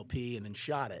with GLP and then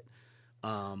shot it,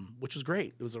 which was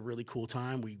great. It was a really cool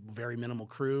time. Very minimal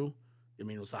crew. I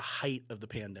mean, it was the height of the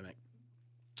pandemic.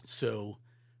 So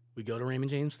we go to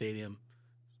Raymond James Stadium,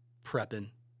 prepping.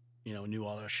 You know, knew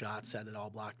all our shots, had it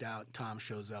all blocked out. Tom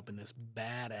shows up in this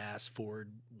badass Ford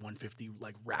 150,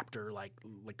 like Raptor, like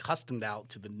customed out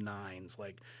to the nines,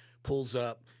 like pulls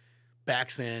up,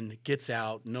 backs in, gets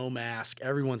out, no mask.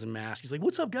 Everyone's in mask. He's like,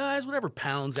 what's up, guys? Whatever,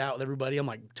 pounds out with everybody. I'm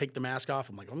like, take the mask off.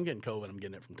 I'm like, I'm getting COVID. I'm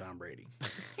getting it from Tom Brady.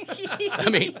 I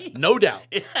mean, no doubt.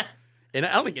 Yeah. And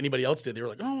I don't think anybody else did. They were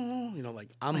like, oh, you know, like,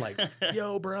 I'm like,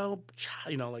 yo, bro,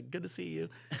 you know, like, good to see you.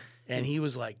 And he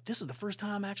was like, this is the first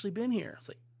time I've actually been here. I was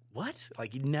like, what?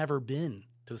 Like, he'd never been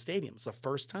to the stadium. It's the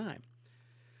first time.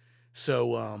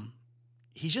 So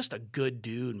he's just a good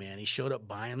dude, man. He showed up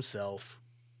by himself,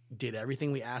 did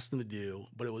everything we asked him to do.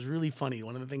 But it was really funny.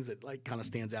 One of the things that, like, kind of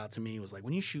stands out to me was, like,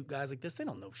 when you shoot guys like this, they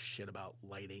don't know shit about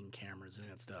lighting, cameras, and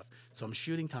that stuff. So I'm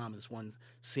shooting Tom in this one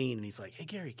scene, and he's like, hey,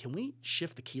 Gary, can we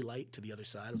shift the key light to the other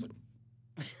side? I was like...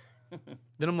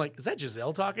 Then I'm like, is that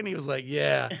Giselle talking? He was like,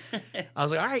 yeah. I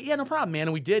was like, all right, yeah, no problem, man.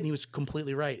 And we did, and he was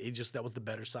completely right. That was the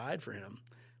better side for him.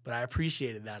 But I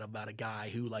appreciated that about a guy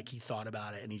who, like, he thought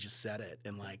about it and he just said it.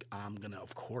 And, like, I'm going to,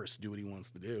 of course, do what he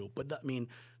wants to do. But, I mean,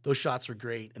 those shots were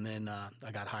great. And then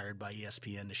I got hired by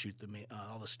ESPN to shoot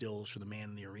all the stills for the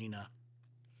man in the arena.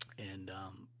 And,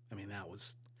 I mean,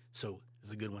 it's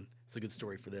a good one. It's a good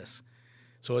story for this.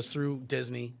 So it's through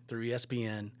Disney, through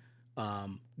ESPN.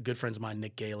 Good friends of mine,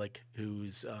 Nick Galick,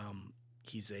 who's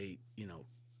he's a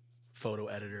photo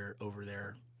editor over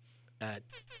there at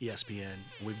ESPN.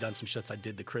 We've done some shots. I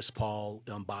did the Chris Paul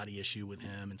body issue with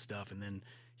him and stuff, and then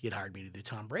he had hired me to do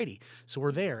Tom Brady. So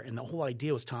we're there, and the whole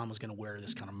idea was Tom was going to wear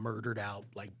this kind of murdered out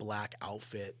like black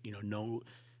outfit, no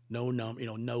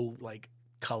like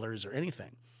colors or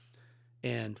anything.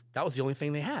 And that was the only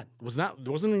thing they had.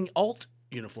 There wasn't any alt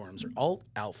uniforms or alt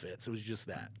outfits. It was just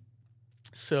that.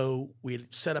 So we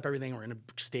had set up everything. We're in a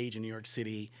stage in New York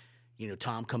City.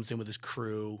 Tom comes in with his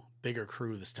crew, bigger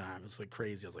crew this time. It was like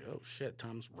crazy. I was like, oh shit,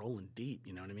 Tom's rolling deep.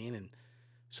 You know what I mean? And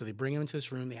so they bring him into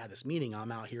this room. They had this meeting.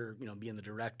 I'm out here, being the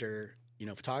director,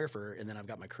 photographer, and then I've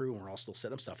got my crew, and we're all still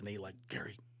setting up stuff. And they like,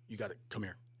 Gary, you got to come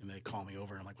here. And they call me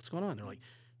over, and I'm like, what's going on? They're like,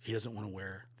 he doesn't want to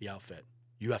wear the outfit.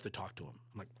 You have to talk to him.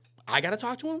 I'm like, I got to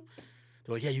talk to him?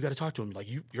 They're like, yeah, you got to talk to him. Like,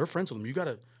 you're friends with him. You got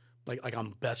to, like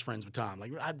I'm best friends with Tom.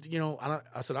 Like, I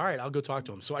said, all right, I'll go talk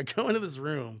to him. So I go into this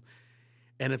room,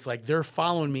 and it's like they're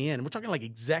following me in. We're talking like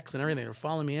execs and everything. They're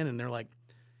following me in, and they're like,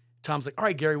 Tom's like, all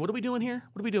right, Gary, what are we doing here?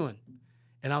 What are we doing?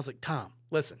 And I was like, Tom,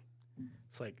 listen.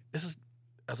 It's like, this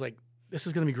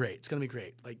is going to be great. It's going to be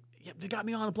great. Like, yeah, they got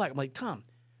me on the black. I'm like, Tom,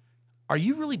 are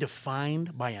you really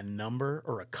defined by a number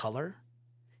or a color?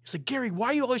 He's like, Gary, why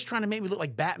are you always trying to make me look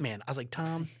like Batman? I was like,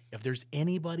 Tom, if there's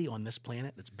anybody on this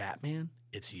planet that's Batman,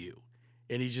 it's you.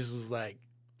 And he just was like,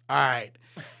 all right.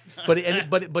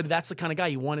 But that's the kind of guy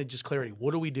you wanted just clarity.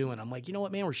 What are we doing? I'm like, you know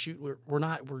what, man,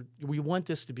 we want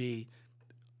this to be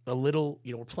a little,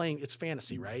 we're playing, it's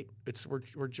fantasy, right?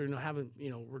 We're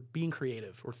being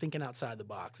creative. We're thinking outside the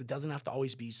box. It doesn't have to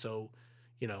always be so,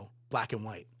 black and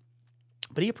white.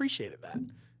 But he appreciated that.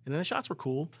 And then the shots were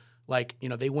cool. Like,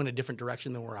 they went a different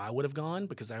direction than where I would have gone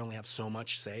because I only have so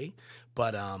much say.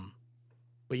 But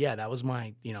yeah, that was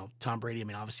my, Tom Brady. I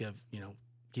mean, obviously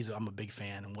I'm a big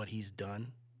fan and what he's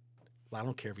done. Well, I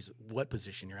don't care if he's what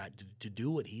position you're at to do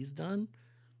what he's done.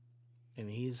 And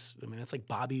that's like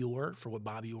Bobby Orr for what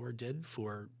Bobby Orr did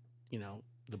for,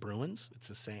 the Bruins. It's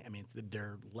the same. I mean,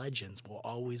 their legends will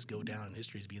always go down in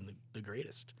history as being the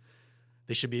greatest.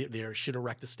 They should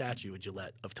erect a statue at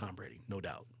Gillette of Tom Brady, no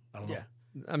doubt. I don't know.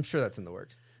 I'm sure that's in the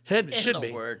works.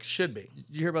 Should be. Did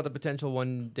you hear about the potential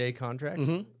one-day contract?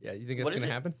 Mm-hmm. Yeah, you think that's going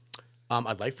to happen?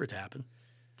 I'd like for it to happen.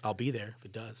 I'll be there if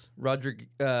it does. Not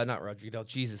Roger Goodell.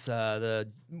 Jesus,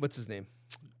 what's his name?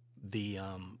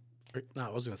 I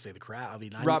was going to say the Kraft. I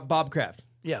mean, Bob Kraft.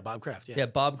 Yeah, Bob Kraft. Yeah. Yeah,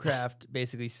 Bob Kraft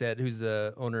basically said, who's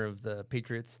the owner of the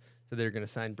Patriots, said they're going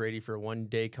to sign Brady for a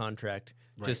one-day contract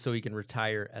just so he can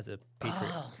retire as a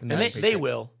Patriot. And they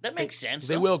will. That makes sense.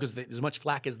 They will because as much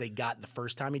flack as they got the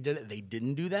first time he did it, they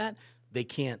didn't do that. They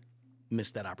can't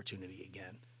miss that opportunity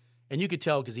again. And you could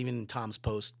tell because even in Tom's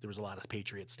post, there was a lot of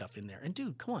Patriot stuff in there. And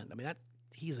dude, come on. I mean,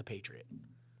 he's a Patriot.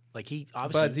 Like he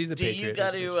obviously. Buds, he's a Patriot. You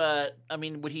got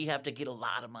to? Would he have to get a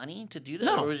lot of money to do that?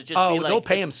 No. Or would it just be like, they'll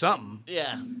pay him something.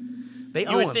 Yeah.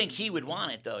 You would think he would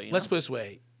want it though. Let's put it this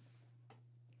way.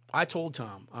 I told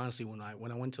Tom honestly when I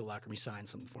went to the locker room, he signed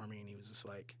something for me, and he was just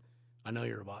like, "I know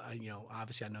you're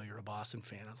obviously I know you're a Boston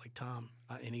fan." I was like, "Tom,"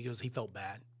 and he goes, he felt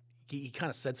bad. He kind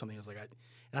of said something. I was like, and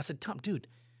I said, "Tom, dude,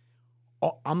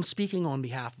 I'm speaking on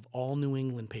behalf of all New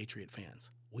England Patriot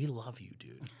fans. We love you,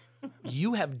 dude.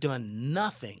 You have done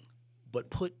nothing but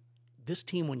put this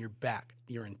team on your back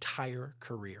your entire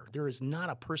career. There is not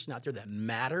a person out there that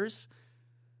matters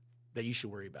that you should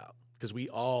worry about." Because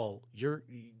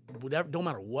don't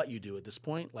matter what you do at this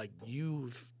point, like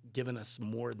you've given us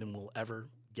more than we'll ever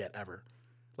get ever.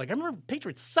 Like I remember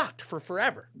Patriots sucked for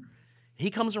forever.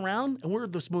 He comes around and we're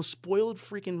the most spoiled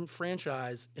freaking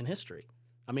franchise in history.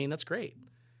 I mean, that's great.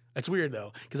 It's weird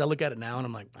though, because I look at it now and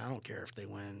I'm like, I don't care if they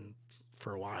win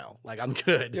for a while. Like I'm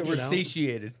good. Yeah, we're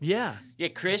satiated. Yeah. Yeah,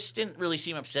 Chris didn't really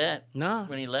seem upset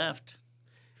when he left.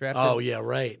 Oh yeah,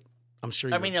 right. I'm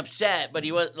sure. Upset, but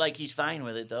he was like he's fine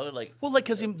with it though. Like, well, like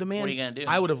because the man. What are you gonna do?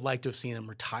 I would have liked to have seen him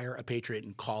retire a Patriot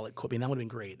and call it quit. I mean, that would have been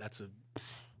great. But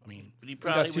he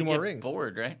probably got two more rings.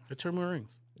 Bored, right? The 2 more rings.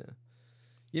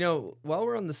 Yeah. While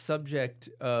we're on the subject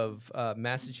of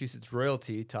Massachusetts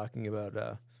royalty, talking about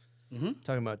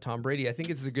Tom Brady, I think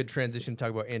it's a good transition to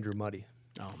talk about Andrew Muddy.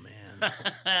 Oh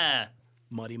man,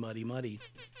 Muddy.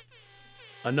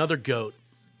 Another goat.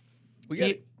 We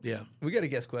got a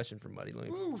guest question from Muddy. Let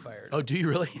me fire it. Oh, do you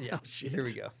really? Yeah. Oh, shit. Here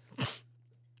we go.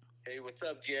 Hey, what's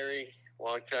up, Jerry?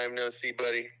 Long time no see,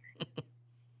 buddy.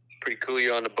 Pretty cool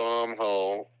you're on the bomb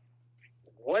hole.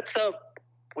 What's up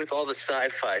with all the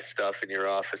sci-fi stuff in your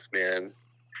office, man?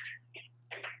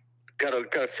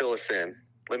 Gotta fill us in.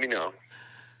 Let me know.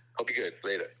 Hope you're good.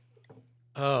 Later.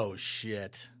 Oh,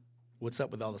 shit. What's up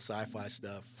with all the sci-fi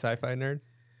stuff? Sci-fi nerd?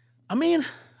 I mean,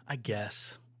 I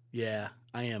guess. Yeah,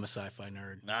 I am a sci-fi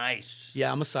nerd. Nice.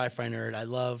 Yeah, I'm a sci-fi nerd.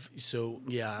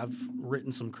 I've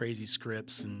written some crazy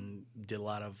scripts and did a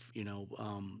lot of,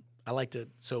 I like to,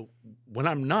 so when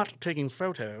I'm not taking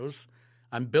photos,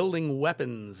 I'm building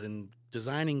weapons and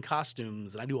designing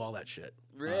costumes, and I do all that shit.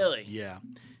 Really? Yeah.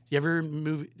 You ever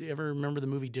remember the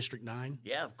movie District 9?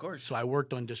 Yeah, of course. So I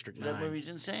worked on District 9. That movie's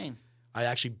insane. I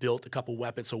actually built a couple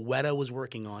weapons. So Weta was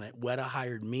working on it. Weta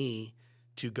hired me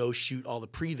to go shoot all the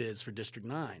previs for District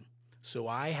 9. So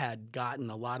I had gotten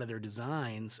a lot of their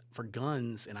designs for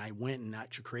guns, and I went and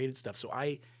actually created stuff. So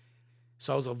I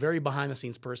was a very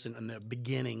behind-the-scenes person in the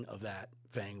beginning of that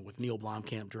thing with Neil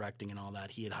Blomkamp directing and all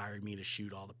that. He had hired me to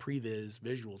shoot all the previs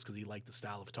visuals because he liked the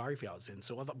style of photography I was in.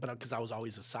 So, but because I was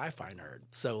always a sci-fi nerd.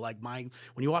 So like when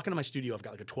you walk into my studio, I've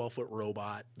got like a 12-foot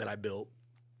robot that I built.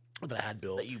 That I had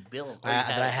built. That you built.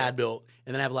 That I had built.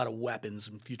 And then I have a lot of weapons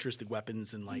and futuristic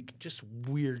weapons and like just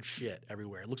weird shit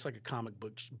everywhere. It looks like a comic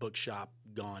book shop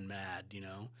gone mad,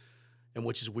 And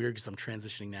which is weird because I'm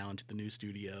transitioning now into the new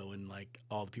studio and like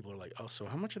all the people are like, oh, so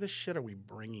how much of this shit are we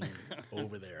bringing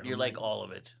over there? And You're like all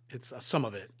of it. It's some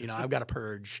of it. I've got to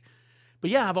purge. But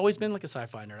yeah, I've always been like a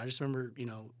sci-fi nerd. I just remember,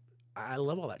 I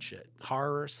love all that shit.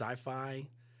 Horror, sci-fi.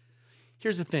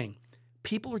 Here's the thing.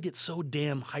 People get so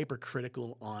damn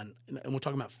hypercritical on, and we're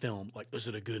talking about film, like, is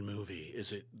it a good movie?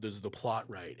 Is the plot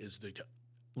right?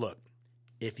 Look,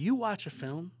 if you watch a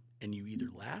film and you either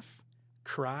laugh,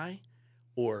 cry,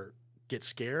 or get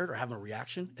scared or have a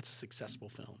reaction, it's a successful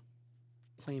film.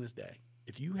 Plain as day.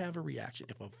 If you have a reaction,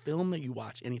 if a film that you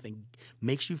watch, anything,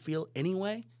 makes you feel any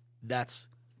way, that's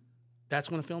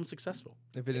when a film's successful.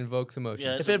 If it invokes emotion.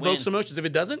 Yeah, if it evokes emotions. If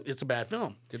it doesn't, it's a bad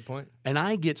film. Good point. And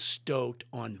I get stoked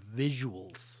on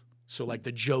visuals. So like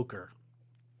The Joker,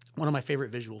 one of my favorite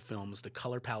visual films, the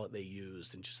color palette they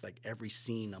used and just like every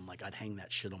scene, I'm like, I'd hang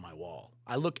that shit on my wall.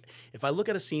 If I look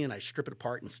at a scene and I strip it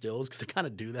apart in stills, because I kind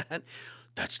of do that,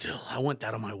 I want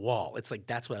that on my wall. It's like,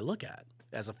 that's what I look at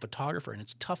as a photographer. And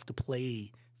it's tough to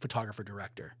play photographer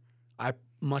director. I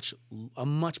much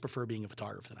prefer being a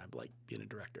photographer than I like being a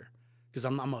director. Because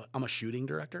I'm a shooting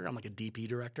director. I'm like a DP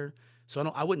director.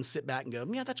 So I wouldn't sit back and go,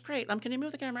 yeah, that's great. Can you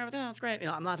move the camera? That's great.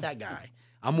 I'm not that guy.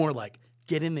 I'm more like,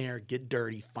 get in there, get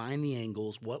dirty, find the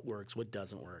angles, what works, what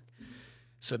doesn't work.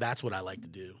 So that's what I like to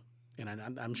do. And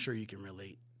I'm sure you can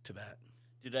relate to that.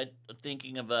 Dude,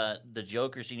 thinking of the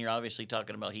Joker scene, you're obviously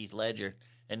talking about Heath Ledger.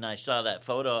 And I saw that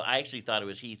photo. I actually thought it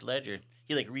was Heath Ledger.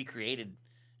 He like recreated.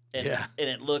 And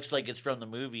it looks like it's from the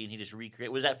movie, and he just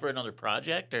recreated. Was that for another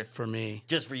project or for me?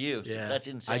 Just for you. Yeah, so that's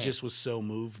insane. I just was so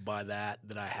moved by that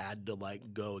I had to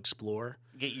like go explore,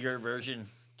 get your version.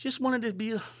 Just wanted to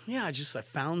be, I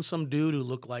found some dude who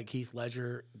looked like Heath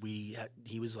Ledger.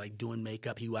 He was like doing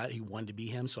makeup. He wanted to be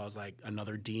him, so I was like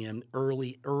another DM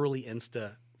early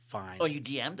Insta find. Oh, you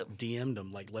DM'd him? DM'd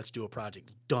him like, let's do a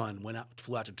project. Done.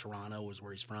 Flew out to Toronto, was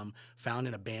where he's from. Found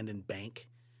an abandoned bank.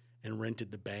 And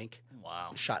rented the bank.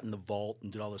 Wow. Shot in the vault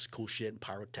and did all this cool shit and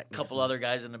pyrotechnics. A couple other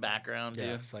guys in the background, too.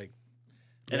 Yeah, it's like...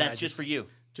 And that's just for you?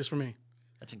 Just for me.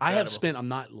 That's incredible. I have spent, I'm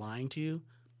not lying to you,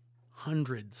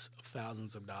 hundreds of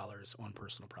thousands of dollars on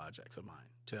personal projects of mine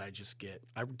that I just get.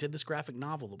 I did this graphic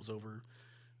novel that was over...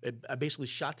 I basically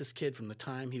shot this kid from the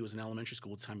time he was in elementary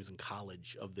school to the time he was in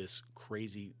college of this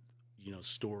crazy,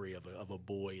 story of a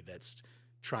boy that's...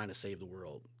 trying to save the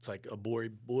world. It's like a boy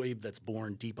that's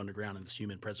born deep underground in this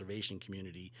human preservation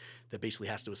community that basically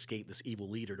has to escape this evil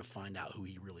leader to find out who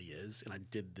he really is. And I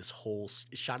did this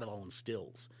shot it all in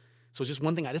stills. So it's just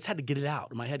one thing. I just had to get it out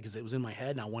in my head because it was in my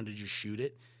head and I wanted to just shoot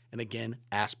it. And again,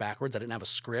 ass backwards. I didn't have a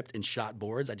script and shot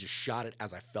boards. I just shot it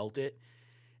as I felt it.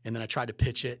 And then I tried to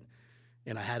pitch it.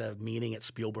 And I had a meeting at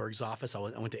Spielberg's office. I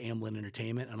went to Amblin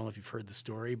Entertainment. I don't know if you've heard the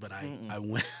story, but I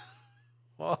went...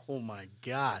 Oh my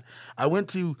God. I went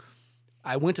to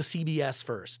CBS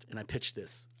first and I pitched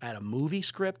this. I had a movie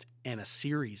script and a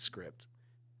series script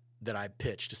that I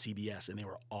pitched to CBS and they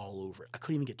were all over it. I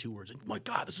couldn't even get 2 words. Oh my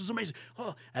God, this is amazing.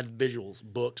 Oh, I had visuals,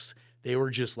 books. They were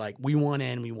just like, we want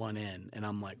in. And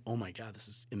I'm like, oh my God, this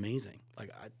is amazing. Like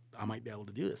I might be able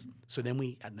to do this. So then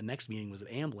the next meeting was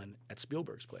at Amblin at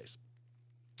Spielberg's place.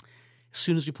 As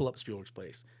soon as we pull up Spielberg's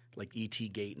place, like E.T.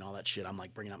 Gate and all that shit, I'm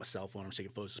like bringing out my cell phone. I'm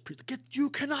taking photos. You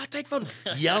cannot take photos.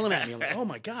 Yelling at me. I'm like, oh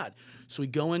my God. So we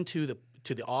go into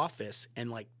the office and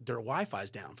like their Wi-Fi's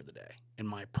down for the day. And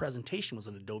my presentation was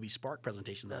an Adobe Spark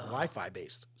presentation that Wi-Fi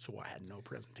based. So I had no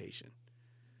presentation.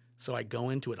 So I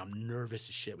go into it. I'm nervous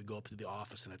as shit. We go up to the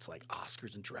office and it's like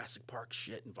Oscars and Jurassic Park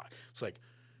shit. And it's like,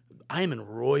 I am in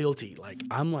royalty. Like,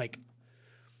 I'm like,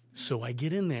 so I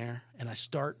get in there and I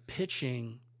start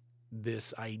pitching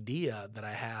this idea that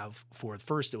I have for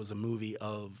first. It was a movie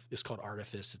it's called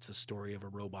Artifice. It's a story of a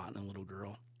robot and a little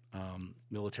girl,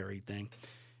 military thing.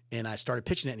 And I started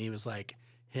pitching it, and he was like,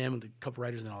 him and a couple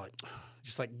writers, and all like,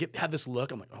 just like had this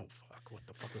look. I'm like, oh fuck, what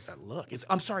the fuck was that look?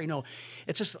 I'm sorry, no,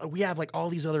 it's just we have like all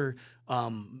these other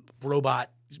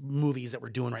robot movies that we're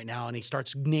doing right now, and he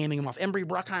starts naming them off. Embry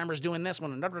Bruckheimer's doing this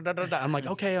one, and I'm like,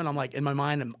 okay, and I'm like in my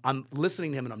mind, I'm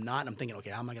listening to him, and I'm not, and I'm thinking,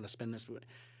 okay, how am I going to spin this?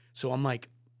 So I'm like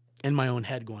in my own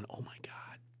head going, oh my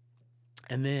god,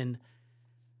 and then.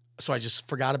 So I just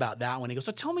forgot about that one. He goes,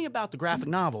 so tell me about the graphic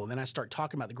novel. And then I start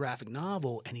talking about the graphic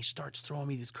novel, and he starts throwing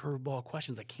me these curveball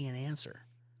questions I can't answer.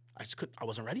 I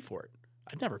wasn't ready for it.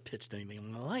 I'd never pitched anything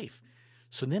in my life.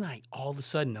 So then all of a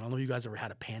sudden, I don't know if you guys ever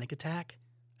had a panic attack.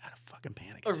 I had a fucking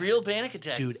panic attack. A real panic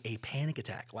attack? Dude, a panic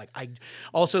attack. Like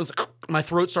all of a sudden, it's like, my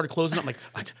throat started closing up. I'm like,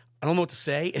 I don't know what to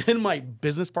say. And then my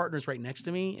business partner's right next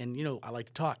to me, and I like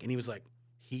to talk. And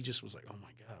he just was like, oh my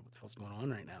God, what the hell's going on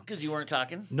right now? Because you weren't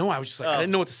talking? No, I was just like, I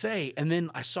didn't know what to say. And then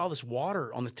I saw this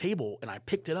water on the table, and I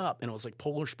picked it up, and it was like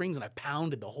Polar Springs, and I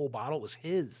pounded the whole bottle. It was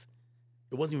his.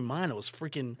 It wasn't even mine. It was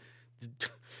freaking.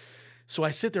 So I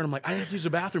sit there, and I'm like, I have to use the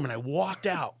bathroom, and I walked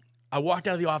out. I walked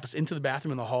out of the office into the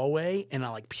bathroom in the hallway, and I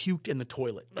like puked in the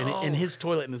toilet, in his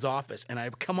toilet in his office. And I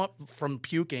come up from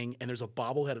puking, and there's a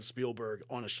bobblehead of Spielberg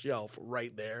on a shelf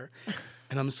right there.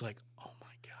 And I'm just like, oh my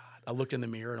God. I looked in the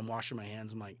mirror, and I'm washing my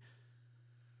hands. I'm like,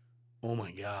 oh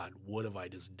my God, what have I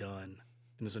just done?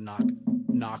 And there's a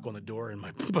knock on the door, and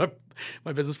my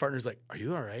business partner's like, are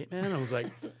you all right, man? And I was like,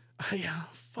 yeah,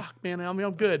 fuck, man. I mean,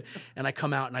 I'm good. And I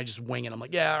come out, and I just wing it. I'm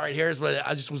like, yeah, all right, here's what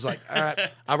I just was like, all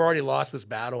right, I've already lost this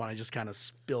battle, and I just kind of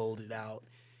spilled it out.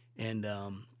 And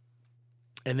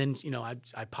then, I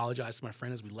apologized to my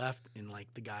friend as we left, and like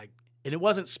the guy, and it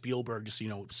wasn't Spielberg, just,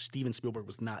 Steven Spielberg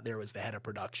was not there, it was the head of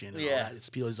production and all that. It's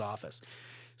Spielberg's office.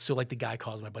 So like the guy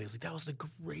calls my buddy, he's like, that was the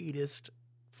greatest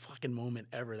fucking moment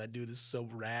ever. That dude is so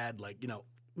rad. Like,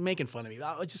 making fun of me.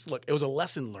 It was a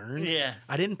lesson learned. Yeah.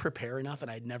 I didn't prepare enough, and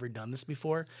I'd never done this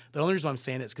before. The only reason why I'm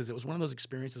saying it is because it was one of those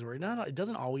experiences where it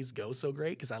doesn't always go so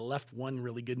great, because I left one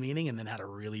really good meeting and then had a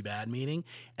really bad meeting,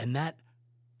 and that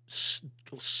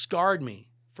scarred me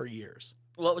for years.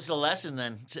 What was the lesson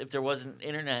then? If there wasn't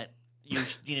internet, you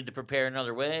needed to prepare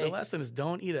another way. The lesson is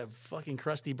don't eat a fucking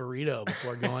crusty burrito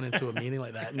before going into a meeting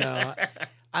like that. No,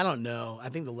 I don't know. I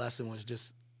think the lesson was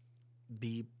just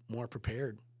be more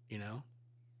prepared,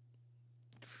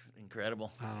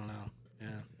 Incredible. I don't know. Yeah.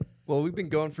 Well, we've been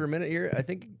going for a minute here. I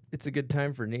think it's a good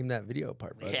time for Name That Video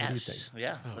part, bud. Yes. What do you think?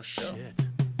 Yeah. Oh, let's shit.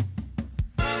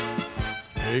 go.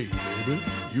 Hey, baby,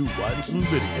 you watching some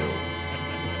videos.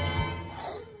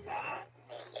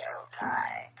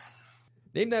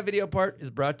 Name That Video part is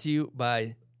brought to you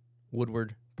by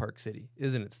Woodward Park City,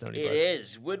 isn't it, Stony It Buds?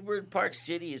 is. Woodward Park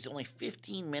City is only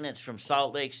 15 minutes from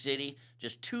Salt Lake City,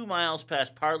 just 2 miles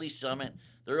past Parley Summit.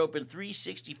 They're open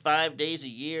 365 days a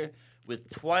year with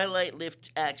twilight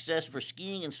lift access for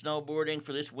skiing and snowboarding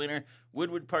for this winter.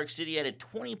 Woodward Park City added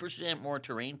 20% more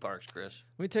terrain parks, Chris.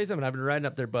 Let me tell you something. I've been riding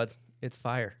up there, buds. It's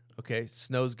fire. Okay,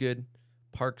 snow's good,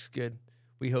 park's good.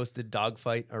 We hosted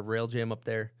Dogfight, our rail jam up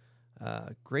there.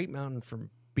 Great mountain from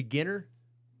beginner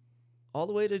all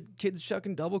the way to kids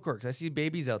chucking double corks. I see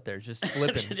babies out there just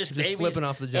flipping, just flipping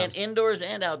off the jumps. And indoors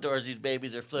and outdoors, these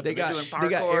babies are flipping. They got They're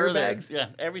doing parkour, airbags. Yeah,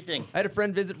 everything. I had a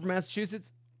friend visit from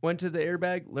Massachusetts. Went to the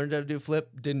airbag, learned how to do a flip.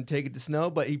 Didn't take it to snow,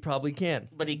 but he probably can.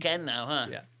 But he can now, huh?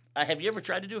 Yeah. Have you ever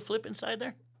tried to do a flip inside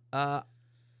there?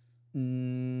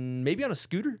 Maybe on a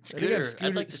scooter.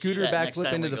 I'd like to see scooter that next backflip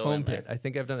time into we the go in foam there. pit. I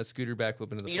think I've done a scooter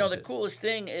backflip into the You foam know, the pit. coolest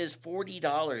thing is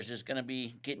 $40 is going to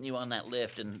be getting you on that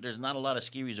lift, and there's not a lot of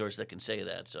ski resorts that can say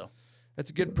that. So That's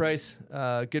a good price,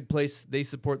 good place. They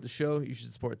support the show. You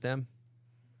should support them.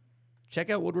 Check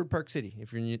out Woodward Park City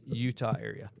if you're in the Utah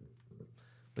area.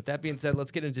 With that being said,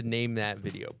 let's get into Name That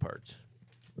Video part.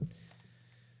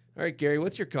 All right, Gary,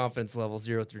 what's your confidence level,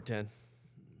 0 through 10?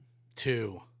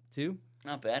 2. 2?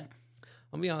 not bad.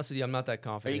 I'll be honest with you, I'm not that Are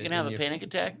confident. you going to have a panic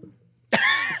attack?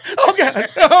 Oh, God,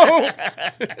 no.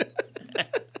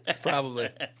 Probably.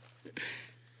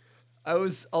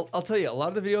 I'll tell you, a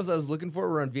lot of the videos I was looking for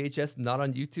were on VHS, not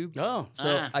on YouTube. Oh.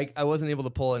 So I wasn't able to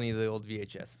pull any of the old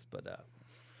VHSs, but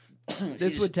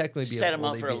this would technically be set him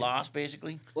up for a loss,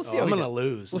 basically. We'll see I'm how he going to does.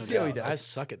 lose. We'll no see how he doubt. does. I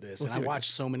suck at this, We'll and see I how he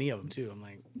watch so many of them, too. I'm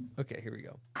like, Okay, here we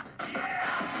go.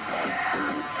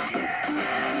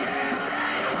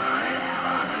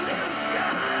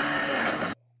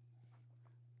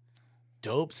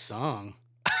 dope song.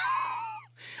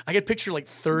 I could picture like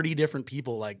 30 different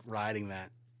people like riding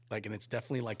that. Like, and it's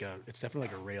definitely like a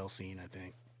rail scene, I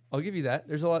think. I'll give you that.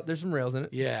 There's some rails in it.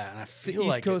 Yeah, and I It's feel East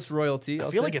like Coast royalty. I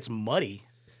I'll feel say. like it's muddy.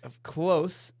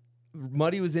 Close.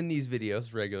 Muddy was in these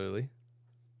videos regularly.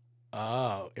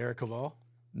 Oh, Eric Caval?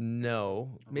 No.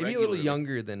 Maybe a Regularly. little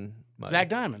younger than Muddy. Zach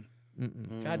Diamond.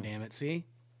 God damn it. See?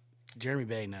 Jeremy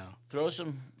Bay now. Throw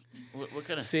some. What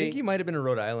kind of? I think he might have been a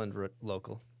Rhode Island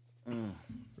local.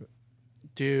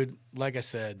 Dude, like I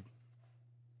said,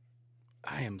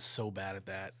 I am so bad at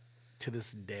that to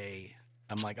this day.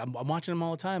 I'm watching them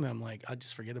all the time, and I'm like, I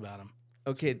just forget about them.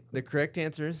 Okay, the correct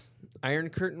answer is Iron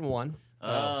Curtain 1.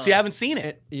 See, I haven't seen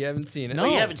it. You haven't seen it? No,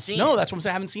 you haven't seen No, it. that's what I'm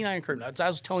saying. I haven't seen Iron Curtain. I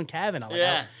was telling Kevin.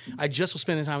 I just was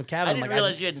spending time with Kevin. I I'm didn't like,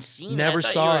 realize you hadn't seen never it. I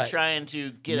thought saw you were it. trying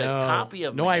to get a copy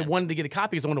of it. No, I wanted to get a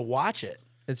copy because I wanted to watch it.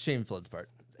 It's Shane Flood's part.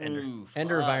 Ooh,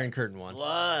 Ender of Flood. Iron Curtain 1.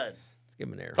 Flood. Let's give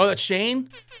him an air. Oh, that's Shane?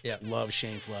 Yeah. Love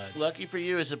Shane Flood. Lucky for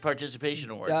you, it's a participation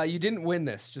award. You didn't win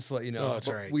this, just to let you know. Oh, it's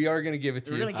But all right. We are going to give it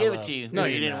to We're you. going to give it to you. No,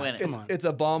 you you're didn't not. win it. Come on. It's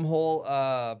a bomb hole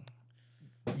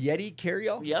Yeti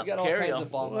carry-all. Yep, we got all carry-all. kinds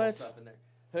of bomb hole What? stuff in there.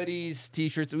 Hoodies,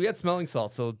 T-shirts. We got smelling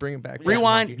salts, so bring it back.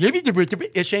 Rewind.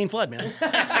 It's Shane Flood, man.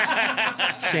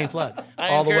 Shane Flood.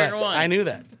 All the way. Curtain 1. I knew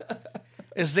that.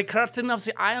 It's the curtain of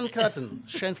the Iron Curtain.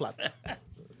 Shane Flood.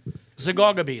 The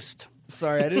Gaga Beast.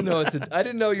 Sorry, I didn't know I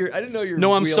didn't know your.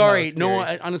 No, I'm sorry. wheelhouse, No,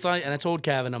 Gary. honestly, and I told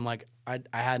Kevin, I'm like, I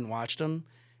hadn't watched them,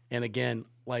 and again,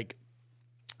 like,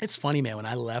 it's funny, man. When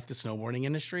I left the snowboarding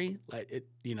industry,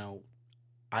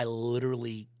 I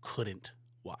literally couldn't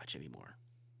watch anymore.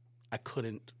 I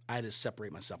couldn't. I had to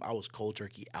separate myself. I was cold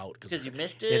turkey out Because you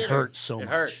missed it? It hurt so It much.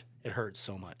 hurt. It hurt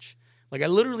so much. Like I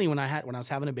literally, when I was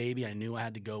having a baby, I knew I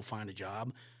had to go find a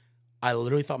job. I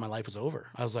literally thought my life was over.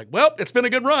 I was like, well, it's been a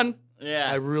good run. Yeah.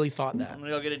 I really thought that. I'm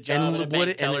going to go get a job at a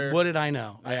bank teller. What did I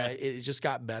know? Yeah. It just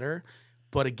got better.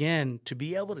 But again, to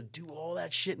be able to do all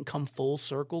that shit and come full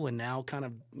circle, and now kind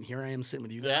of here I am sitting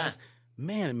with you guys,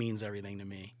 man, it means everything to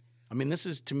me. I mean, this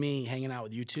is, to me, hanging out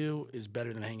with you two is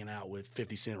better than hanging out with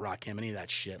 50 Cent, Rakim, any of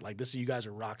that shit. Like, you guys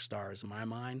are rock stars in my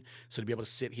mind. So to be able to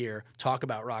sit here, talk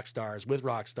about rock stars with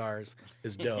rock stars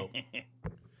is dope.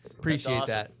 Appreciate awesome.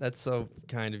 that. That's so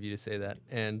kind of you to say that.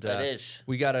 And That is.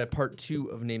 we got a part 2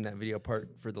 of Name That Video part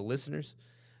for the listeners.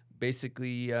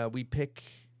 Basically, we pick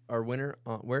our winner.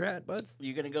 Where at, buds?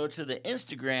 You're going to go to the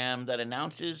Instagram that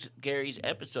announces Gary's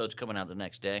episodes coming out the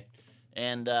next day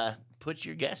and put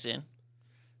your guess in.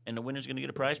 And the winner's going to get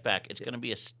a prize pack. It's going to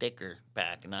be a sticker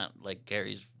pack, not like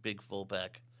Gary's big full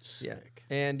pack. Sick.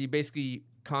 Yeah. And you basically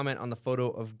comment on the photo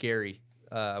of Gary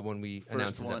when we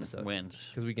announce his one episode. wins.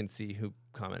 Because we can see who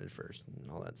commented first and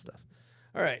all that stuff.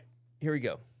 All right. Here we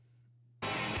go.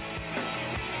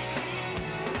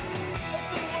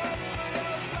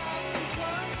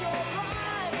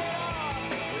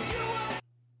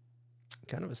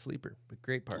 Kind of a sleeper, but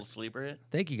great part. Little sleeper hit.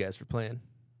 Thank you guys for playing.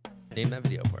 Name That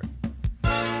Video part.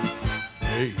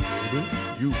 Hey, baby,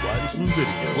 you watching some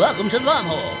video. Welcome to the Bomb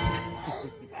Hole.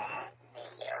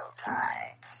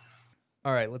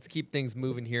 All right, let's keep things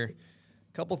moving here.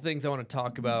 A couple things I want to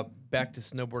talk about. Back to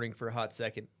snowboarding for a hot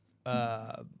second.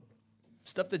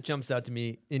 Stuff that jumps out to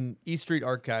me in East Street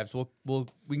Archives.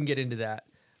 We can get into that,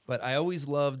 but I always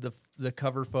loved the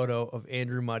cover photo of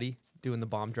Andrew Muddy doing the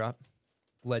bomb drop.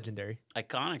 Legendary.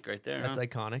 Iconic right there. That's huh?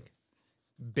 iconic.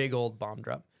 Big old bomb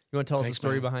drop. You want to tell us the Thanks,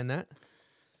 story man. behind that?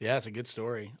 Yeah, it's a good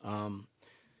story.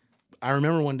 I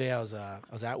remember one day I was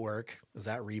at work. I was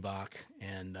at Reebok,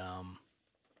 and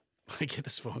I get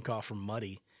this phone call from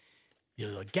Muddy.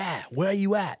 You're like, "Gah, where are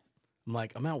you at?" I'm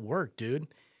like, "I'm at work, dude."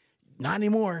 "Not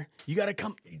anymore. You got to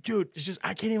come, dude. It's just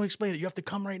I can't even explain it. You have to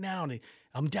come right now." And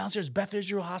I'm downstairs, Beth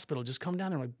Israel Hospital. Just come down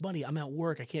there. I'm like, "Buddy, I'm at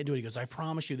work. I can't do it." He goes, "I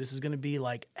promise you, this is gonna be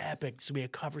like epic. This will be a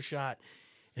cover shot."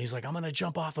 And he's like, "I'm gonna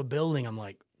jump off a building." I'm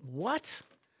like, "What?"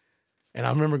 And I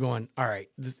remember going, all right.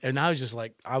 And I was just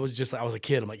like, I was a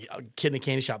kid. I'm like, a kid in a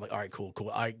candy shop. Like, all right, cool.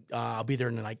 I'll be there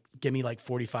in like, give me like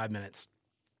 45 minutes.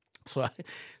 So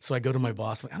I go to my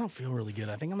boss. I'm like, I don't feel really good.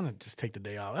 I think I'm going to just take the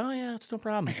day off. Oh yeah, it's no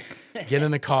problem. Get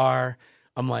in the car.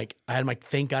 I'm like,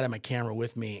 thank God I had my camera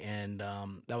with me. And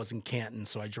that was in Canton.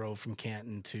 So I drove from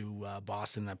Canton to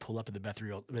Boston. And I pull up at the Beth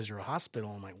Israel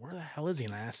Hospital. I'm like, where the hell is he?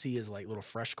 And I see his like little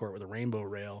fresh court with a rainbow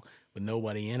rail with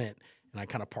nobody in it. And I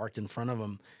kind of parked in front of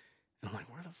him. And I'm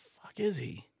like, where the fuck is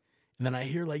he? And then I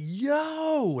hear like,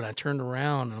 yo, and I turned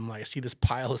around and I'm like, I see this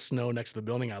pile of snow next to the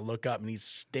building. I look up and he's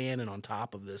standing on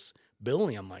top of this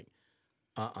building. I'm like,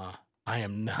 I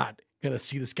am not going to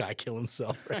see this guy kill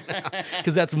himself right now.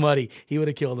 Because that's Muddy. He would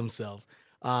have killed himself.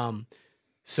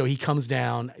 So he comes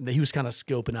down. He was kind of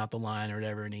scoping out the line or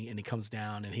whatever. And he comes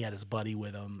down and he had his buddy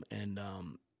with him. And,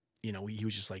 he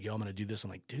was just like, yo, I'm going to do this. I'm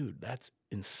like, dude, that's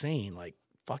insane. Like,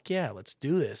 fuck yeah, let's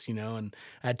do this, And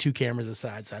I had 2 cameras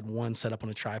aside. So I had one set up on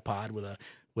a tripod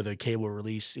with a cable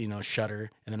release, shutter,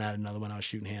 and then I had another one I was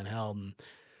shooting handheld. And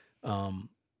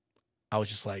I was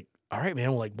just like, all right, man,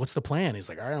 well, like, what's the plan? He's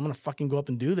like, all right, I'm going to fucking go up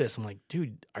and do this. I'm like,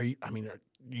 dude, are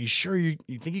you sure you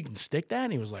think you can stick that?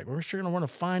 And he was like, we're sure going to want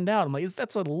to find out. I'm like,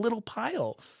 that's a little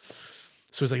pile.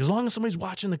 So he's like, as long as somebody's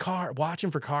watching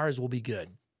for cars, we'll be good.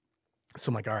 So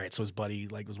I'm like, all right. So his buddy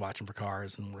like was watching for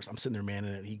cars, and I'm sitting there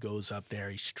manning it. He goes up there,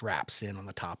 he straps in on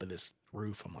the top of this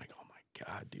roof. I'm like, oh my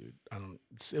God, dude.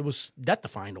 It was death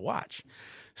defying to watch.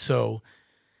 So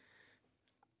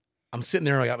I'm sitting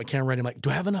there, I got my camera ready. I'm like, do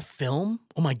I have enough film?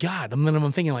 Oh my God. And then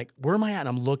I'm thinking, like, where am I at? And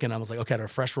I'm looking, I was like, okay, I had a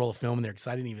fresh roll of film in there because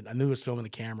I knew it was filming the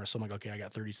camera. So I'm like, okay, I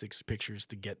got 36 pictures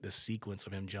to get this sequence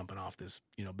of him jumping off this,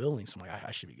 building. So I'm like,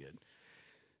 I should be good.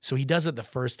 So he does it the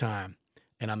first time.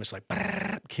 And I'm just like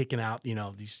kicking out,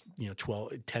 these,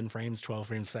 10 frames, 12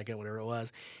 frames a second, whatever it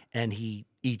was. And he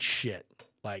eats shit,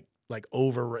 like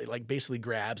basically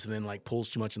grabs and then like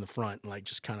pulls too much in the front and like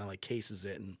just kind of like cases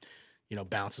it and,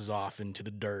 bounces off into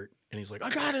the dirt. And he's like, I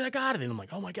got it. And I'm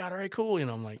like, oh my God, all right, cool.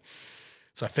 I'm like,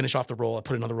 so I finish off the roll. I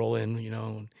put another roll in,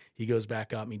 and he goes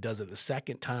back up and he does it the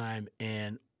second time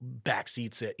and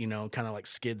backseats it, kind of like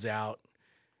skids out.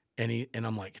 And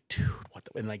I'm like, dude, what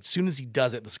the? And like, as soon as he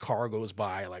does it, this car goes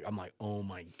by. Like, I'm like, oh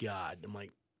my God. I'm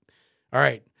like, all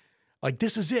right, like,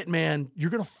 this is it, man. You're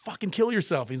going to fucking kill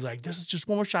yourself. He's like, this is just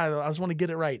one more shot. I just want to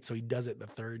get it right. So he does it the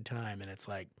third time. And it's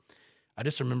like, I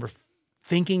just remember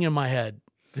thinking in my head,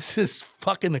 this is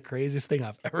fucking the craziest thing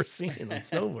I've ever seen on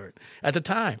snowboard at the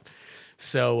time.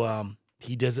 So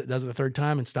he does it the third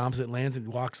time and stomps it, lands it,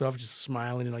 walks off just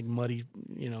smiling in like muddy,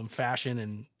 fashion,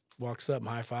 and walks up and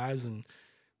high fives. And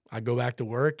I go back to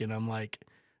work, and I'm like,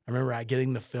 I remember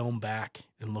getting the film back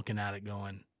and looking at it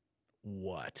going,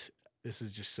 what? This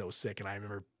is just so sick. And I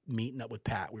remember meeting up with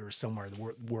Pat. We were somewhere,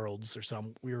 the Worlds or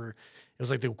something. It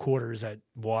was like the quarters at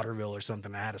Waterville or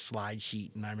something. I had a slide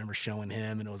sheet, and I remember showing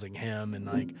him, and it was like him and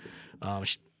like,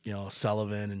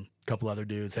 Sullivan and a couple other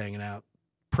dudes hanging out.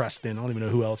 Preston, I don't even know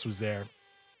who else was there.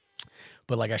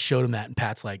 But like I showed him that, and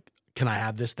Pat's like, can I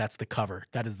have this? That's the cover.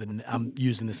 I'm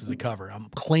using this as a cover. I'm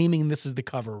claiming this is the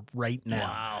cover right now.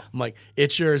 Wow. I'm like,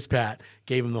 it's yours, Pat.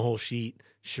 Gave him the whole sheet.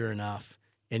 Sure enough.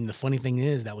 And the funny thing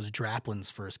is, that was Draplin's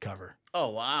first cover. Oh,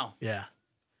 wow. Yeah.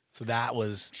 So that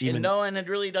was and no one had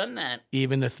really done that.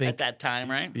 Even to think at that time,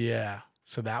 right? Yeah.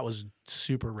 So that was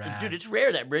super rad. Dude, it's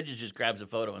rare that Bridges just grabs a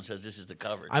photo and says, this is the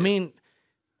cover. I mean,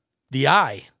 the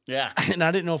eye. Yeah. And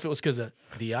I didn't know if it was because of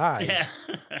the eye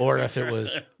or if it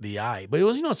was the eye. But it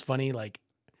was, it's funny. Like,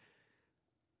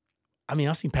 I mean,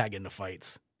 I've seen Pat get into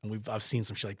fights, and I've seen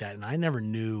some shit like that, and I never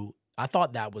knew. I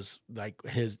thought that was like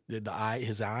his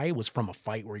eye was from a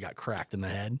fight where he got cracked in the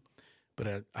head,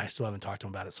 but I still haven't talked to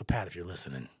him about it. So Pat, if you're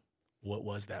listening, what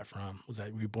was that from? Was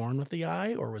that, were you born with the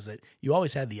eye, or was it, you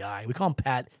always had the eye? We call him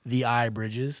Pat the Eye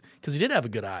Bridges because he did have a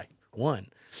good eye,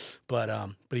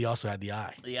 but he also had the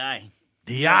eye. The eye.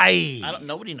 The eye.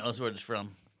 Nobody knows where it's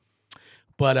from.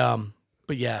 But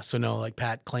yeah, so no, like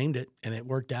Pat claimed it, and it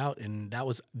worked out, and that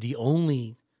was the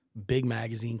only big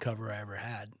magazine cover I ever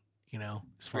had.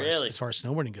 As far as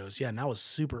snowboarding goes, yeah, and that was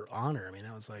super honor. I mean,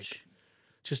 that was like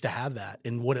just to have that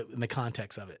and in the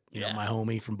context of it. You know, my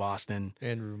homie from Boston,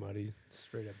 Andrew Muddy,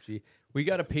 straight up G. We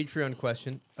got a Patreon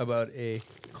question about a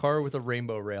car with a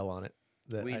rainbow rail on it.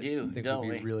 That I think would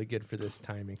be really good for this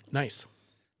timing. Nice.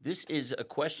 This is a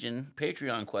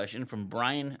Patreon question from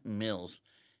Brian Mills,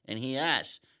 and he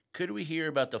asks, could we hear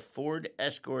about the Ford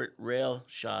Escort rail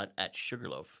shot at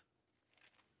Sugarloaf?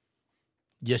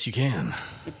 Yes, you can.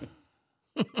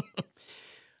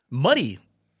 Muddy.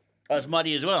 Oh, it's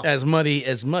Muddy as well. As Muddy.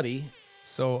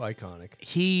 So iconic.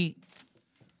 He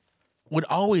would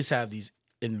always have these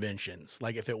inventions.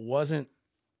 Like if it wasn't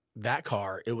that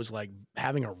car, it was like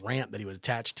having a ramp that he would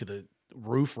attach to the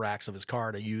roof racks of his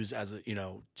car to use as a,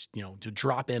 to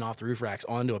drop in off the roof racks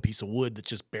onto a piece of wood that's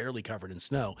just barely covered in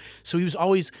snow. So he was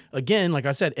always, again, like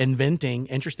I said, inventing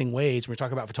interesting ways. When we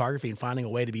talk about photography and finding a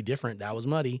way to be different, that was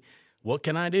Muddy. What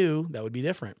can I do that would be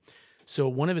different? So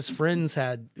one of his friends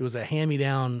it was a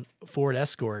hand-me-down Ford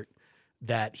Escort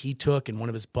that he took, and one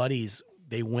of his buddies,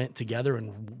 they went together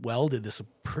and welded this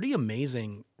pretty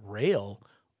amazing rail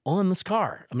on this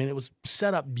car. I mean, it was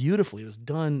set up beautifully. It was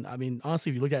done. I mean,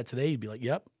 honestly, if you look at it today, you'd be like,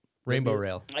 yep. Rainbow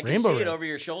rail. I can see it over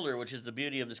your shoulder, which is the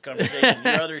beauty of this conversation.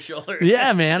 Your other shoulder.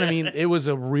 Yeah, man. I mean, it was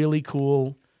a really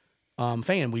cool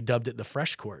thing. We dubbed it the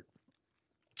Fresh Court.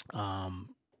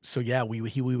 So yeah, we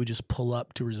would just pull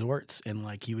up to resorts, and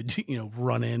like he would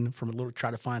run in from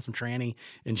try to find some tranny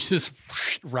and just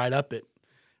right up the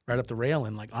rail,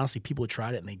 and like honestly, people had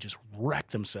tried it and they just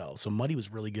wrecked themselves. So Muddy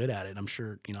was really good at it. I'm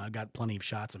sure I got plenty of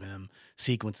shots of him,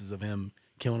 sequences of him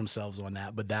killing themselves on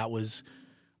that. But that was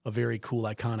a very cool,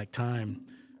 iconic time.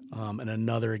 And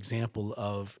another example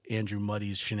of Andrew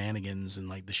Muddy's shenanigans and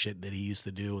like the shit that he used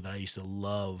to do that I used to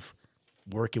love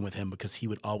working with him because he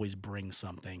would always bring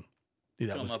something. Dude,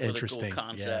 that Come was up with a cool interesting.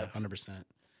 concept. Yeah, 100%.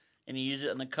 And you use it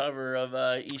on the cover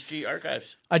of East Street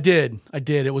Archives. I did.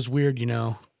 It was weird,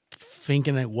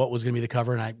 thinking that what was going to be the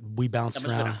cover, and we bounced That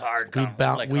must have around. been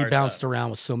hard. We bounced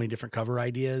around with so many different cover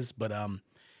ideas, but and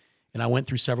I went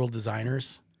through several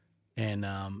designers, and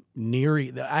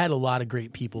Neary. I had a lot of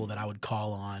great people that I would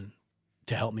call on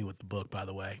to help me with the book. By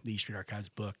the way, the East Street Archives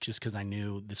book, just because I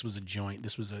knew this was a joint.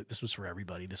 This was for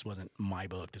everybody. This wasn't my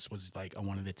book. This was like I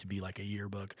wanted it to be like a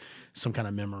yearbook, some kind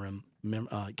of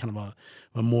kind of a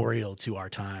memorial to our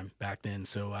time back then.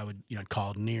 So I would, I'd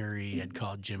called Neary, I'd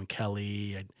called Jim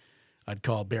Kelly, I'd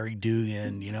call Barry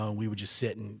Dugan, and we would just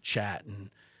sit and chat. And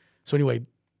so anyway,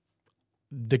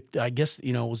 I guess,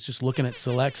 was just looking at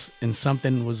selects and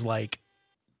something was like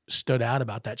stood out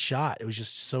about that shot. It was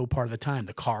just so part of the time.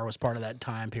 The car was part of that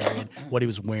time period. What he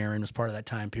was wearing was part of that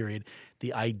time period.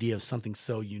 The idea of something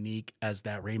so unique as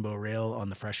that rainbow rail on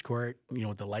the fresh court,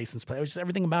 with the license plate. It was just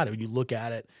everything about it. When you look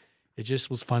at it, it just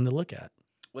was fun to look at.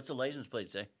 What's the license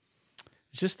plate say?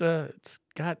 It's just it's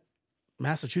got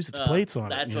Massachusetts plates on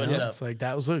that's it. What's up. It's like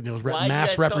that was it. Was Why'd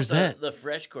mass you guys represent call it the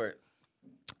fresh court.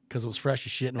 Because it was fresh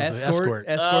as shit. And it was an escort.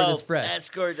 Escort that's fresh.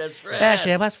 Escort that's fresh. Fresh,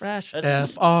 yeah, that's fresh.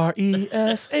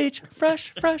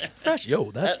 Fresh, fresh.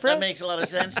 Yo, that's fresh. That makes a lot of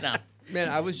sense now. Man,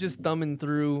 I was just thumbing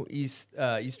through East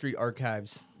Street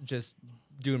Archives, just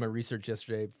doing my research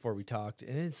yesterday before we talked,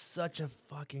 and it's such a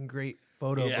fucking great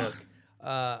photo book.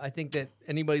 I think that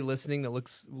anybody listening that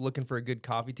looking for a good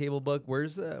coffee table book, where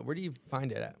do you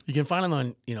find it at? You can find them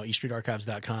on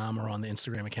eaststreetarchives.com or on the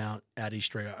Instagram account at East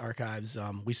Street Archives.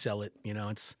 We sell it.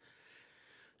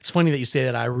 It's funny that you say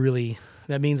that.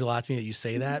 That means a lot to me that you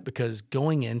say that, because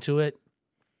going into it,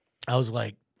 I was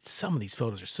like, some of these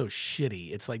photos are so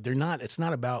shitty. It's like it's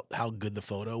not about how good the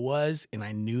photo was, and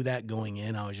I knew that going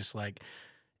in. I was just like,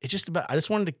 I just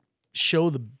wanted to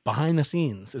show the behind the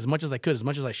scenes as much as I could, as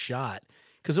much as I shot,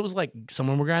 because it was like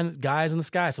some were guys in the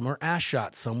sky, some were ass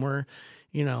shots, some were,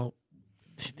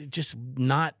 just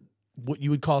not what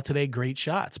you would call today great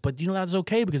shots. But that was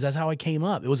okay, because that's how I came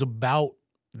up. It was about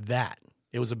that.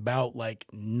 It was about like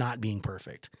not being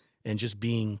perfect and just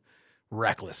being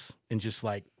reckless, and just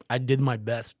like I did my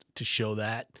best to show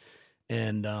that.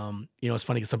 And it's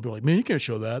funny because some people are like, man, you can't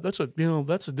show that.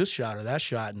 That's this shot or that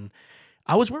shot. And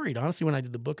I was worried, honestly, when I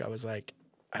did the book. I was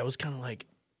kind of like,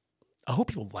 I hope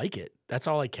people like it. That's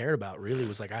all I cared about, really,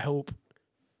 was like, I hope,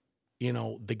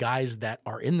 the guys that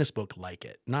are in this book like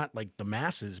it. Not like the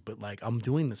masses, but like I'm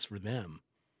doing this for them.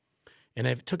 And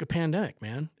it took a pandemic,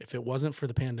 man. If it wasn't for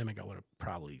the pandemic, I would have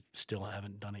probably still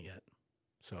haven't done it yet.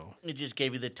 So it just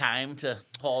gave you the time to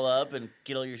haul up and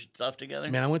get all your stuff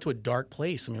together. Man, I went to a dark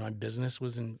place. I mean, my business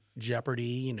was in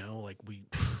jeopardy.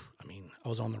 I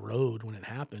was on the road when it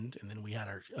happened, and then we had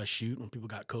a shoot when people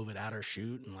got COVID at our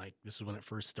shoot, and like this is when it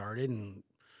first started, and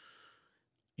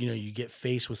you get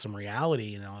faced with some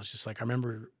reality, and I was just like, I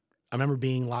remember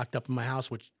being locked up in my house,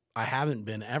 which I haven't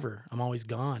been ever. I'm always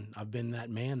gone. I've been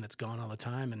that man that's gone all the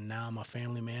time, and now I'm a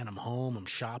family man. I'm home. I'm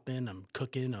shopping. I'm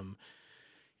cooking. I'm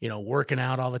working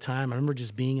out all the time. I remember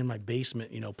just being in my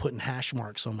basement, putting hash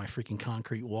marks on my freaking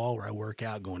concrete wall where I work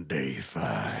out, going day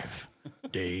 5,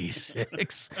 day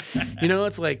 6.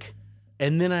 It's like,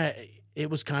 and then I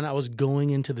was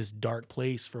going into this dark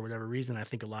place for whatever reason. I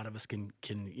think a lot of us can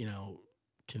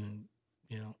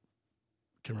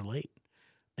relate.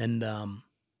 And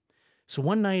so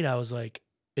one night I was like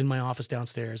in my office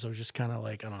downstairs. I was just kind of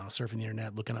like, I don't know, surfing the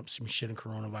internet, looking up some shit on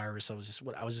coronavirus.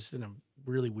 I was just in a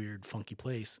really weird, funky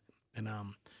place. And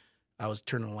I was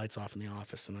turning the lights off in the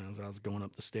office, and as I was going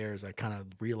up the stairs, I kind of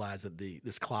realized that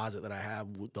this closet that I have,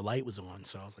 the light was on.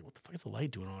 So I was like, what the fuck is the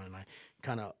light doing on? And I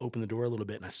kind of opened the door a little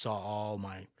bit, and I saw all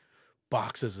my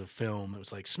boxes of film. It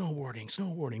was like snowboarding,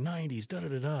 90s,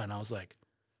 da-da-da-da. And I was like,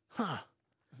 huh.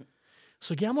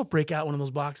 So yeah, I'm gonna break out one of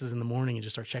those boxes in the morning and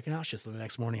just start checking out shit. So the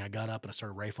next morning I got up and I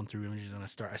started rifling through images, and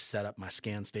I set up my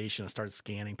scan station. I started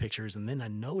scanning pictures, and then I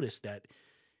noticed that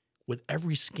with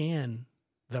every scan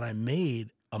that I made,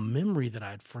 a memory that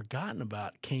I'd forgotten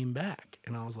about came back.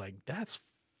 And I was like, that's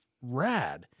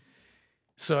rad.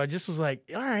 So I just was like,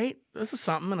 all right, this is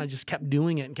something. And I just kept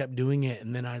doing it. And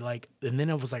then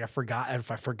it was like,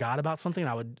 if I forgot about something,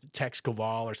 I would text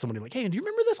Koval or somebody like, hey, do you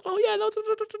remember this? Oh yeah.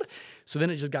 So then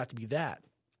it just got to be that.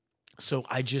 So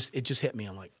it just hit me.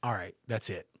 I'm like, all right, that's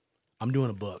it. I'm doing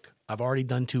a book. I've already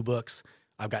done 2 books.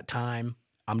 I've got time.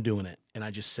 I'm doing it. And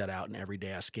I just set out, and every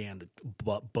day I scanned a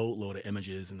boatload of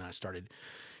images, and then I started,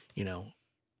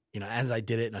 as I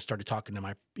did it and I started talking to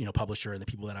my, publisher and the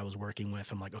people that I was working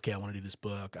with, I'm like, okay, I want to do this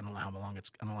book. I don't know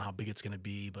how big it's going to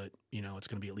be, but it's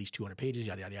going to be at least 200 pages,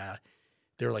 yada, yada, yada.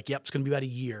 They're like, yep, it's going to be about a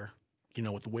year,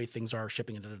 with the way things are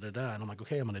shipping and And I'm like,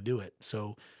 okay, I'm going to do it.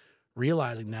 So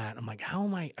realizing that, I'm like,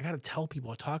 I got to tell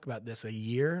people I talk about this a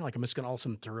year. Like, I'm just going to all of a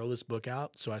sudden throw this book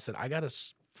out. So I said, I got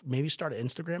to maybe start an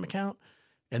Instagram account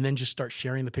and then just start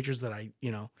sharing the pictures that I,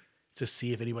 to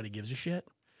see if anybody gives a shit.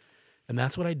 And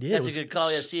that's what I did. That's a good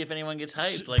call. Yeah, see if anyone gets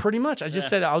hyped. Like, pretty much. I just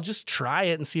said, I'll just try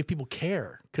it and see if people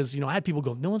care. Because, I had people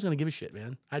go, no one's going to give a shit,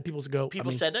 man. I had people go.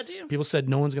 People said that to you? People said,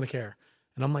 no one's going to care.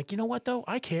 And I'm like, you know what, though?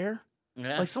 I care.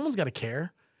 Yeah. Like, someone's got to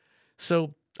care.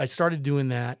 So I started doing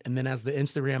that. And then as the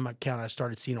Instagram account, I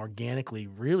started seeing organically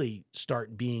really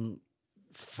start being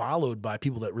followed by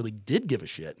people that really did give a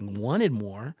shit and wanted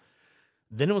more.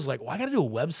 Then it was like, well, I got to do a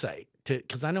website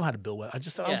because I know how to build web. I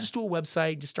just said, I'll just do a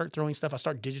website, just start throwing stuff. I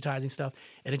start digitizing stuff.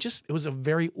 And it was a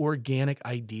very organic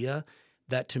idea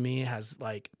that to me has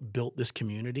like built this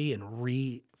community and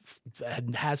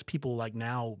has people like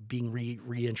now being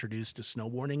reintroduced to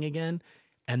snowboarding again.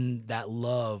 And that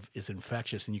love is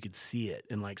infectious and you could see it.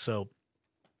 And like, so,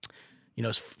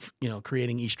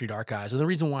 creating East Street Archives. And the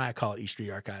reason why I call it East Street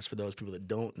Archives for those people that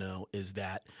don't know is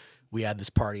that we had this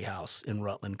party house in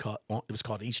Rutland it was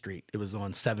called East Street. It was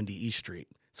on 70 East Street.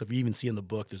 So if you even see in the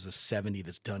book, there's a 70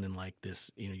 that's done in like this,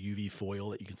 UV foil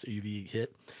that you can see UV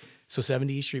hit. So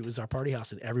 70 East Street was our party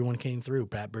house and everyone came through.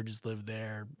 Pat Bridges lived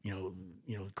there,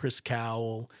 Chris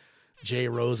Cowell, Jay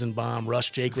Rosenbaum,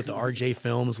 Rush Jake with the RJ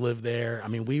Films lived there. I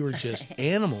mean, we were just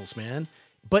animals, man.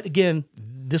 But again,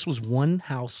 this was one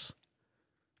house.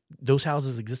 Those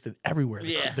houses existed everywhere.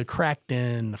 Yeah. The Cracked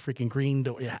Inn, the freaking Green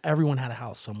Door. Yeah, everyone had a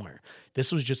house somewhere.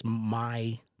 This was just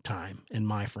my time and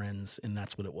my friends, and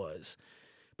that's what it was.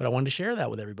 But I wanted to share that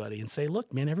with everybody and say,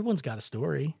 look, man, everyone's got a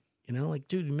story. Like,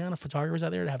 dude, the amount of photographers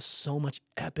out there that have so much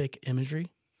epic imagery.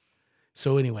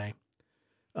 So anyway.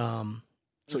 So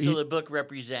the book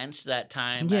represents that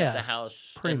time at the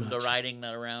house, and the writing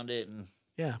around it. And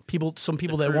yeah, some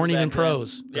people that weren't even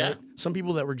pros. Yeah. Right? Some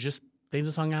people that were they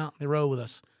just hung out, they rode with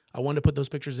us. I wanted to put those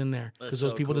pictures in there because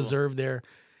those people deserve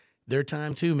their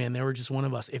time too, man. They were just one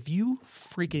of us. If you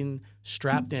freaking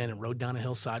strapped in and rode down a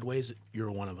hill sideways,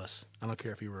 you're one of us. I don't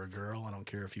care if you were a girl. I don't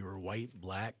care if you were white,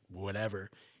 black, whatever.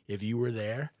 If you were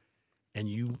there and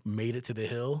you made it to the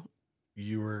hill,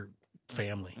 you were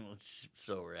family. It's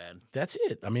so rad. That's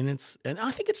it. I mean, and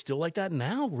I think it's still like that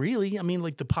now, really. I mean,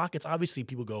 like the pockets, obviously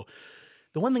people go,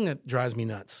 the one thing that drives me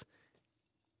nuts,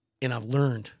 and I've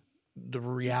learned the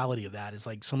reality of that is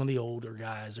like some of the older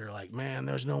guys are like, man,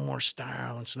 there's no more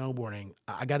style in snowboarding.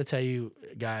 I got to tell you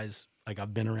guys, like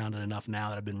I've been around it enough now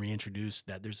that I've been reintroduced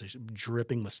that there's a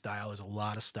dripping with style. There's a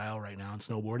lot of style right now in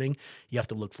snowboarding. You have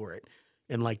to look for it.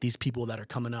 And like these people that are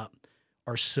coming up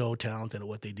are so talented at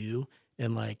what they do.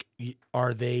 And like,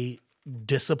 are they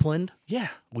disciplined? Yeah,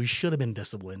 we should have been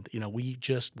disciplined.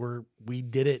 We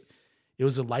did it. It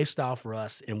was a lifestyle for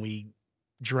us and we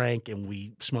drank and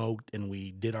we smoked and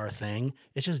we did our thing.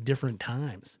 It's just different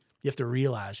times. You have to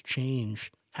realize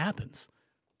change happens.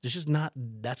 It's just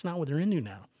that's not what they're into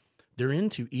now. They're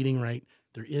into eating right.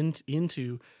 They're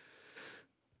into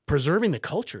preserving the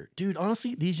culture. Dude,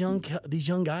 honestly, these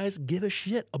young guys give a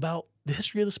shit about the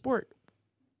history of the sport.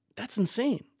 That's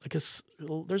insane. Because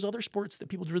there's other sports that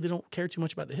people really don't care too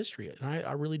much about the history. And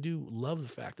I really do love the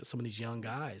fact that some of these young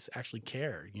guys actually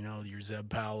care. Your Zeb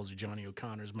Powells, your Johnny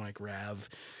O'Connors, Mike Rav,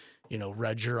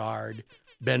 Red Gerard,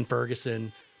 Ben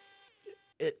Ferguson.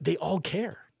 They all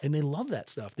care. And they love that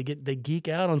stuff. They geek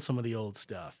out on some of the old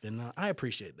stuff. And I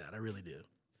appreciate that. I really do.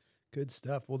 Good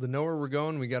stuff. Well, to know where we're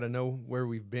going, we got to know where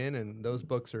we've been. And those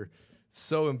books are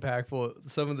so impactful.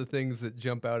 Some of the things that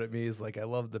jump out at me is like I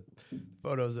love the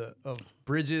photos of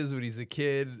Bridges when he's a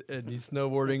kid and he's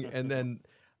snowboarding, and then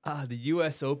the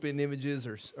U.S. Open images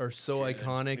are so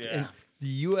iconic, and the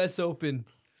U.S. Open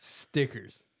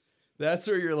stickers. That's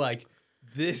where you're like,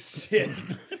 this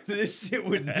shit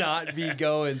would not be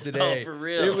going today. Oh, for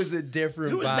real? It was a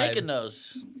different. Who was vibe. making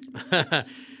those?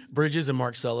 Bridges and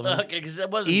Mark Sullivan. Okay, because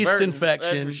that wasn't East Burton,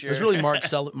 Infection. that's for sure. It was really Mark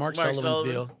Sullivan's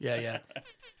deal. Yeah.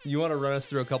 You want to run us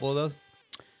through a couple of those?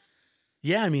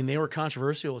 Yeah, I mean, they were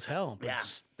controversial as hell.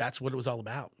 But that's what it was all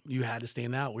about. You had to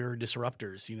stand out. We were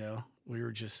disruptors, We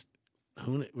were just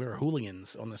we were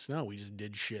hooligans on the snow. We just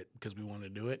did shit because we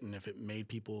wanted to do it. And if it made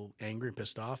people angry and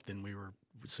pissed off, then we were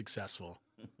successful,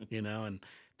 And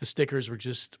the stickers were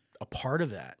just a part of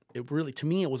that. It really, to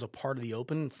me, it was a part of the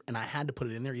Open. And I had to put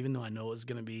it in there, even though I know it was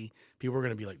going to be, people were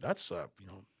going to be like, that's,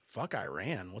 fuck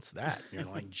Iran. What's that?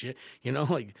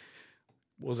 Like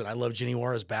what was it? I love Jenny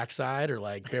Wara's backside, or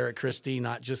like Barrett Christie,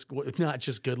 not just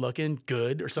good looking,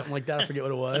 good, or something like that. I forget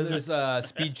what it was. There's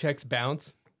Speed Check's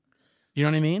bounce. You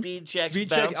know what I mean? Speed Check's Speed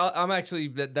bounce. Check. I'm actually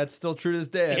that's still true to this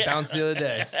day. I bounced the other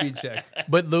day. Speed Check.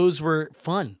 But those were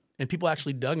fun, and people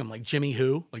actually dug them. Like Jimmy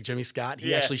Scott,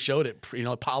 he actually showed it.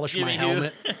 Polished Jimmy my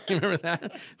helmet. You remember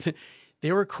that?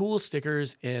 They were cool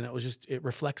stickers, and it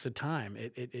reflects the time.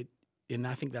 And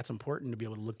I think that's important to be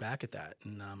able to look back at that.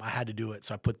 And I had to do it,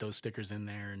 so I put those stickers in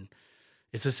there. And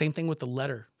it's the same thing with the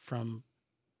letter from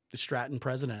the Stratton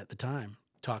president at the time,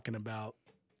 talking about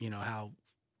how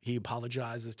he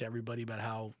apologizes to everybody about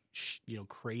how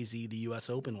crazy the U.S.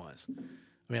 Open was.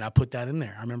 I mean, I put that in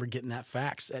there. I remember getting that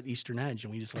fax at Eastern Edge,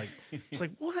 and we just it's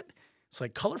like, what? It's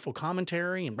like colorful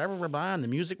commentary and blah, blah, blah, blah, and the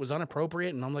music was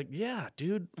inappropriate. And I'm like, yeah,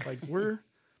 dude, we're.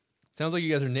 Sounds like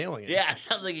you guys are nailing it. Yeah,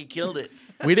 sounds like you killed it.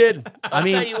 We did. I'll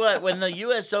tell you what, when the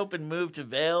U.S. Open moved to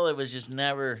Vail, it was just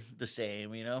never the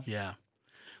same, Yeah.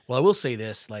 Well, I will say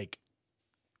this,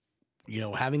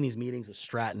 having these meetings with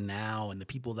Stratton now, and the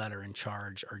people that are in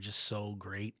charge are just so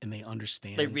great, and they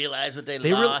understand. They realize what they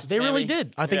lost. They really maybe?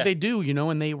 did. I think they do,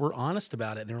 and they were honest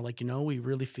about it. And they were like, we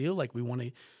really feel like we want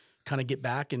to kind of get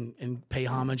back and pay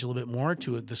homage a little bit more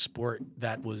to the sport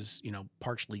that was,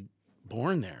 partially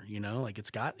born there,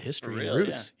 it's got history and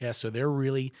roots. Yeah. So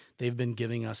they've been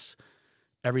giving us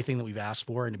everything that we've asked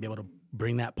for, and to be able to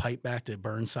bring that pipe back to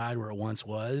Burnside where it once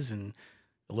was, and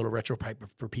a little retro pipe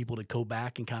for people to go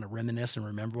back and kind of reminisce and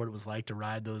remember what it was like to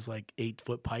ride those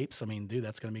 8-foot pipes. I mean, dude,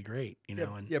 that's going to be great,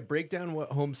 break down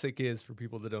what Homesick is for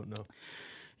people that don't know.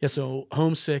 Yeah. So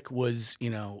Homesick was,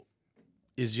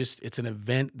 it's an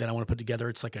event that I want to put together.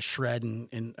 It's like a shred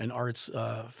and arts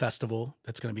festival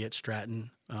that's going to be at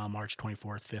Stratton, March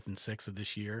 24th, 5th, and 6th of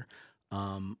this year.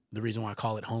 The reason why I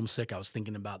call it Homesick, I was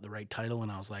thinking about the right title,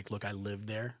 and I was like, look, I lived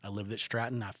there. I lived at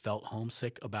Stratton. I felt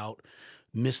homesick about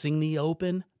missing the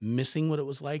Open, missing what it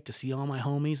was like to see all my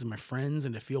homies and my friends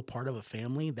and to feel part of a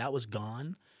family. That was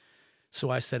gone. So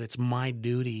I said, it's my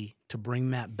duty to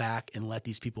bring that back and let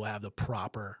these people have the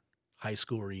proper high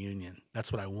school reunion. That's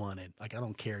what I wanted. I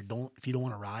don't care. If you don't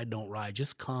want to ride, don't ride.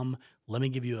 Just come. Let me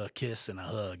give you a kiss and a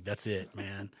hug. That's it,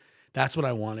 man. That's what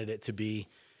I wanted it to be.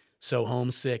 So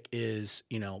Homesick is,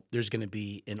 there's going to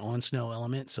be an on snow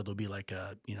element. So there'll be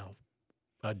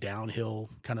a downhill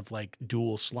kind of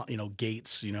dual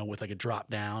gates, with a drop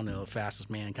down, the fastest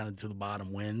man kind of to the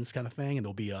bottom wins kind of thing. And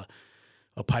there'll be a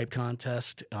pipe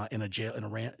contest in a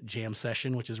jam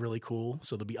session, which is really cool.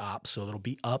 So there'll be ops. So it'll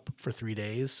be up for 3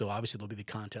 days. So obviously there'll be the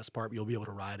contest part, but you'll be able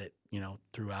to ride it,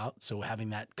 throughout. So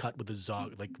having that cut with the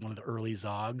Zog, one of the early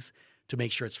Zogs, to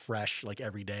make sure it's fresh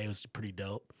every day was pretty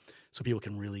dope. So people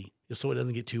can really, so it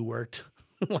doesn't get too worked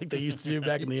like they used to do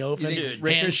back in the Open. Dude,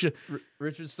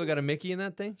 Richard's still got a Mickey in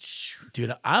that thing?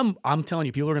 Dude, I'm telling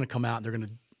you, people are going to come out and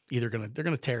they're going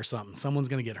to tear something. Someone's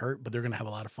going to get hurt, but they're going to have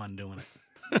a lot of fun doing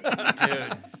it.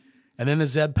 Dude. And then the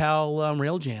Zeb Powell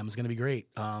Rail Jam is going to be great.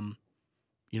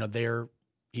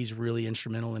 He's really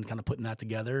instrumental in kind of putting that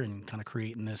together and kind of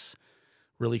creating this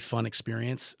really fun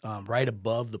experience right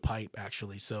above the pipe,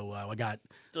 actually. So I got...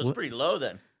 So it's pretty low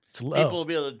then. It's low. People will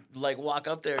be able to walk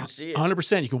up there and see it.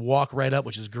 100%. You can walk right up,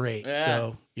 which is great. Yeah.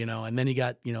 So, and then you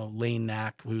got, Lane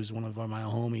Knack, who's one of my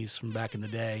homies from back in the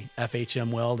day,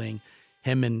 FHM Welding.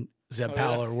 Him and Zeb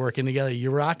Powell are working together.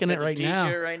 You're rocking it right now.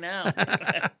 T-shirt right now.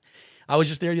 I was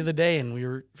just there the other day, and we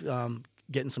were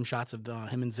getting some shots of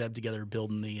him and Zeb together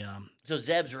building the... So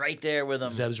Zeb's right there with him.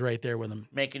 Zeb's right there with him.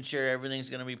 Making sure everything's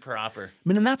going to be proper. I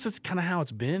mean, and that's kind of how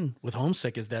it's been with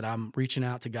Homesick, is that I'm reaching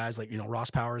out to guys like,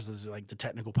 Ross Powers is the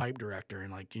technical pipe director,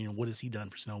 and what has he done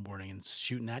for snowboarding, and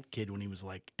shooting that kid when he was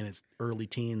in his early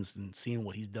teens and seeing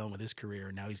what he's done with his career,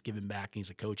 and now he's giving back, and he's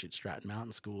a coach at Stratton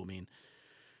Mountain School. I mean,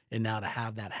 and now to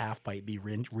have that half pipe be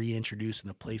reintroduced in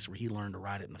the place where he learned to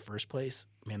ride it in the first place,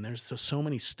 man, there's so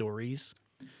many stories.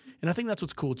 And I think that's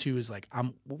what's cool too, is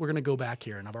we're going to go back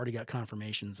here, and I've already got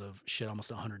confirmations of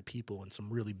almost 100 people and some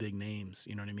really big names,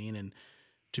 you know what I mean? And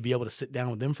to be able to sit down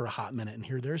with them for a hot minute and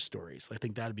hear their stories, I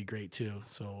think that'd be great too.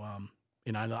 So, I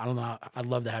don't know, I'd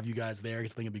love to have you guys there,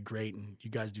 because I think it'd be great, and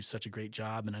you guys do such a great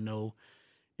job. And I know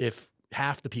if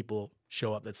half the people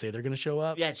show up that say they're going to show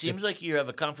up. Yeah, it seems like you have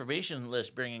a confirmation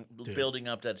list building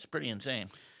up that's pretty insane.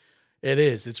 It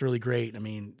is. It's really great. I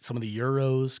mean, some of the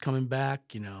Euros coming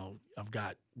back, I've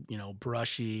got,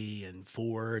 Brushy and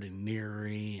Ford and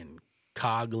Neary and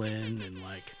Coughlin, and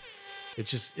it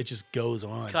just goes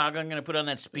on. Coughlin going to put on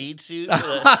that speed suit for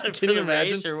the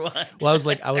race or what? Well, I was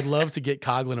like, I would love to get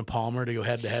Coughlin and Palmer to go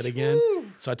head to head again.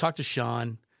 So I talked to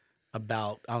Sean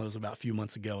about a few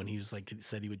months ago, and he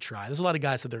said he would try. There's a lot of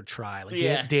guys that they're try.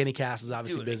 Danny Cass is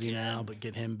obviously busy now, but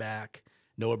get him back.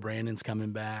 Noah Brandon's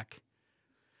coming back.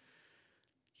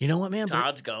 You know what, man?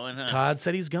 Todd's going, huh? Todd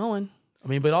said he's going. I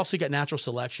mean, but also you got natural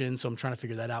selection, so I'm trying to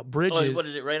figure that out. Bridges. What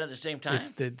is it, right at the same time?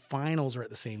 It's the finals are at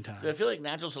the same time. So I feel like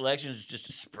natural selection is just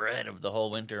a spread of the whole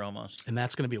winter almost. And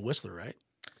that's going to be a Whistler, right?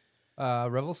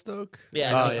 Revelstoke?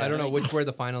 Yeah. I don't know where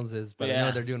the finals is, but I Yeah.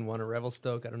 know they're doing one at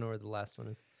Revelstoke. I don't know where the last one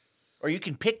is. Or you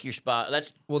can pick your spot.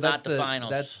 That's That's the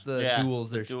finals. That's the Yeah, duels.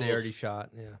 the They already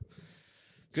shot. Yeah.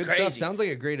 Good crazy. stuff. Sounds like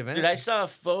a great event. Dude, I saw a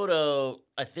photo.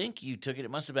 I think you took it. It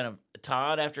must have been of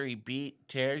Todd after he beat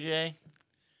Terje.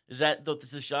 Is that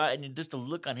the shot? And just the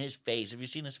look on his face. Have you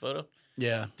seen this photo?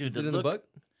 Yeah. Dude, Is it in the book?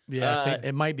 Yeah, I think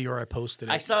it might be, or I posted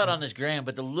it. I saw it on his gram,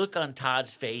 but the look on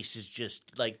Todd's face is just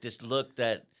like this look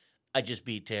that I just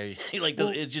beat Terje.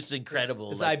 It's just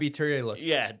incredible. It's I beat Terje look.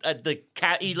 Yeah,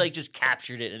 he just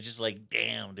captured it. It's just like,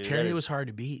 damn, dude. Terry was hard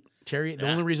to beat. The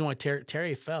only reason why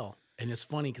Terry fell, and it's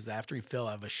funny because after he fell,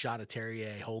 I have a shot of Terry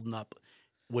holding up,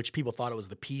 which people thought it was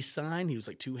the peace sign. He was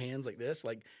like two hands like this,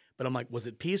 but I'm like, was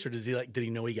it peace or did he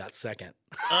know he got second?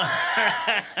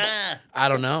 I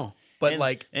don't know,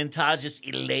 but and Todd just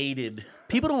elated.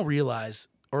 People don't realize,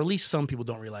 or at least some people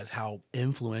don't realize, how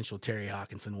influential Terry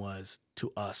Hawkinson was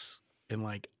to us. And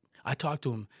I talked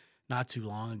to him not too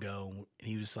long ago, and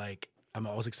he was like, I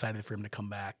was excited for him to come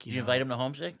back. Did you invite him to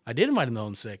Homesick? I did invite him to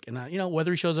Homesick, and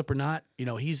whether he shows up or not,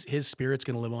 his spirit's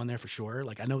going to live on there for sure.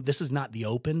 I know this is not the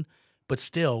Open, but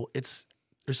still,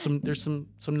 there's some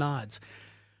nods.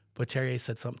 But Terry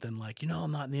said something like,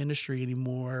 I'm not in the industry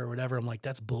anymore or whatever. I'm like,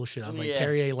 that's bullshit. I was like,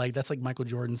 Terry, that's like Michael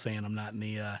Jordan saying I'm not in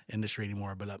the industry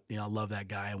anymore. But I love that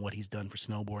guy and what he's done for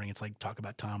snowboarding. It's like talk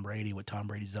about Tom Brady, what Tom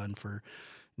Brady's done for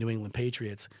New England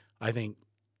Patriots. I think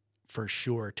for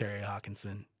sure Terry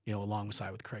Hawkinson,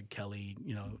 alongside with Craig Kelly,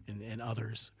 and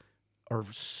others, are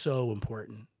so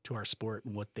important to our sport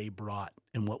and what they brought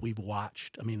and what we've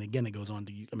watched. I mean, again, it goes on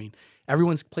to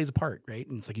everyone plays a part, right?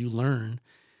 And it's like you learn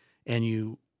and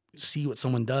you see what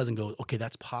someone does and go, okay,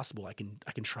 that's possible. I can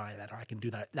try that, or I can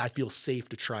do that. I feel safe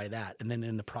to try that. And then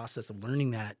in the process of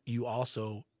learning that, you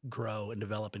also grow and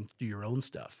develop and do your own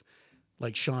stuff.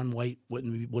 Like Shaun White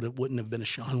wouldn't have been a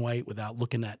Shaun White without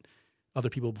looking at other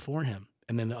people before him,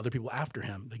 and then the other people after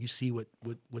him. Like you see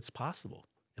what's possible,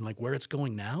 and where it's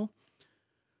going now.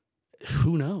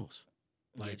 Who knows?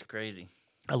 It's crazy.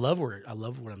 I love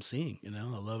what I'm seeing. I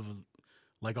love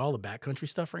all the backcountry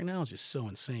stuff right now is just so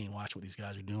insane. Watch what these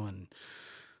guys are doing,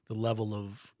 the level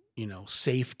of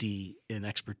safety and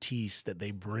expertise that they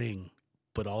bring,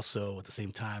 but also at the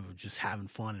same time of just having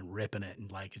fun and ripping it,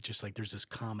 and it's just there's this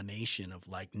combination of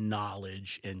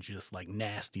knowledge and just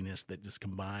nastiness that just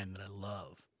combine that I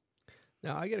love.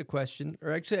 Now I get a question,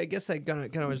 or actually I guess I kind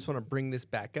of just want to bring this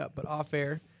back up, but off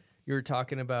air, you were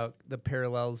talking about the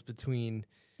parallels between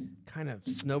kind of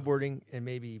snowboarding and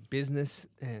maybe business,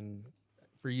 and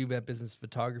for you, that business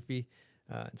photography,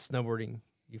 and snowboarding,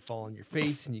 you fall on your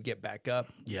face and you get back up.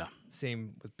 Yeah.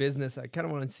 Same with business. I kind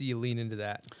of want to see you lean into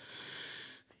that.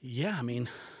 Yeah,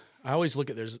 I always look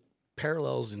at there's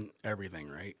parallels in everything,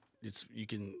 right? You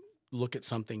can look at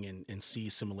something and see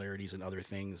similarities in other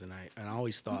things, and I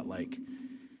always thought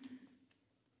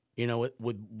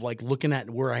with looking at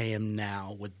where I am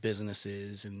now with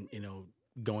businesses and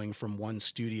going from one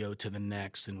studio to the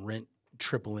next and rent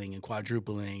tripling and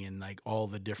quadrupling and all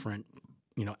the different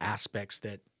aspects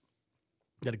that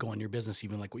go in your business,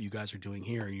 even like what you guys are doing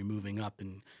here. You're moving up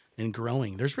and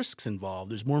growing. There's risks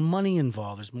involved. There's more money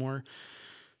involved. There's more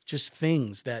just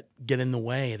things that get in the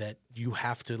way that you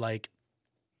have to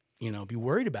be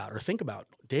worried about or think about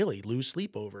daily, lose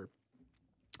sleep over.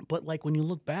 But when you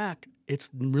look back, it's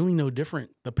really no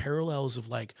different. The parallels of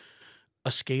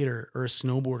a skater or a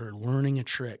snowboarder learning a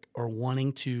trick or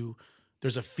wanting to,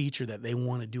 there's a feature that they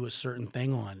want to do a certain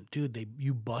thing on. Dude,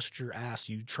 you bust your ass.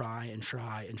 You try and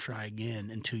try and try again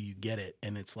until you get it.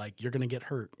 And it's you're going to get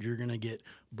hurt. You're going to get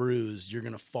bruised. You're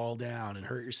going to fall down and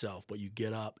hurt yourself. But you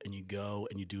get up and you go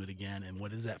and you do it again. And what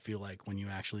does that feel like when you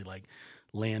actually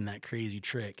land that crazy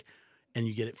trick and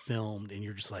you get it filmed and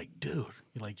you're just dude,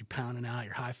 you're pounding out,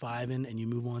 you're high-fiving, and you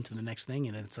move on to the next thing.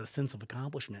 And it's a sense of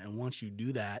accomplishment. And once you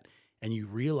do that and you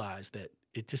realize that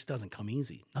it just doesn't come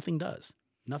easy. Nothing does.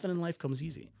 Nothing in life comes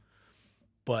easy.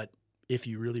 But if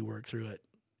you really work through it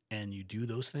and you do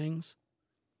those things,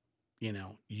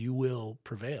 you will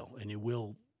prevail and you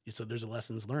will. So there's a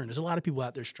lessons learned. There's a lot of people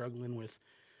out there struggling with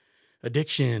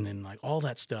addiction and all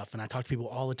that stuff. And I talk to people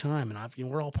all the time, and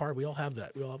we're all we all have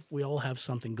that. We all have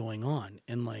something going on,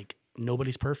 and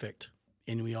nobody's perfect,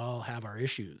 and we all have our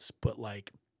issues, but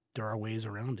there are ways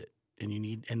around it,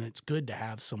 and it's good to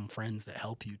have some friends that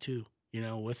help you too,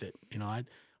 with it.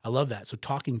 I love that. So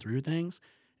talking through things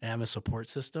and having a support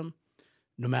system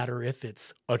no matter if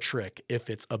it's a trick, if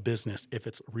it's a business, if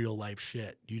it's real life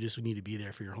shit. You just need to be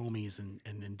there for your homies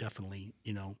and definitely,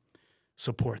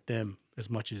 support them as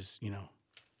much as,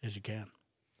 as you can.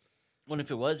 Well, if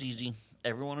it was easy,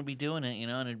 everyone would be doing it,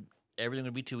 and everything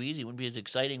would be too easy. It wouldn't be as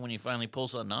exciting when you finally pull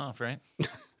something off, right?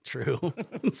 True.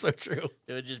 So true.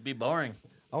 It would just be boring.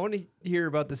 I want to hear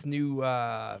about this new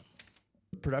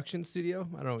production studio.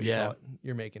 I don't know what you call it.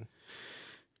 You're making.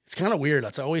 It's kind of weird. I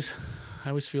always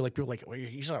feel like people are like, well,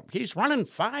 he's running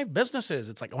 5 businesses.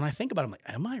 It's like when I think about it, I'm like,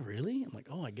 am I really? I'm like,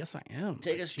 oh, I guess I am.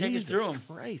 Take us through them.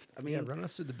 Christ. I mean, run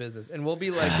us through the business, and we'll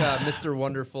be like Mr.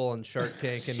 Wonderful and Shark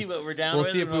Tank, and see what we're down we'll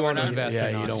with. see if we want to invest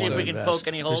or not. See if we can poke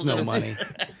any holes. There's no in money.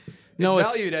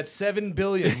 It's valued at $7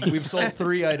 billion. We've sold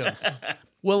 3 items.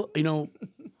 Well,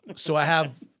 so I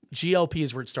have GLP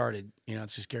is where it started.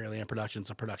 It's just Gary Land Productions,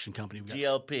 a production company. We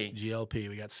got GLP.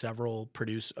 We got several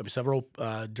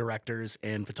directors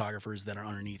and photographers that are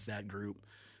underneath that group.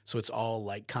 So it's all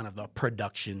like kind of the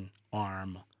production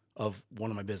arm of one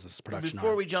of my businesses.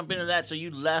 Before we jump into that, so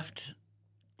you left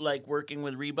like working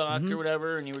with Reebok or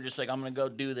whatever, and you were just like, I'm going to go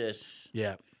do this.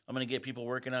 Yeah. I'm going to get people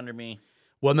working under me.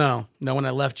 Well, no. When I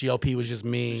left GLP, it was just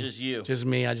me. It was just you. Just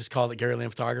me. I just called it Gary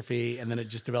Land Photography, and then it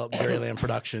just developed Gary Land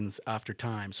Productions after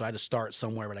time. So I had to start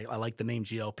somewhere, but I like the name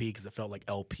GLP because it felt like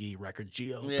LP Records.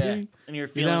 GLP. Yeah. And you're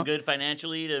feeling good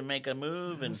financially to make a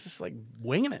move? And it's just like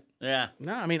winging it. Yeah.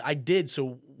 No, I mean, I did.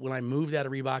 So when I moved out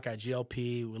of Reebok, I had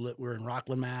GLP. We were in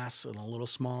Rockland, Mass, in a little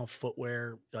small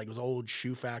footwear, like it was an old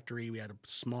shoe factory. We had a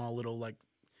small little, like,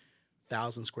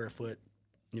 1,000 square foot,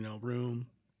 room.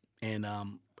 And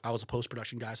I was a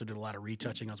post-production guy, so I did a lot of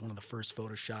retouching. I was one of the first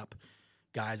Photoshop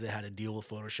guys that had to deal with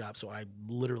Photoshop, so I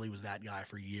literally was that guy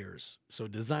for years. So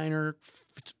designer,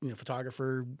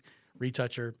 photographer,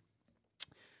 retoucher.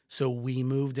 So we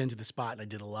moved into the spot, and I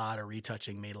did a lot of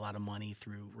retouching, made a lot of money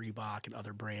through Reebok and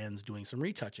other brands doing some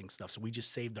retouching stuff. So we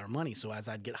just saved our money. So as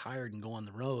I'd get hired and go on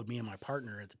the road, me and my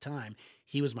partner at the time,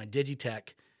 he was my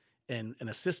Digitech and an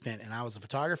assistant, and I was a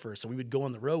photographer. So we would go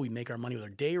on the road, we'd make our money with our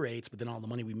day rates, but then all the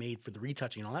money we made for the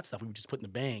retouching and all that stuff, we would just put in the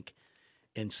bank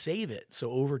and save it.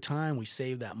 So over time, we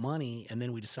saved that money, and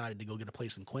then we decided to go get a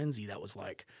place in Quincy that was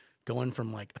like going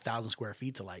from like 1,000 square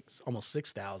feet to like almost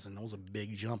 6,000. It was a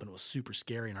big jump, and it was super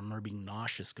scary. And I remember being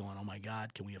nauseous, going, "Oh my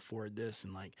God, can we afford this?"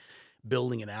 And like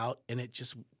building it out. And it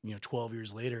just, 12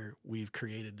 years later, we've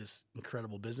created this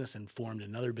incredible business and formed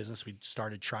another business. We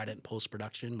started Trident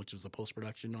Post-Production, which was the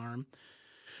post-production arm.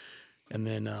 And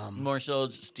then more so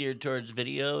steered towards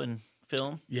video and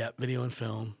film. Yeah, video and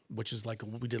film, which is like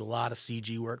we did a lot of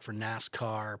CG work for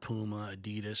NASCAR, Puma,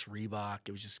 Adidas, Reebok.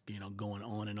 It was just going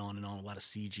on and on and on. A lot of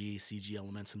CG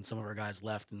elements, and some of our guys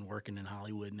left and working in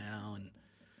Hollywood now.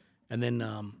 And then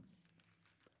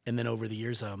over the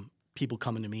years, people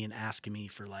coming to me and asking me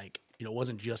for it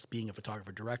wasn't just being a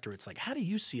photographer director. It's like, how do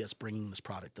you see us bringing this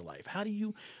product to life?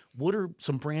 What are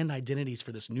some brand identities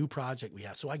for this new project we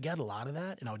have? So I get a lot of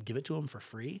that, and I would give it to them for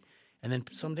free. And then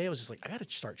someday I was just like, I got to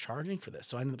start charging for this.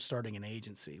 So I ended up starting an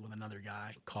agency with another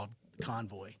guy called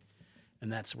Convoy.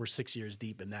 And we're 6 years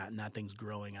deep in that, and that thing's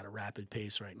growing at a rapid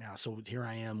pace right now. So here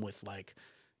I am with like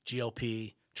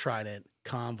GLP, Trident,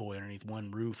 Convoy underneath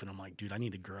one roof, and I'm like, dude, I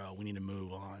need to grow. We need to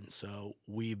move on. So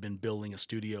we've been building a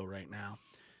studio right now,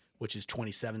 which is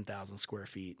 27,000 square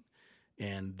feet.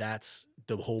 And that's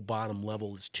the whole bottom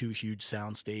level is 2 huge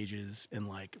sound stages and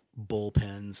like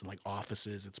bullpens and like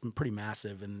offices. It's pretty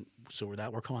massive. And so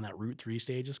we're calling that Route 3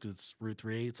 stages because it's Route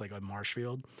 3. It's like a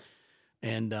Marshfield.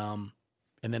 And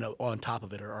then on top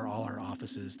of it are all our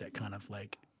offices that kind of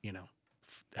like,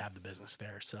 have the business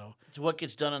there. So what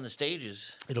gets done on the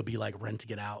stages? It'll be like rent to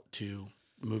get out to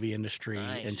movie industry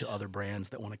and to other brands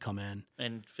that want to come in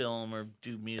and film or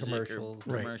do music commercials.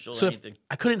 Or commercial so anything.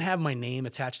 I couldn't have my name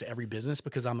attached to every business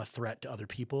because I'm a threat to other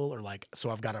people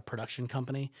so I've got a production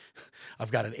company,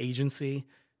 I've got an agency,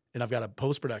 and I've got a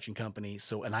post-production company.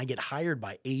 And I get hired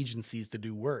by agencies to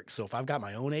do work. So if I've got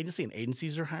my own agency and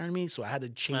agencies are hiring me, so I had to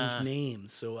change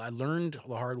names. So I learned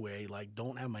the hard way,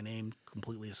 don't have my name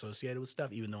completely associated with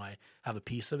stuff, even though I have a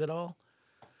piece of it all.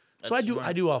 So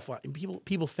I do all fine.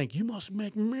 People think you must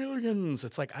make millions.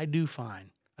 It's like I do fine,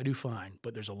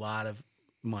 but there's a lot of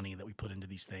money that we put into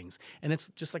these things, and it's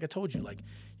just like I told you,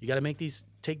 you got to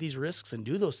take these risks and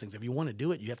do those things. If you want to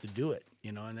do it, you have to do it,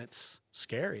 and it's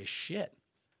scary as shit.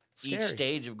 Scary. Each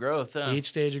stage of growth, huh? Each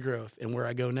stage of growth, and where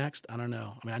I go next, I don't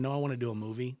know. I mean, I know I want to do a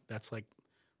movie. That's like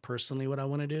personally what I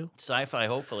want to do. Sci-fi,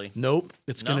 hopefully. Nope,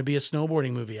 it's going to be a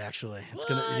snowboarding movie. Actually, it's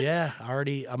going to. Yeah,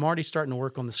 I'm already starting to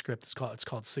work on the script. It's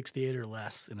called 68 or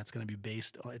Less, and it's going to be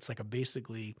based. It's like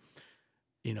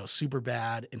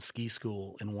Superbad and Ski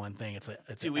School in one thing.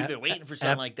 Dude, we've been waiting for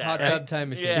something like that. Hot tub time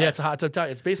machine. Yeah, it's a hot tub time.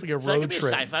 It's basically a So it could road be a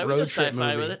trip. sci-fi. We go Road trip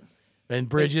sci-fi movie. with it. And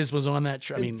Bridges was on that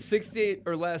trip. I mean, 68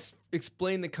 or less.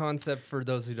 Explain the concept for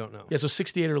those who don't know. yeah, so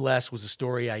 68 or less was a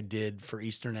story I did for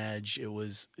Eastern Edge. It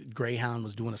was Greyhound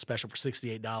was doing a special for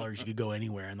 $68. You could go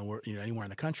anywhere in the world, anywhere in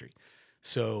the country.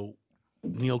 So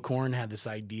Neil Korn had this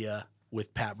idea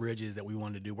with Pat Bridges that we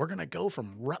wanted to do. We're going to go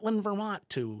from Rutland, Vermont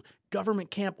to Government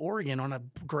Camp, Oregon on a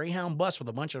Greyhound bus with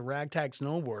a bunch of ragtag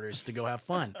snowboarders to go have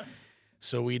fun.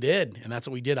 So we did, and that's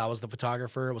what we did. I was the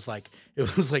photographer. It was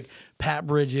like Pat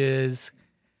Bridges,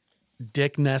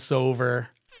 Dick Nessover,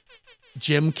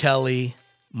 Jim Kelly,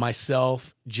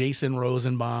 myself, Jason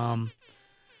Rosenbaum,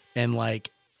 and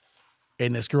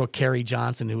this girl Carrie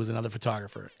Johnson, who was another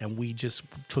photographer. And we just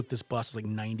took this bus. It was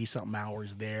like 90-something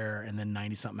hours there and then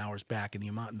 90-something hours back. And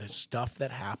the stuff that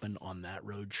happened on that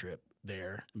road trip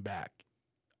there and back,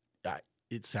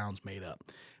 it sounds made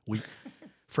up.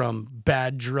 From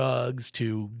bad drugs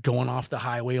to going off the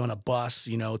highway on a bus,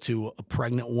 to a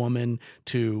pregnant woman,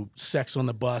 to sex on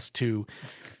the bus, to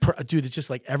dude, it's just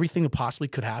like everything that possibly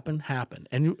could happen happened.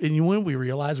 And when we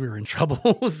realized we were in trouble,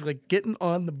 was like getting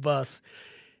on the bus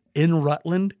in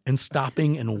Rutland and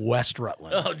stopping in West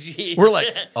Rutland. Oh, geez. We're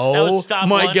like, That oh was stop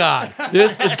my one. God,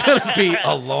 this is gonna be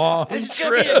a long This is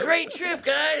trip. gonna be a great trip,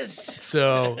 guys.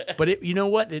 So, but you know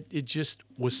what? It just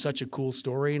was such a cool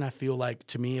story, and I feel like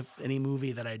to me, if any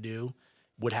movie that I do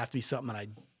would have to be something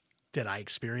that I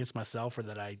experience myself, or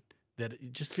that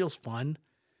it just feels fun,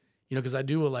 because I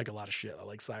do like a lot of shit. I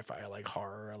like sci-fi, I like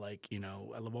horror, I like I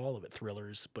love all of it,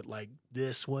 thrillers. But like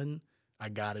this one, I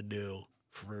gotta do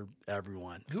for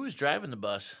everyone. Who was driving the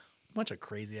bus? Bunch of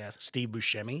crazy ass Steve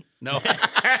Buscemi. No,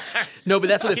 no, but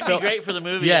that's what it He'd felt. be great for the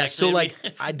movie. Yeah, actually. so like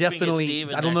If I we can get definitely Steve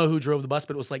in I don't there. know who drove the bus,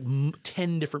 but it was like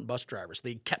 10 different bus drivers.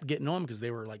 They kept getting on because they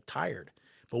were like tired.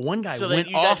 But one guy So that went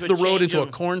you guys off would the road change into a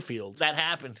him. cornfield. That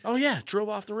happened. Oh yeah, drove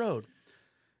off the road.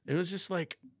 It was just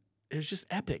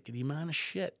epic, the amount of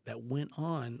shit that went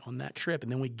on that trip.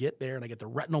 And then we get there, and I get the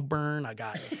retinal burn.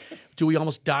 We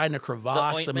almost died in a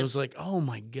crevasse. I mean, it was like, oh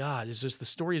my God, it's just the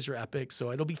stories are epic.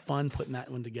 So it'll be fun putting that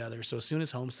one together. So as soon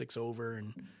as Homesick's over,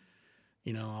 and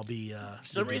I'll be. For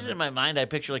some reason in my mind, I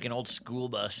picture like an old school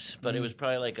bus, but it was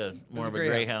probably like more of a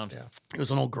Greyhound. Yeah. It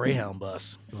was an old Greyhound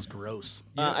bus. It was gross.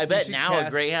 I You bet should now a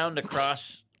cast- Greyhound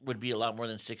across would be a lot more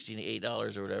than $60 to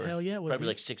 $8 or whatever. Hell yeah, it would probably be.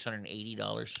 like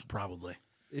 $680. Probably.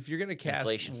 If you're gonna cast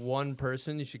Inflation. one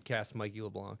person, you should cast Mikey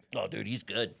LeBlanc. Oh, dude, he's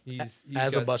good. He's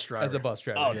As a got- bus driver. As a bus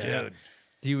driver. Oh, yeah. dude.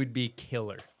 He would be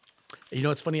killer.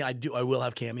 It's funny. I will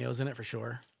have cameos in it for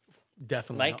sure.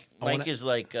 Definitely. Mike is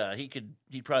like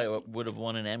he probably would have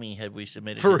won an Emmy had we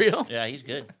submitted. For his- real? Yeah, he's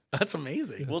good. That's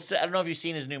amazing. We'll say, I don't know if you've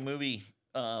seen his new movie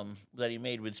that he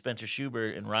made with Spencer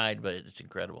Schubert and Ride, but it's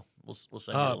incredible. We'll send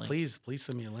you a Oh, link. please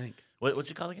send me a link. What's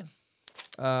it called again?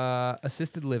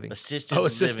 Assisted living.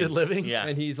 Assisted living? Yeah.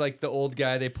 And he's like the old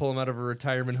guy. They pull him out of a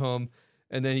retirement home.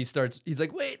 And then he's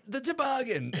like, wait, the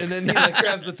toboggan. And then he like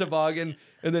grabs the toboggan.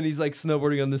 And then he's like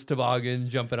snowboarding on this toboggan,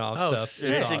 jumping off Oh, stuff. sick.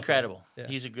 It's awesome. incredible. Yeah.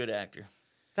 He's a good actor.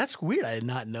 That's weird. I did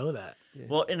not know that.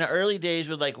 Well, in the early days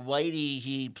with like Whitey,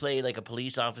 he played like a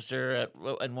police officer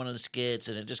in one of the skits,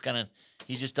 and it just kind of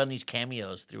he's just done these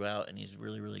cameos throughout, and he's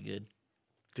really, really good.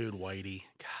 Dude, Whitey.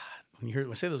 God,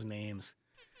 when I say those names,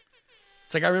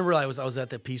 it's like I remember I was at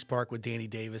the Peace Park with Danny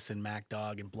Davis and Mac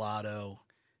Dog and Blotto,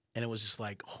 and it was just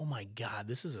like, oh my God,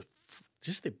 this is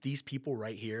these people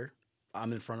right here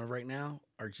I'm in front of right now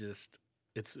are just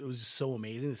it was just so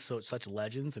amazing. It's such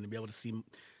legends, and to be able to see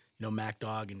Mac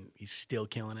Dog, and he's still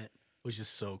killing it. It was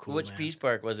just so cool. Which man. Peace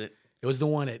Park was it? It was the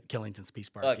one at Killington's Peace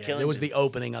Park. Oh, Yeah. It was Killington. the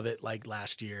opening of it like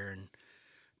last year, and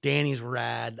Danny's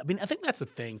rad. I mean, I think that's the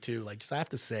thing too. Like, just I have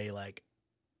to say, like,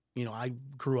 I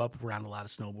grew up around a lot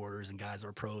of snowboarders and guys that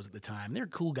were pros at the time. They're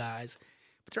cool guys,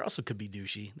 but they also could be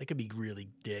douchey. They could be really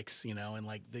dicks, and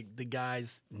like the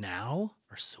guys now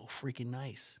are so freaking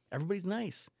nice. Everybody's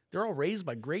nice. They're all raised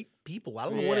by great people. I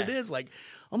don't know what it Yeah. is. Like,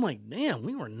 I'm like, damn,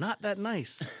 we were not that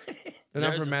nice. They're not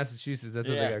There's- from Massachusetts. That's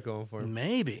what Yeah. they got going for them.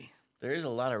 Maybe. There is a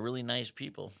lot of really nice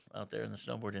people out there in the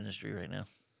snowboard industry right now.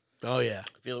 Oh yeah.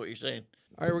 I feel what you're saying.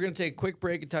 All right, we're going to take a quick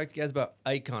break and talk to you guys about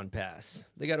Icon Pass.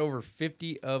 They got over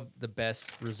 50 of the best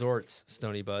resorts,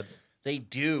 Stony Buds. They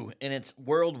do, and it's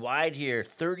worldwide here.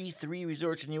 33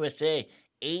 resorts in USA,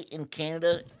 8 in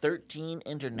Canada, 13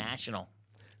 international.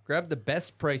 Grab the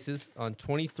best prices on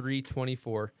 23,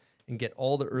 24, and get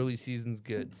all the early season's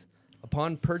goods.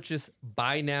 Upon purchase,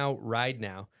 buy now, ride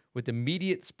now, with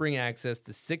immediate spring access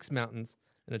to 6 mountains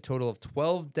and a total of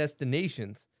 12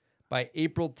 destinations by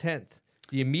April 10th.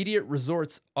 The immediate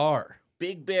resorts are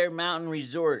Big Bear Mountain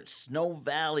Resort, Snow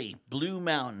Valley, Blue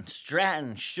Mountain,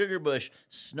 Stratton, Sugarbush,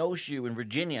 Snowshoe in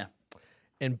Virginia.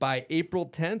 And by April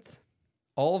 10th,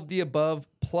 all of the above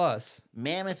plus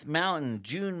Mammoth Mountain,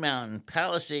 June Mountain,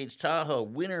 Palisades, Tahoe,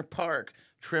 Winter Park,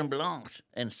 Tremblant,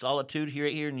 and Solitude here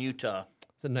in Utah.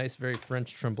 It's a nice, very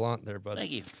French Tremblant there, bud. Thank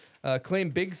you.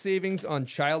 Claim big savings on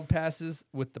child passes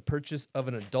with the purchase of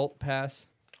an adult pass.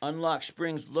 Unlock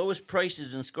Spring's lowest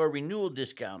prices and score renewal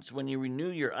discounts when you renew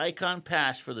your Icon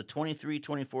Pass for the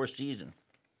 23-24 season.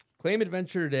 Claim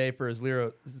Adventure today for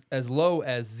as low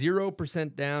as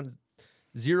 0% down,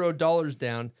 $0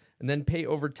 down, and then pay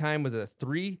over time with a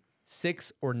 3,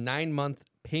 6, or 9-month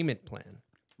payment plan.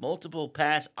 Multiple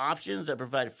pass options that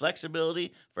provide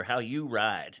flexibility for how you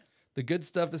ride. The good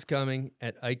stuff is coming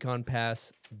at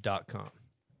iconpass.com.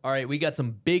 All right, we got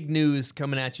some big news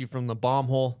coming at you from the Bomb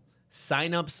Hole.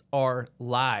 Signups are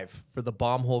live for the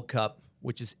Bomb Hole Cup,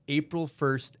 which is April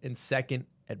 1st and 2nd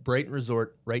at Brighton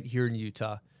Resort right here in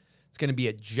Utah. It's going to be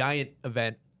a giant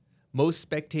event. Most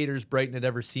spectators Brighton had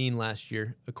ever seen last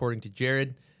year, according to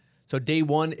Jared. So day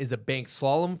 1 is a bank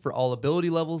slalom for all ability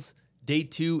levels. Day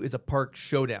 2 is a park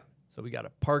showdown. So we got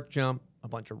a park jump, a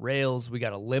bunch of rails. We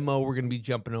got a limo we're going to be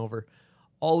jumping over.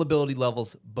 All ability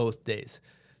levels both days.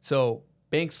 So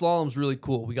bank slalom's really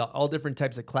cool. We got all different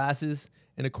types of classes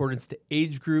in accordance to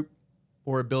age group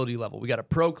or ability level. We got a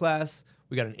pro class.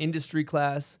 We got an industry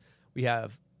class. We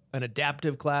have an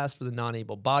adaptive class for the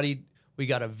non-able-bodied. We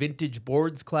got a vintage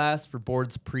boards class for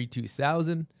boards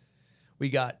pre-2000. We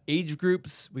got age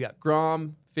groups. We got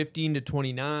Grom, 15 to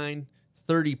 29,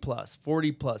 30 plus,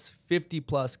 40 plus, 50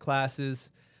 plus classes.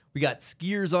 We got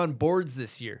skiers on boards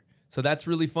this year. So that's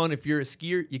really fun. If you're a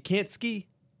skier, you can't ski,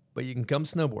 but you can come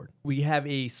snowboard. We have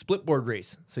a split board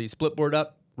race. So you split board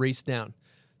up, race down.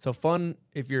 So fun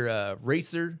if you're a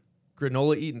racer,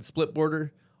 granola eating split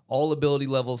boarder, all ability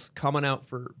levels coming out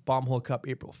for Bomb Hole Cup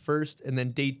April 1st. And then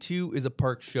day 2 is a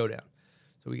park showdown.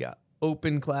 So we got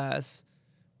open class,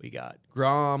 we got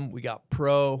Grom, we got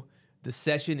pro. The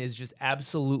session is just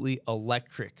absolutely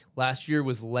electric. Last year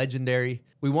was legendary.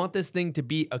 We want this thing to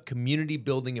be a community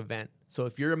building event. So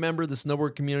if you're a member of the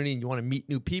snowboard community and you want to meet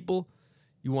new people,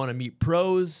 you want to meet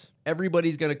pros,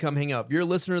 everybody's going to come hang out. If you're a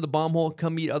listener of the Bomb Hole,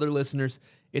 come meet other listeners.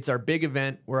 It's our big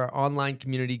event where our online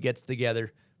community gets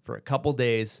together for a couple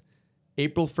days,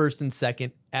 April 1st and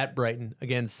 2nd at Brighton.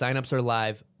 Again, signups are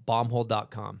live,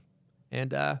 bombhole.com.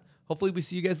 And hopefully we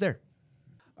see you guys there.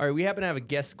 All right, we happen to have a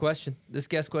guest question. This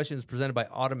guest question is presented by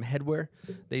Autumn Headwear.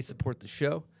 They support the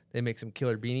show. They make some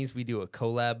killer beanies. We do a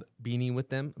collab beanie with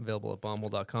them, available at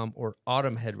bombhole.com or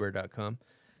autumnheadwear.com.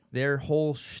 Their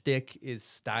whole shtick is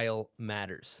style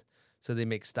matters. So they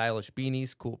make stylish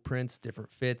beanies, cool prints,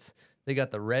 different fits. They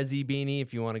got the Resi beanie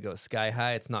if you want to go sky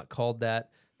high. It's not called that.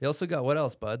 They also got what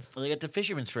else, buds? Well, they got the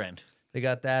Fisherman's Friend. They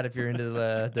got that if you're into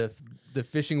the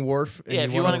fishing wharf. Yeah,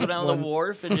 if you want to go down the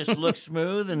wharf and just look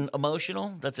smooth and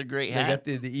emotional, that's a great hat.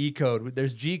 They got the E code.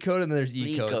 There's G code and then there's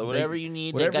E code. Whatever you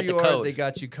need, whatever they got you the code. They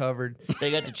got you covered.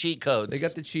 They got the cheat codes. They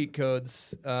got the cheat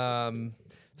codes.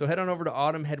 So head on over to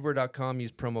autumnheadwear.com.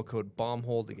 Use promo code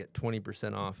BOMBHOLE to get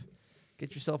 20% off.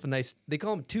 Get yourself a nice. They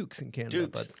call them toques in Canada.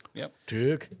 Toques. Buds. Yep.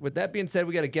 Toque. With that being said,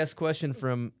 we got a guest question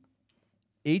from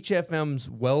HFM's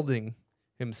welding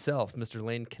himself, Mr.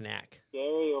 Lane Kanak.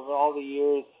 Gary, over all the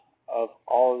years of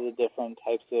all of the different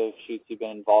types of shoots you've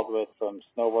been involved with, from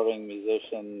snowboarding,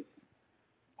 musicians,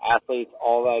 athletes,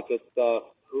 all that good stuff,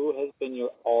 who has been your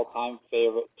all-time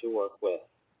favorite to work with?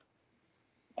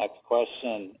 Next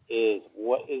question is,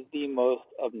 what is the most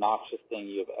obnoxious thing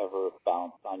you've ever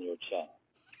bounced on your chin?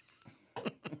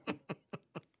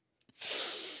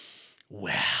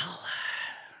 Well,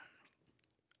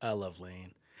 I love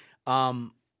Lane.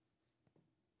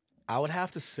 I would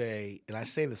have to say, and I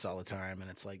say this all the time,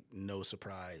 and it's like no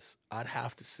surprise, I'd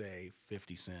have to say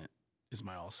 50 Cent is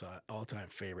my all-time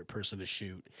favorite person to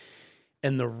shoot.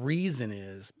 And the reason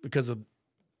is because of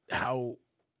how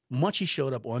much he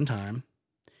showed up on time.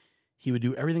 He would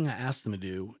do everything I asked him to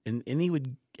do, and he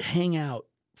would hang out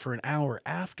for an hour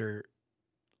after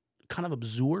kind of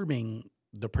absorbing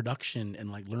the production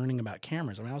and like learning about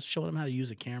cameras. I mean, I was showing him how to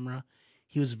use a camera.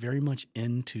 He was very much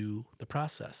into the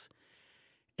process.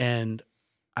 And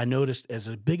I noticed, as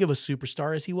big of a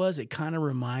superstar as he was, it kind of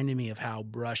reminded me of how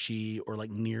Brushy or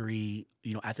like Neary,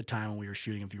 at the time when we were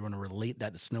shooting, if you want to relate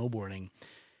that to snowboarding,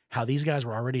 how these guys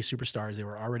were already superstars. They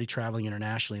were already traveling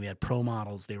internationally. They had pro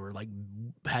models. They were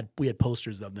we had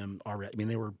posters of them already. I mean,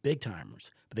 they were big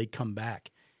timers, but they'd come back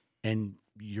and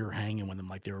you're hanging with them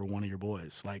like they were one of your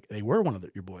boys. Like they were one of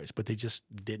your boys, but they just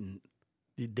didn't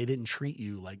treat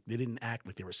you like, they didn't act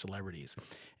like they were celebrities.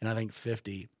 And I think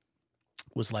 50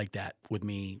 was like that with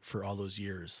me for all those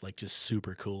years, like just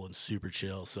super cool and super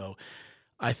chill. So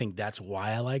I think that's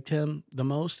why I liked him the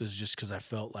most, is just because I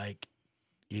felt like,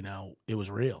 you know, it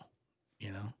was real,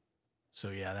 you know? So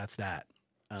yeah, that's that.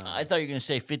 I thought you were going to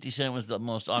say 50 Cent was the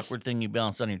most awkward thing you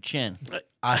balanced on your chin. But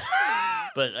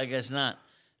I guess not.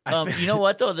 You know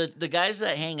what, though? The guys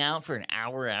that hang out for an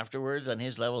hour afterwards on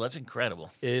his level, that's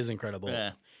incredible. It is incredible.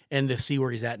 Yeah. And to see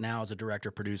where he's at now as a director,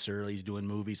 producer, he's doing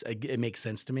movies, it makes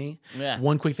sense to me. Yeah.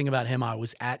 One quick thing about him,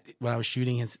 when I was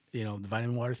shooting his, you know, the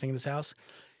vitamin water thing in his house,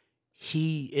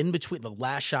 in between the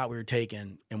last shot we were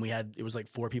taking, and it was like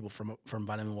 4 people from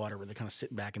Vitamin Water where they're kind of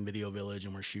sitting back in Video Village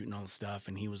and we're shooting all the stuff.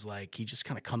 And he was like, he just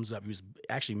kind of comes up. He was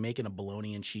actually making a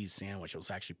bologna and cheese sandwich. It was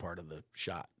actually part of the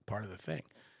shot, part of the thing.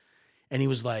 And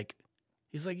he's like,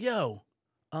 yo,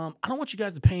 I don't want you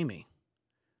guys to pay me.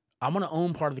 I'm going to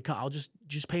own part of the I'll just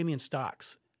pay me in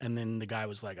stocks. And then the guy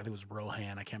was like, I think it was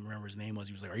Rohan. I can't remember his name was.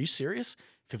 He was like, are you serious?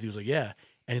 50 was like, yeah.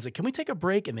 And he's like, can we take a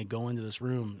break? And they go into this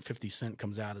room. 50 Cent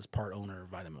comes out as part owner of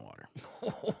Vitamin Water.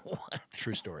 What?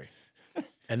 True story.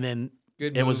 And then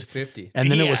Good it move, was 50.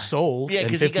 And then it was sold. Yeah,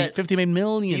 and because 50 made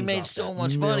millions. He made off so that.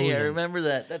 much money. I Millions. remember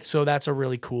that. So that's a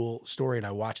really cool story, and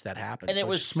I watched that happen. And so it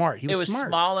was it's smart. He was smart.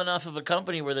 small enough of a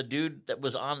company where the dude that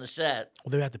was on the set. Well,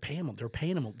 they had to pay him. They were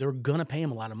paying him. They were gonna pay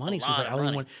him a lot of money. So he's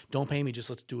like, don't pay me. Just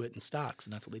let's do it in stocks,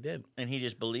 and that's what they did. And he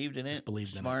just believed in it. Just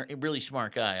believed in it. Really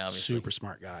smart guy, obviously. Super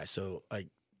smart guy. So like,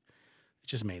 it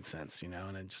just made sense, you know.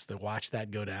 And then just to watch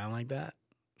that go down like that,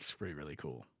 it's really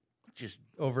cool. Just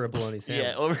over a bologna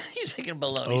sandwich. Yeah, he's making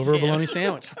bologna over a bologna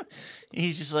sandwich.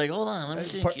 He's just like, hold on, let me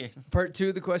think here. Part 2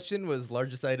 of the question was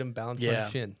largest item balanced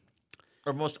on chin.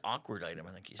 Or most awkward item,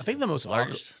 I think he said. I think the most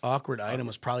awkward item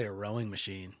was probably a rowing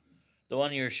machine. The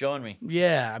one you were showing me.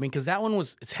 Yeah, I mean, because that one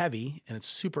it's heavy and it's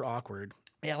super awkward.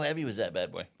 Yeah, how heavy was that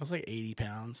bad boy? It was like 80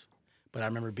 pounds. But I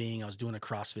remember I was doing a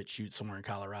CrossFit shoot somewhere in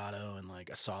Colorado, and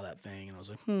like I saw that thing, and I was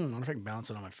like, I wonder if I can bounce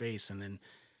it on my face. And then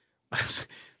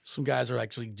some guys were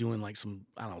actually doing like some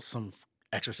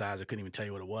exercise. I couldn't even tell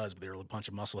you what it was, but they were a bunch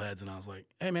of muscle heads. And I was like,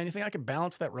 hey, man, you think I can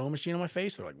balance that row machine on my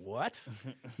face? They're like, what?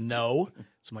 No.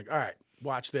 So I'm like, all right,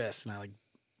 watch this. And I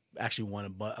actually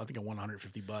won I think I won $150. I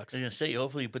was going to say,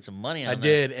 hopefully you put some money on I that.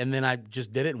 did. And then I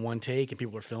just did it in one take, and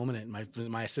people were filming it. And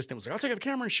my assistant was like, I'll take the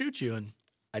camera and shoot you. And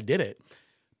I did it.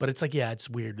 But it's like, yeah, it's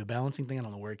weird. The balancing thing, I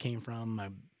don't know where it came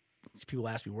from. People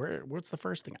ask me, what's the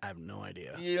first thing? I have no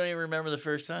idea. You don't even remember the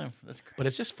first time. That's crazy. But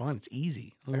it's just fun. It's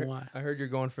easy. I don't know why. I heard you're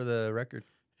going for the record.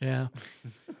 Yeah.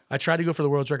 I tried to go for the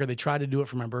world's record. They tried to do it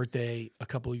for my birthday a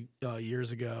couple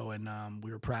years ago, and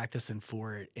we were practicing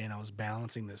for it, and I was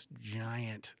balancing this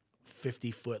giant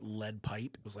 50-foot lead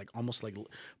pipe. It was like almost like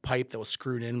pipe that was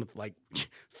screwed in with like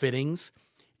fittings,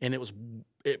 and it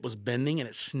was bending, and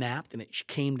it snapped, and it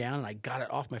came down, and I got it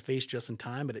off my face just in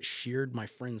time, but it sheared my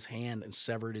friend's hand and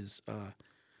severed his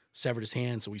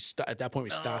hand. So at that point we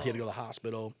stopped. He had to go to the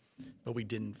hospital, but we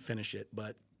didn't finish it.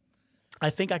 But I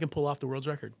think I can pull off the world's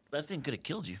record. That thing could have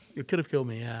killed you. It could have killed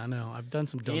me. Yeah, I know. I've done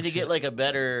some dumb shit. You need to get like a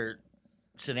better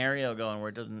scenario going where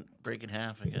it doesn't break in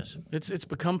half, I guess. It's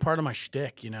become part of my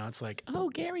shtick, you know. It's like, oh,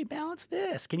 Gary, balance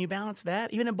this. Can you balance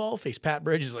that? Even in Baldface, Pat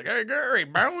Bridges is like, hey, Gary,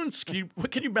 balance.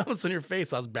 What can you balance on your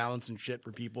face? I was balancing shit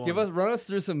for people. Run us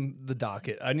through the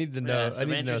docket. I need to know.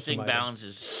 Some interesting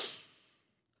balances.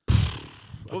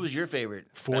 What was your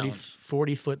favorite?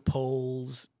 40-foot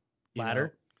poles.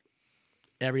 Ladder?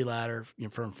 Every ladder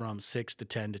from 6 to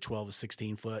 10 to 12 to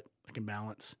 16 foot I can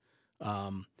balance.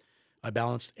 I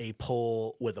balanced a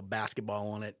pole with a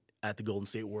basketball on it at the Golden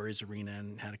State Warriors arena,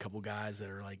 and had a couple guys that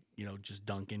are like, you know, just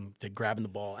dunking, grabbing the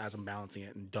ball as I'm balancing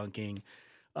it and dunking.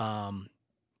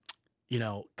 You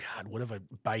know, God, what have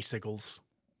bicycles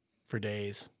for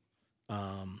days.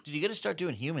 Did you get to start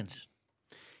doing humans?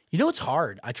 You know, it's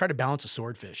hard. I tried to balance a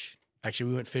swordfish.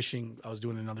 Actually, we went fishing. I was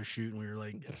doing another shoot, and we were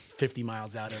like 50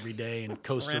 miles out every day in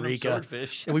Costa Rica.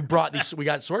 Swordfish. And we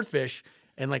got swordfish,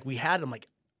 and like we had them like,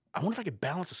 I wonder if I could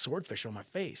balance a swordfish on my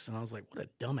face. And I was like, what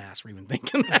a dumbass for even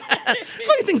thinking that.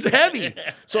 Fucking thing's heavy.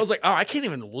 So I was like, oh, I can't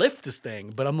even lift this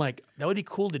thing. But I'm like, that would be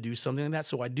cool to do something like that.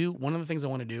 So one of the things I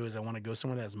want to do is I want to go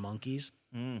somewhere that has monkeys.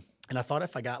 And I thought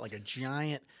if I got like a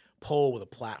giant pole with a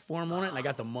platform on it, and I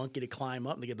got the monkey to climb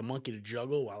up, and they get the monkey to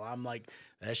juggle while I'm like,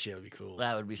 that shit would be cool.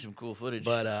 That would be some cool footage.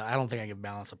 But I don't think I can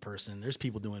balance a person. There's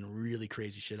people doing really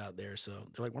crazy shit out there. So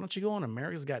they're like, why don't you go on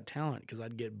America's Got Talent? Because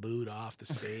I'd get booed off the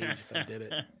stage if I did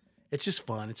it. It's just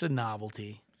fun. It's a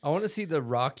novelty. I want to see the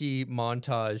Rocky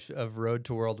montage of Road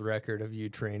to World Record of you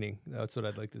training. That's what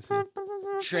I'd like to see.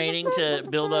 Training to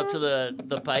build up to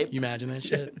the pipe. You imagine that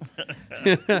shit?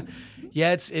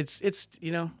 Yeah, it's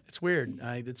you know, it's weird.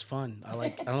 It's fun. I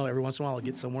don't know, every once in a while I'll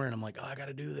get somewhere and I'm like, oh, I got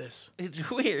to do this. It's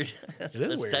weird. That's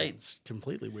weird. Tight. It's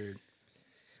completely weird.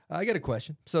 I got a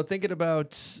question. So thinking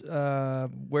about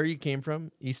where you came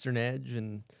from, Eastern Edge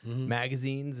and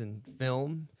magazines and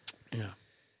film. Yeah.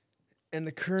 And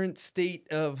the current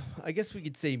state of, I guess we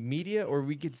could say media, or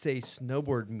we could say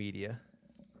snowboard media.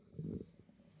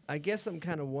 I guess I'm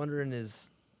kind of wondering as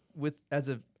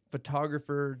a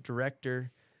photographer,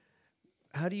 director,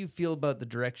 how do you feel about the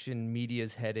direction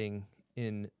media's heading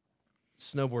in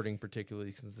snowboarding,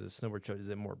 particularly since the snowboard show? Is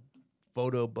it more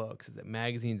photo books? Is it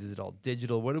magazines? Is it all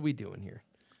digital? What are we doing here?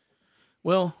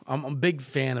 Well, I'm a big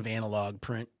fan of analog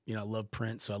print. You know, I love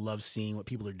print, so I love seeing what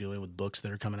people are doing with books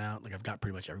that are coming out. Like I've got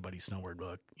pretty much everybody's snowboard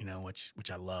book, you know, which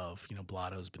I love. You know,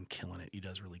 Blotto's been killing it. He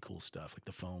does really cool stuff, like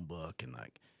the foam book, and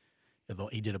like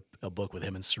he did a book with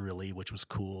him and Cerilli, which was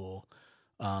cool.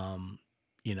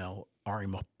 You know, Ari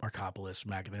Markopoulos,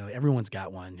 Machiavelli, everyone's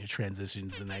got one.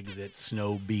 Transitions and exits,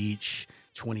 Snow Beach,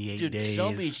 28 days. Dude,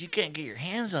 Snow Beach, you can't get your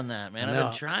hands on that, man. I've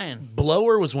been trying.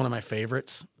 Blower was one of my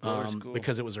favorites Cool.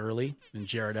 because it was early, and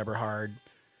Jared Eberhard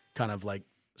kind of like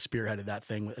spearheaded that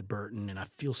thing at Burton, and I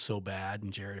feel so bad.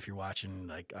 And Jared, if you're watching,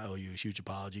 like, I owe you a huge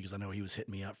apology because I know he was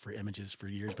hitting me up for images for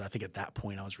years, but I think at that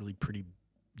point I was really pretty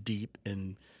deep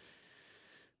in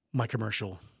my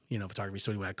commercial, you know, photography.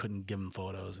 So anyway, I couldn't give him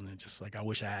photos, and it just like I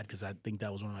wish I had, because I think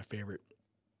that was one of my favorite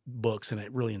books, and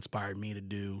it really inspired me to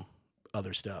do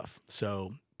other stuff.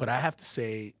 So, but I have to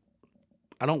say,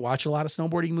 I don't watch a lot of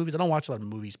snowboarding movies. I don't watch a lot of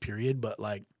movies, period. But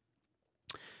like,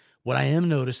 what I am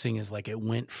noticing is like it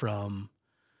went from,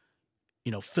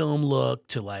 you know, film look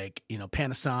to like, you know,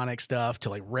 Panasonic stuff to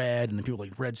like Red, and then people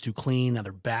like Red's too clean. Now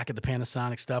they're back at the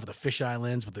Panasonic stuff with the fisheye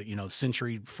lens with the, you know,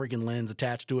 Century freaking lens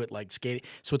attached to it, like skating.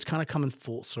 So it's kind of coming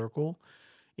full circle.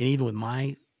 And even with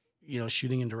my, you know,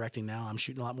 shooting and directing now, I'm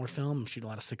shooting a lot more film. I'm shooting a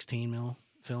lot of 16 mil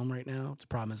film right now. The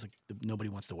problem is like nobody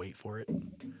wants to wait for it.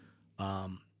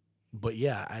 But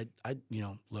yeah, I you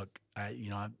know, look,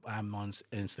 I'm on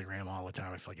Instagram all the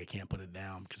time. I feel like I can't put it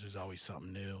down because there's always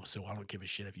something new. So I don't give a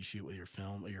shit if you shoot with your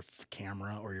film or your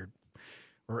camera or your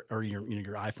your, you know,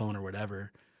 your iPhone or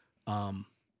whatever. I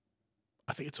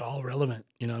think it's all relevant,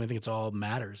 you know, and I think it's all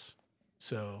matters.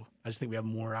 So I just think we have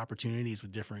more opportunities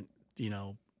with different, you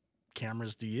know,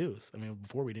 cameras to use. I mean,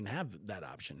 before we didn't have that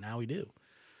option. Now we do.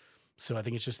 So I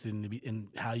think it's just in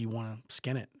how you want to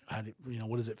skin it. How do, you know,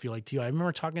 what does it feel like to you? I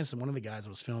remember talking to one of the guys that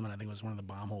was filming. I think it was one of the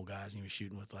bomb hole guys, and he was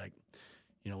shooting with like,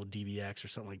 you know, DVX or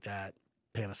something like that,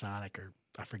 Panasonic, or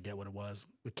I forget what it was.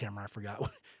 The camera, I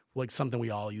forgot, like something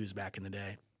we all used back in the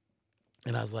day.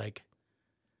 And I was like,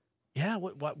 yeah,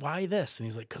 why this? And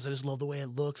he's like, because I just love the way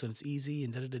it looks and it's easy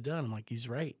and da-da-da-da. And I'm like, he's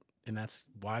right. And that's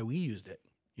why we used it,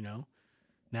 you know?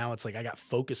 Now it's like I got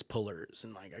focus pullers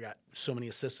and like I got so many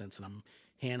assistants, and I'm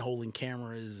hand-holding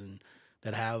cameras and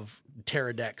that have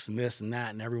Teradeks and this and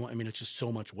that and everyone. I mean, it's just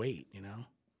so much weight, you know,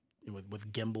 and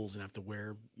with gimbals, and have to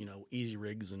wear, you know, easy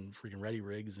rigs and freaking ready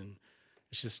rigs, and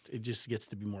it just gets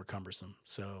to be more cumbersome.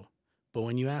 So, but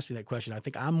when you ask me that question, I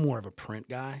think I'm more of a print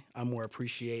guy. I more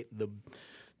appreciate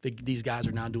these guys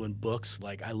are now doing books.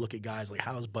 Like I look at guys like,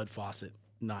 how's Bud Fawcett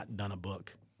not done a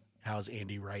book? How's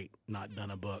Andy Wright not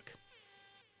done a book?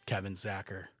 Kevin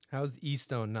Zacher. How's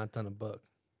Eastone not done a book?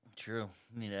 True.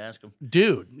 You need to ask him.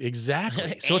 Dude,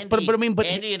 exactly. So Andy, but I mean, but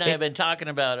Andy and I have been talking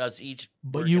about us each.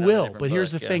 But you will. But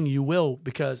here's the thing: you will,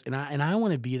 because and I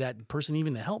want to be that person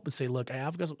even to help and say, look,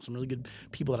 I've got some really good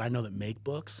people that I know that make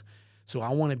books. So I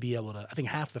want to be able to. I think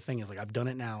half the thing is like I've done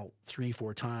it now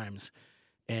 3-4 times,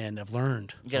 and I've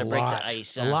learned you gotta break the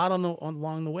ice, a lot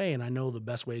along the way, and I know the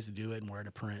best ways to do it and where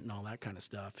to print and all that kind of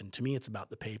stuff. And to me, it's about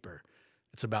the paper.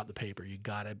 It's about the paper. You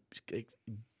gotta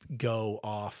go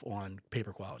off on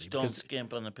paper quality. Just don't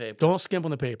skimp on the paper. Don't skimp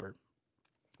on the paper,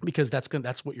 because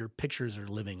that's what your pictures are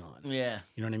living on. Yeah,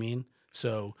 you know what I mean.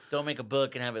 So don't make a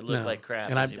book and have it look like crap.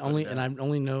 And I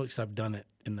only know because I've done it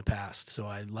in the past. So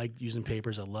I like using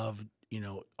papers. I love, you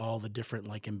know, all the different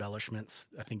like embellishments.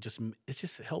 I think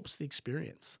it helps the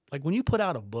experience. Like when you put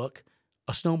out a book,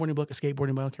 a snowboarding book, a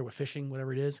skateboarding book, I don't care what, fishing,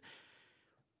 whatever it is.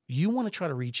 You want to try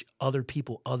to reach other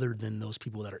people other than those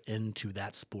people that are into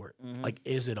that sport. Mm-hmm. Like,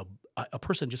 is it a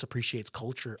person just appreciates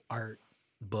culture, art,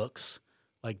 books?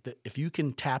 Like, if you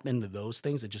can tap into those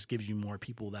things, it just gives you more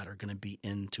people that are going to be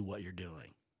into what you're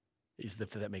doing. If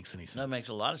that makes any sense. That makes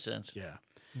a lot of sense. Yeah.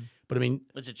 But I mean,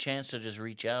 it's a chance to just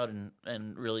reach out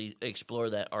and really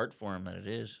explore that art form that it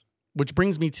is. Which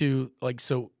brings me to, like,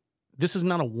 so this is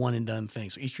not a one and done thing.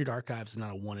 So East Street Archives is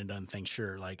not a one and done thing.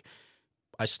 Sure. Like,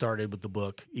 I started with the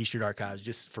book East Street Archives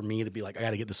just for me to be like, I got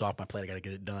to get this off my plate. I got to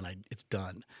get it done. It's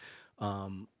done.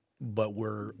 but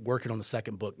we're working on the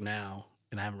second book now,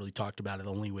 and I haven't really talked about it,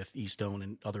 only with Eastone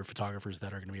and other photographers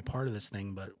that are going to be a part of this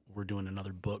thing, but we're doing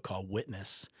another book called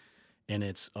Witness, and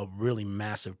it's a really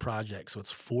massive project. So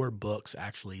it's 4 books,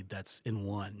 actually, that's in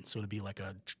one. So it'd be like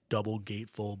a double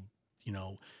gatefold,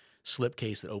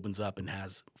 slipcase that opens up and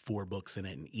has 4 books in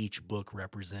it, and each book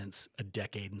represents a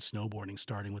decade in snowboarding,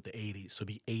 starting with the 80s. So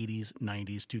it'd be 80s,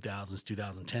 90s, 2000s,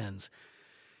 2010s.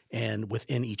 And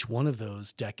within each one of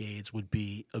those decades would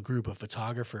be a group of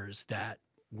photographers that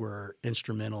were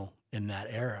instrumental in that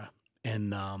era.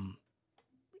 And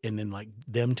then like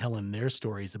them telling their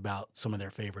stories about some of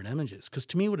their favorite images. Because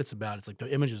to me, what it's about, it's like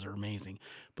the images are amazing,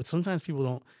 but sometimes people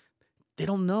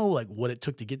don't know like what it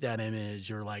took to get that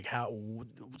image, or like how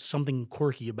something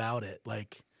quirky about it.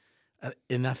 Like,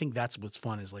 and I think that's what's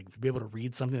fun, is like to be able to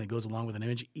read something that goes along with an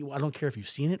image. I don't care if you've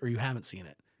seen it or you haven't seen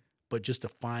it, but just to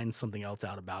find something else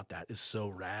out about that is so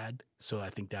rad. So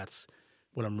I think that's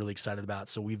what I'm really excited about.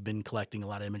 So we've been collecting a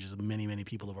lot of images. Many, many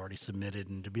people have already submitted,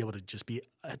 and to be able to just be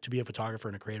a photographer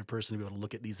and a creative person, to be able to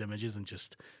look at these images and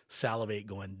just salivate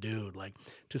going, dude, like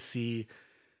to see,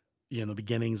 the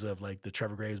beginnings of like the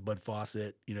Trevor Graves, Bud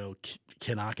Fawcett,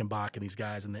 Ken Achenbach and these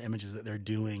guys, and the images that they're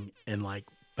doing, and like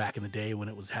back in the day when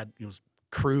it was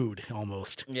crude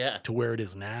almost, to where it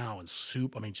is now, and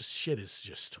soup. I mean, just shit is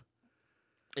just,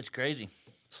 it's crazy.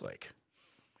 It's like,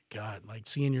 God, like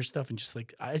seeing your stuff and just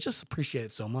like, I just appreciate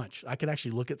it so much. I could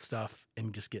actually look at stuff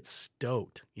and just get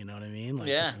stoked. You know what I mean? Like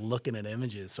just looking at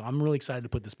images. So I'm really excited to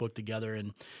put this book together,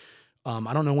 and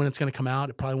I don't know when it's going to come out.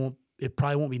 It probably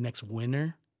won't be next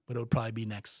winter, but it would probably be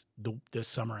this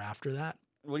summer after that.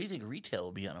 What do you think retail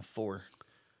will be on a 4?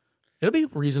 It'll be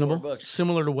reasonable,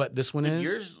 similar to what this one is.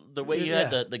 Yours, the way you had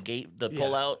the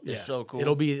pull out is so cool.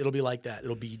 It'll be like that.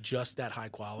 It'll be just that high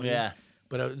quality. Yeah.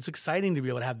 But it's exciting to be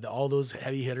able to have all those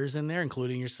heavy hitters in there,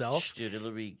 including yourself. Dude,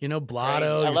 it'll be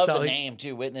Blotto. I love the name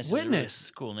too. Witness. Is a really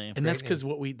cool name. And that's because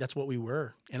that's what we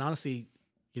were. And honestly,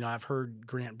 I've heard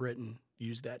Grant Britton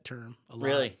use that term a lot.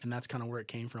 Really? And that's kind of where it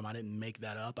came from. I didn't make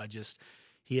that up.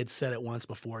 He had said it once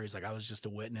before. He's like, I was just a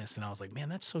witness. And I was like, man,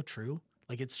 that's so true.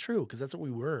 Like, it's true, because that's what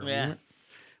we were. Yeah.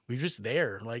 We were just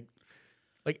there. Like,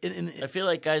 I feel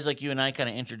like guys like you and I kind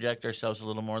of interject ourselves a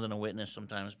little more than a witness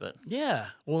sometimes, but yeah,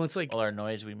 well, it's like all our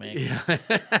noise we make. Yeah.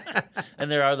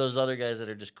 And there are those other guys that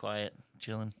are just quiet,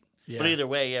 chilling. Yeah. But either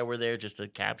way, we're there just to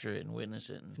capture it and witness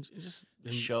it and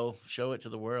show it to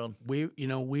the world. We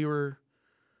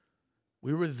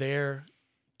were there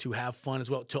to have fun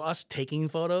as well. To us, taking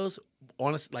photos,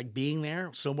 honest, like being there,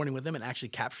 snowboarding with them, and actually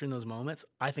capturing those moments,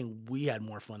 I think we had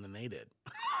more fun than they did.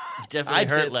 It definitely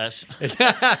hurt less.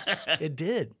 It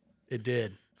did.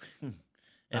 And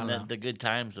the good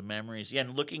times, the memories. Yeah,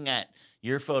 and looking at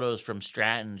your photos from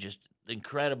Stratton, just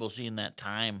incredible seeing that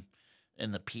time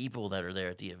and the people that are there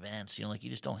at the events. You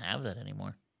just don't have that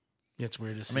anymore. Yeah, it's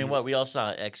weird to see. I mean, we all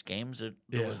saw X Games.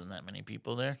 There wasn't that many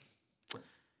people there. Yeah.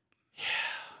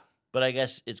 But I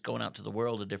guess it's going out to the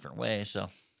world a different way, so.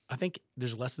 I think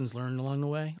there's lessons learned along the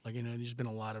way. Like, there's been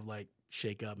a lot of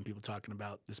shake up and people talking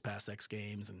about this past X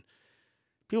Games, and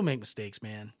people make mistakes,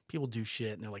 man. People do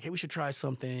shit, and they're like, hey, we should try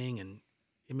something, and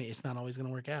it's not always going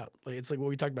to work out. Like, it's like what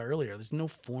we talked about earlier. There's no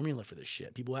formula for this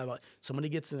shit. People somebody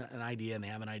gets an idea, and they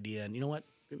have an idea, and you know what?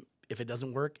 If it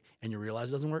doesn't work and you realize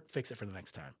it doesn't work, fix it for the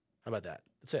next time. How about that?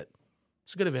 That's it.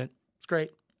 It's a good event. It's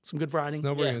great. Some good riding.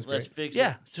 Snowboarding was great. Let's fix it.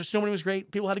 Yeah, so snowboarding was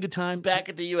great. People had a good time. Back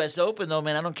at the U.S. Open, though,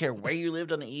 man, I don't care where you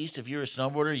lived on the East. If you were a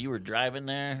snowboarder, you were driving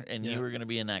there, and you were going to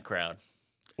be in that crowd.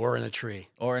 Or in a tree.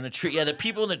 Yeah, the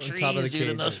people in the trees, dude,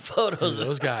 in those photos. Dude,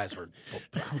 those guys were,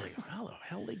 I was like, how the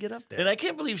hell did they get up there? And I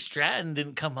can't believe Stratton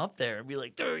didn't come up there and be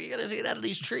like, dude, you got to get out of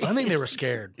these trees. I think they were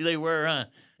scared. They were, huh?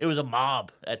 It was a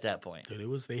mob at that point.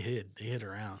 Dude, they hid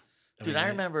around. I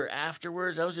remember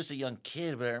afterwards, I was just a young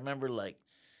kid, but I remember,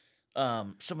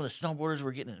 some of the snowboarders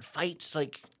were getting in fights,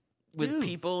 with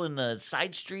people in the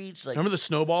side streets. Remember the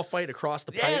snowball fight across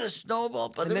the pipe? Yeah, the snowball.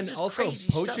 But and then also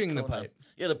poaching the pipe.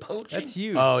 Yeah, the poaching. That's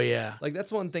huge. Oh, yeah.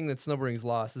 That's one thing that snowboarding's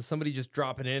lost, is somebody just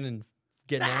dropping in and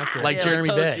getting after it. Like Jeremy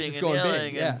Bay. Just going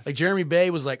big, yeah. Like Jeremy Bay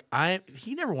was like,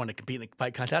 he never wanted to compete in a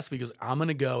pipe contest because I'm going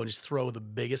to go and just throw the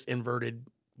biggest inverted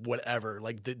whatever,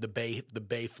 like the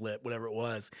bay flip, whatever it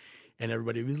was. And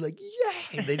everybody was like,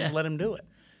 yeah. They just let him do it.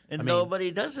 And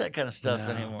nobody does that kind of stuff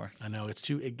anymore. I know.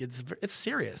 It's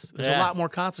serious. There's a lot more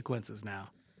consequences now.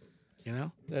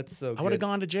 That's so good. I would have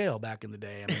gone to jail back in the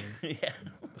day. I mean,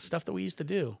 the stuff that we used to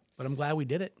do. But I'm glad we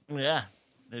did it. Yeah.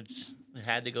 It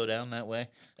had to go down that way.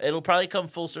 It'll probably come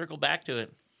full circle back to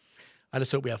it. I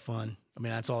just hope we have fun. I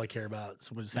mean, that's all I care about.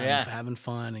 So we're just having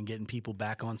fun and getting people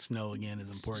back on snow again is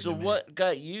important. So what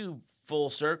got you full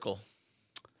circle?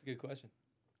 That's a good question.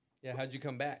 Yeah, how'd you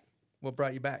come back? What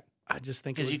brought you back? I just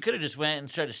think Because you could have just went and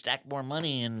started to stack more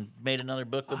money and made another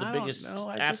book with the biggest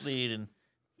athlete. And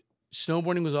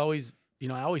snowboarding was always,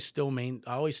 I always still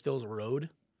was a road.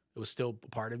 It was still a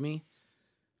part of me.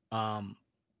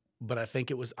 But I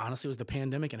think it was the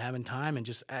pandemic and having time and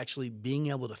just actually being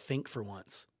able to think for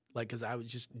once. Like, because I was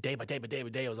just day by day by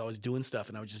day, I was always doing stuff,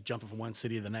 and I was just jumping from one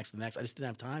city to the next. I just didn't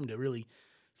have time to really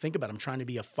think about it. I'm trying to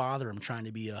be a father. I'm trying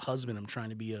to be a husband. I'm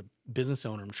trying to be a business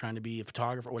owner. I'm trying to be a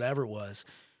photographer, whatever it was.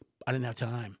 I didn't have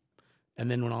time.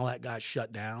 And then when all that got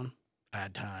shut down, I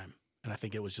had time. And I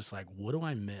think it was just like, what do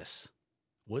I miss?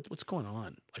 What's going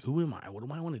on? Like, who am I? What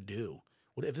do I want to do?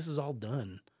 What if this is all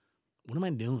done? What am I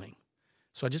doing?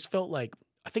 So I just felt like,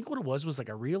 I think what it was like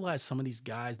I realized some of these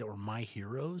guys that were my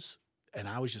heroes and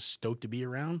I was just stoked to be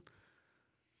around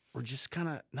were just kind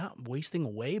of not wasting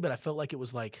away, but I felt like it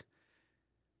was like,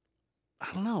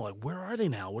 I don't know, like, where are they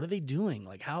now? What are they doing?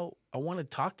 Like, how I want to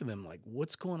talk to them. Like,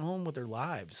 what's going on with their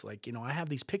lives? Like, I have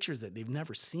these pictures that they've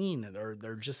never seen, or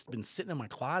they're just been sitting in my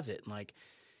closet, and like,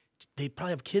 they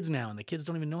probably have kids now, and the kids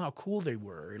don't even know how cool they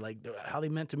were, or like how they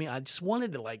meant to me. I just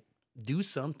wanted to like do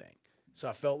something. So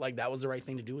I felt like that was the right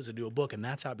thing to do, was to do a book, and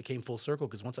that's how it became full circle.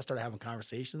 Because once I started having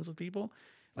conversations with people,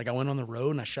 like I went on the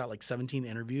road and I shot like 17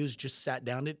 interviews, just sat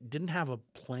down. It didn't have a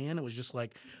plan. It was just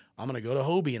like, I'm going to go to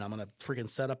Hobie and I'm going to freaking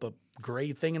set up a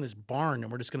great thing in his barn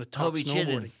and we're just going to talk Hobie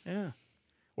snowboarding. Yeah.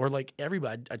 Or like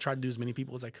everybody, I tried to do as many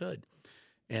people as I could.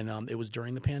 And it was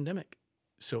during the pandemic.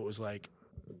 So it was like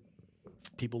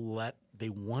they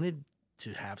wanted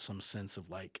to have some sense of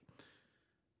like,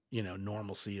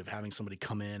 normalcy of having somebody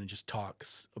come in and just talk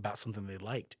about something they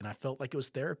liked. And I felt like it was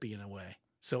therapy in a way.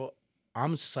 So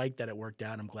I'm psyched that it worked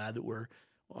out. I'm glad that we're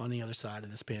on the other side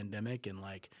of this pandemic and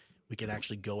like we can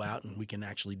actually go out and we can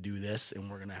actually do this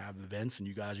and we're going to have events and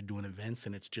you guys are doing events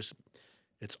and it's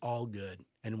all good.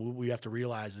 And what we have to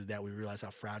realize is that we realize how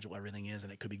fragile everything is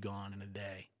and it could be gone in a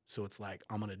day. So it's like,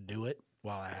 I'm going to do it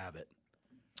while I have it.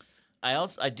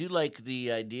 I do like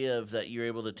the idea of that you're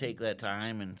able to take that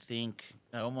time and think.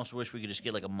 I almost wish we could just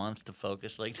get like a month to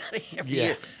focus like that every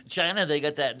year. China, they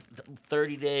got that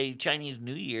 30-day Chinese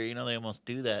New Year. They almost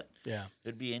do that. Yeah,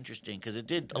 it'd be interesting because it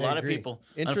did. A lot of people.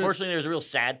 Unfortunately, there's a real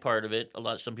sad part of it. A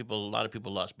lot of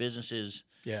people lost businesses.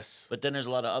 Yes, but then there's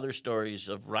a lot of other stories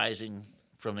of rising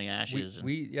from the ashes.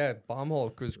 Bomb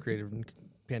Hole was created in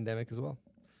pandemic as well.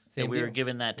 And we were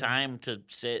given that time to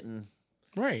sit and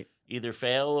right. Either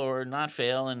fail or not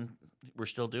fail, and we're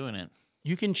still doing it.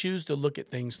 You can choose to look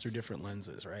at things through different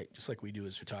lenses, right? Just like we do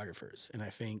as photographers. And I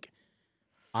think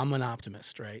I'm an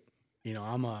optimist, right?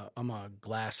 I'm a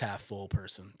glass half full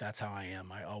person. That's how I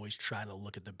am. I always try to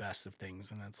look at the best of things.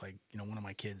 And it's like, one of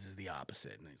my kids is the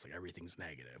opposite. And it's like, everything's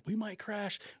negative. We might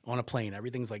crash on a plane.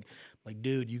 Everything's like,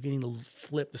 dude, you need to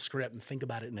flip the script and think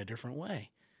about it in a different way.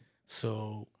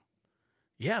 So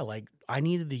yeah, like I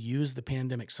needed to use the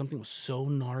pandemic. Something was so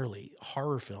gnarly,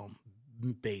 horror film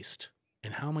based.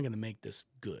 And how am I going to make this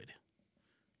good?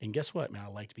 And guess what, man? I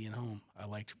liked being home. I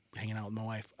liked hanging out with my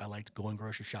wife. I liked going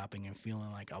grocery shopping and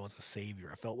feeling like I was a savior.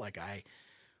 I felt like I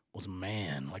was a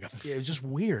man. It was just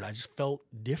weird. I just felt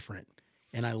different.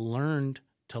 And I learned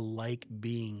to like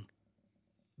being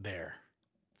there,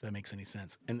 if that makes any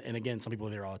sense. And again, some people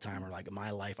there all the time are like, my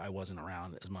life, I wasn't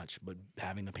around as much, but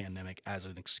having the pandemic as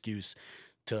an excuse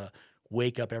to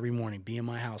wake up every morning, be in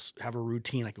my house, have a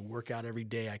routine. I could work out every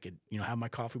day. I could, have my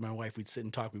coffee with my wife. We'd sit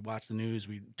and talk. We'd watch the news.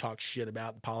 We'd talk shit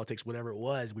about politics, whatever it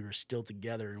was. We were still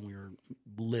together and we were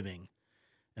living.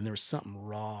 And there was something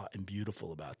raw and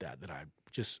beautiful about that I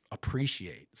just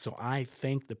appreciate. So I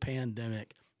thank the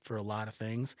pandemic for a lot of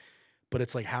things. But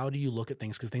it's like, how do you look at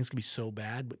things? Because things can be so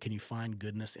bad, but can you find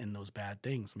goodness in those bad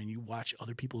things? I mean, you watch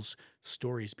other people's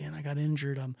stories. Man, I got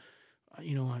injured.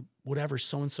 Whatever,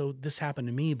 so-and-so, this happened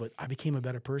to me, but I became a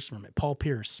better person from it. Paul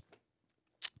Pierce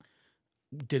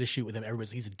did a shoot with him.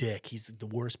 He's a dick. He's the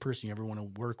worst person you ever want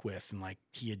to work with. And like,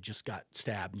 he had just got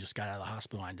stabbed and just got out of the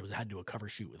hospital. I had to do a cover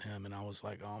shoot with him. And I was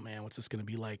like, oh man, what's this going to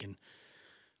be like? And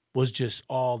was just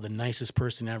the nicest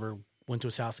person ever. Went to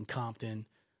his house in Compton,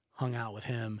 hung out with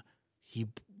him. He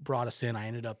brought us in. I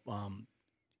ended up,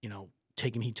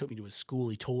 he took me to his school.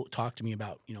 He talked to me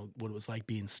about, what it was like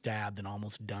being stabbed and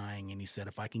almost dying. And he said,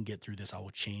 if I can get through this, I will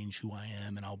change who I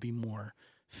am and I'll be more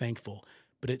thankful.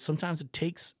 But sometimes it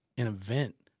takes an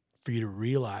event for you to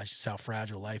realize just how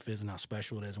fragile life is and how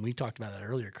special it is. And we talked about that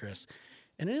earlier, Chris.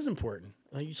 And it is important.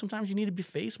 Sometimes you need to be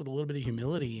faced with a little bit of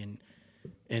humility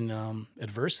and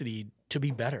adversity to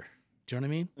be better. Do you know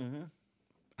what I mean? Mm-hmm.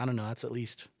 I don't know. That's at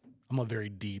least, I'm I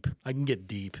can get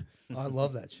deep. Oh, I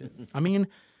love that shit. I mean,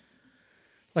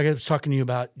 like I was talking to you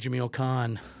about Jameel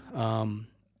Khan,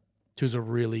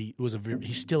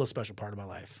 he's still a special part of my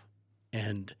life.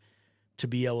 And to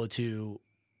be able to,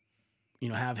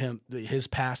 have his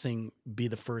passing be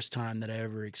the first time that I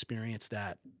ever experienced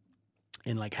that,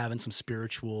 and like having some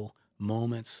spiritual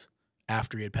moments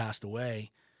after he had passed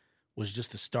away was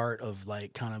just the start of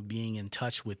like kind of being in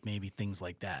touch with maybe things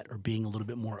like that, or being a little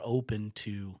bit more open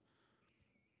to,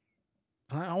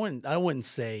 I wouldn't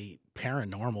say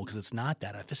paranormal, because it's not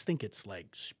that. I just think it's like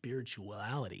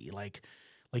spirituality. Like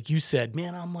you said,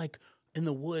 man, I'm like in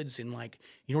the woods and like,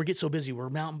 we get so busy. We're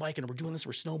mountain biking, or we're doing this,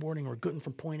 we're snowboarding, we're getting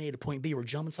from point A to point B, we're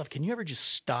jumping stuff. Can you ever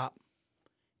just stop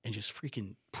and just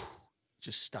freaking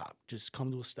just stop, just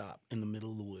come to a stop in the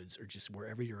middle of the woods or just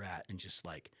wherever you're at, and just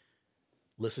like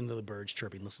listen to the birds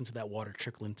chirping, listen to that water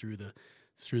trickling through the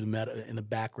meadow in the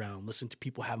background, listen to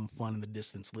people having fun in the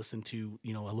distance, listen to, a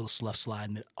little slough slide,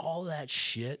 and all that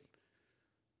shit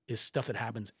is stuff that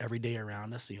happens every day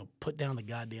around us. Put down the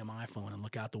goddamn iPhone and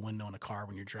look out the window in a car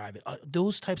when you're driving.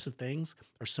 Those types of things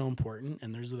are so important,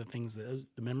 and those are the things the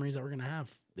memories that we're gonna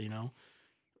have,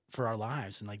 for our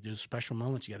lives. And like, there's special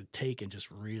moments you got to take and just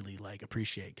really like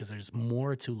appreciate, because there's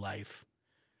more to life.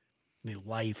 The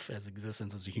life as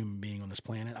existence as a human being on this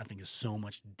planet, I think, is so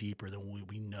much deeper than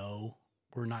we know.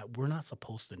 We're not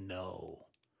supposed to know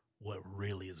what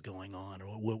really is going on,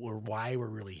 or why we're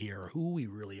really here, or who we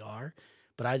really are.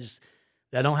 But I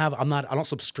don't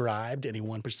subscribe to any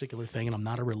one particular thing, and I'm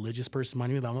not a religious person by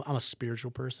any means. I'm a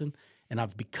spiritual person, and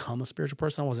I've become a spiritual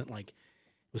person. I wasn't like,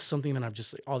 it was something that I've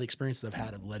just, all the experiences I've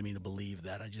had have led me to believe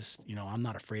that I just, I'm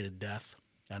not afraid of death.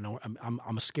 I know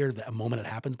I'm scared of that moment it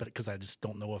happens, but because I just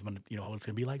don't know what it's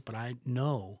gonna be like. But I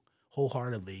know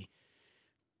wholeheartedly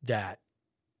that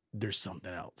there's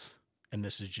something else, and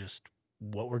this is just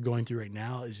what we're going through right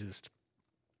now is just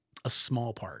a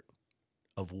small part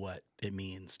of what it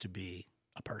means to be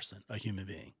a person, a human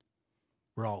being.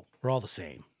 We're all the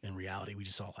same in reality. We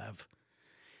just all have,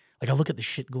 like, I look at the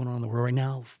shit going on in the world right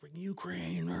now,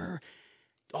 Ukraine, or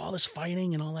all this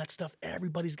fighting and all that stuff.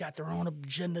 Everybody's got their own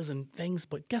agendas and things,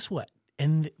 but guess what?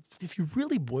 And if you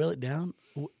really boil it down,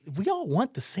 we all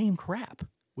want the same crap.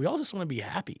 We all just want to be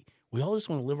happy. We all just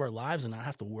want to live our lives and not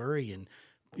have to worry, and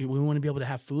we want to be able to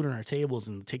have food on our tables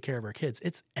and take care of our kids.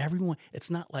 It's everyone. It's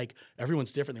not like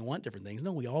everyone's different. They want different things.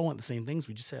 No, we all want the same things.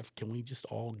 We just can we just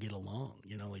all get along?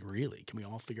 Like, really, can we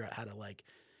all figure out how to like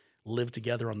live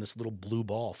together on this little blue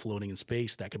ball floating in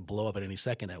space that could blow up at any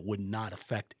second that would not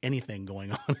affect anything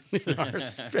going on in our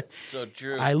space? So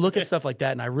true. I look at stuff like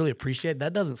that and I really appreciate it.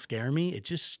 That doesn't scare me. It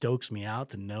just stokes me out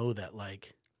to know that,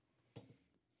 like,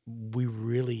 we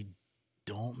really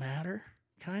don't matter,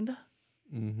 kind of.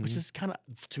 Mm-hmm. Which is kind of,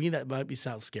 to me, that might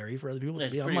sound scary for other people.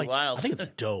 It's I'm pretty like, wild. I think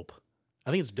it's dope. I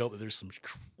think it's dope that there's some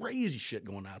crazy shit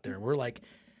going out there. We're like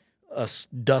a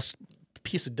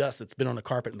piece of dust that's been on a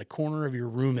carpet in the corner of your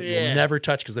room that you'll never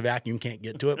touch because the vacuum can't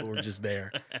get to it, but we're just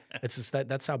there. It's just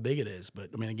that's how big it is.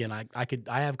 But I mean, again,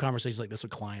 I have conversations like this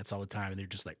with clients all the time, and they're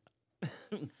just like,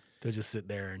 they'll just sit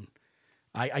there, and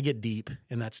I get deep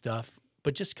in that stuff.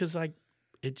 But just because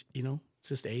it's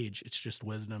just age, it's just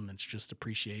wisdom, it's just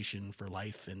appreciation for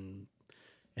life and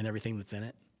everything that's in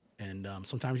it. And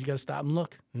sometimes you got to stop and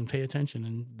look and pay attention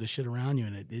and the shit around you,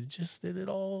 and it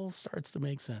all starts to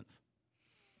make sense.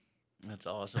 That's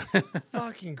awesome.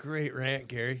 Fucking great rant,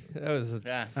 Gary. That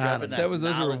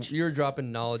was you were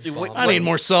dropping knowledge. Dude, bombs. I need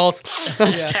more salt.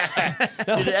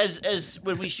 Dude, as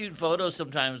when we shoot photos,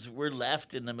 sometimes we're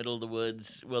left in the middle of the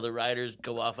woods while the riders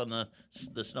go off on the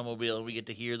snowmobile, and we get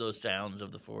to hear those sounds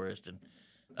of the forest. And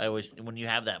when you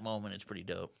have that moment, it's pretty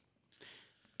dope.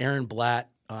 Aaron Blatt,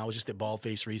 I was just at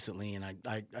Baldface recently, and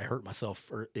I hurt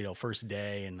myself, first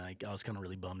day, and I was kind of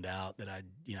really bummed out that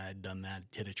I'd done that,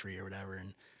 hit a tree or whatever,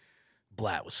 and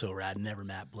Blatt was so rad. Never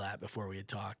met Blatt before we had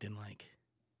talked, and like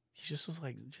he just was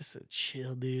like just a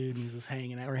chill dude. And he was just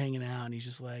hanging out, and he's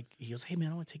just like, he goes, "Hey man,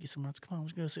 I want to take you somewhere else. Come on,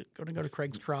 let's go to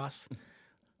Craig's Cross."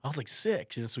 I was like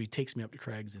 6, so he takes me up to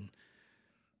Craig's, and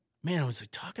man, I was like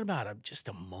talking about just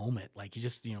a moment, like he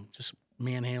just just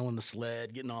manhandling the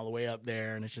sled, getting all the way up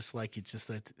there, and it's just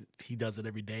that he does it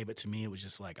every day. But to me, it was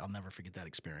just like, I'll never forget that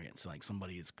experience. Like,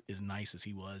 somebody as nice as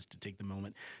he was to take the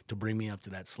moment to bring me up to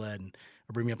that sled,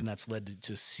 or bring me up in that sled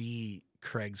to see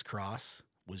Craig's Cross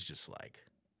was just like,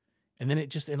 and then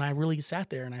and I really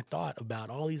sat there and I thought about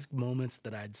all these moments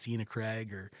that I'd seen of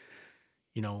Craig, or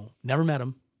never met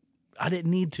him. I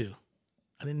didn't need to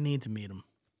meet him,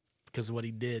 because of what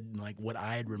he did and like what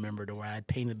I had remembered, or where I had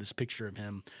painted this picture of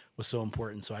him, was so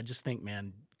important. So I just think,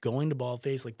 man, going to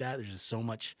Baldface like that, there's just so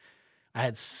much. I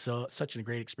had such a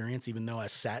great experience, even though I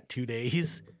sat 2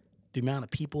 days. The amount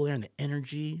of people there and the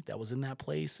energy that was in that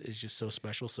place is just so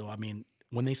special. So I mean,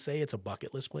 when they say it's a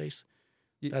bucket list place,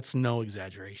 that's no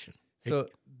exaggeration. So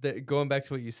going back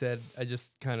to what you said, I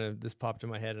just this popped in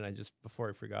my head, and before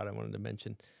I forgot, I wanted to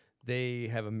mention they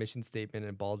have a mission statement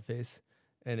in Baldface,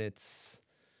 and it's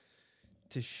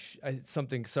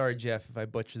something. Sorry, Jeff, if I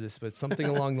butcher this, but something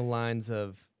along the lines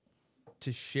of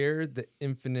to share the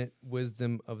infinite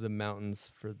wisdom of the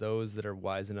mountains for those that are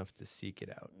wise enough to seek it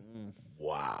out.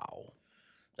 Wow.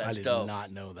 That's I did dope.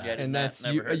 not know that. Yeah, And that's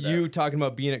you talking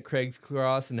about being at Craig's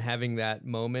Cross and having that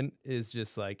moment is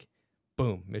just like,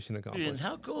 boom, mission accomplished. Dude, and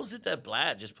how cool is it that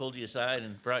Blatt just pulled you aside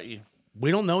and brought you? We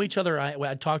don't know each other.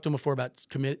 I talked to him before about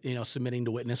submitting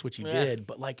to witness, which he did.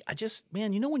 But like,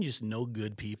 when you just know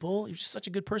good people, he was just such a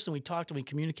good person. We talked and we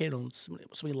communicated on so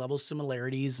many levels,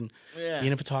 similarities, and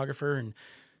being a photographer and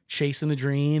chasing the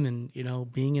dream and,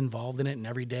 being involved in it and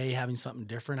every day having something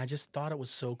different. I just thought it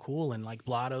was so cool. And like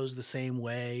Blotto's the same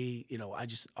way,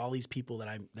 all these people that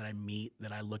I meet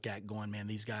that I look at going, man,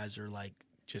 these guys are like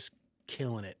just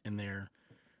killing it in their,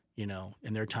 in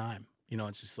their time.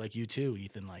 It's just like you too,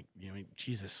 Ethan, like,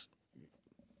 Jesus,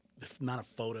 the amount of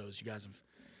photos you guys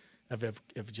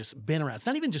have just been around. It's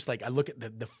not even just like I look at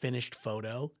the finished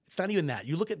photo. It's not even that.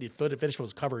 You look at the finished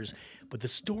photos covers, but the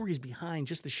stories behind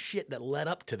just the shit that led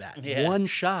up to that one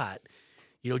shot,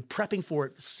 prepping for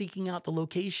it, seeking out the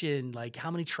location, like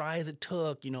how many tries it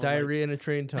took, Diarrhea in a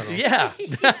train tunnel. Yeah.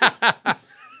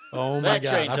 Oh my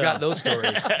God. I've got those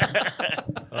stories.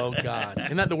 Oh God.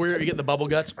 Isn't that the weird, you get the bubble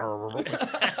guts?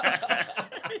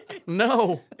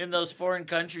 No. In those foreign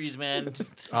countries, man.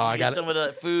 Oh, I got some of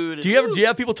the food. Do you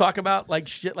have people talk about like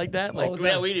shit like that? Like,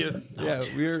 yeah, we do. Yeah,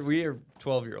 we are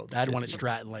 12-year-olds. I had one at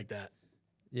Stratton like that.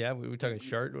 Yeah, we talking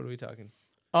shart? What are we talking?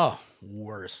 Oh,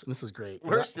 worse. This is great.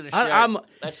 Worse than a shart.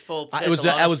 That's full. I was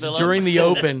during the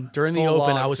open. During the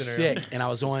open, I was scenario. sick and I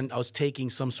was taking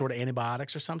some sort of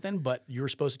antibiotics or something. But you were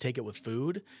supposed to take it with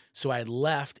food, so I had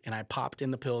left and I popped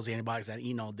in the pills, the antibiotics I'd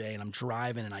eaten all day, and I'm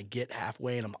driving and I get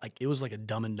halfway and I'm like, it was like a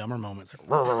Dumb and Dumber moment. It's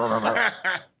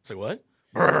like, it's like what?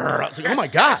 It's like, oh my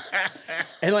God.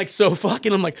 And like, so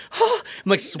fucking, I'm like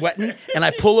sweating and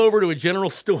I pull over to a general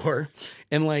store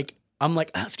and like, I'm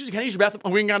like, excuse me, can I use your bathroom? Oh,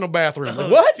 we ain't got no bathroom. I'm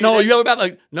like, what? No, you have a bathroom?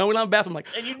 Like, no, we don't have a bathroom. I'm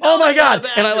like, oh my God.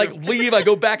 And I like leave, I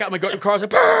go back out, my car's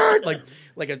like,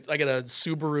 I get a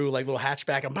Subaru, like little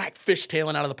hatchback. I'm back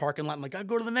fishtailing out of the parking lot. I'm like, I'll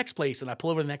go to the next place. And I pull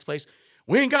over to the next place.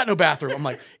 We ain't got no bathroom. I'm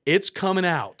like, it's coming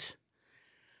out.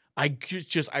 I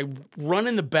run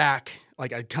in the back.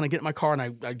 Like I kind of get in my car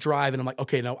and I drive and I'm like,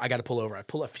 okay, no, I got to pull over. I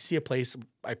see a place.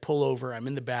 I pull over. I'm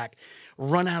in the back,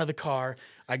 run out of the car.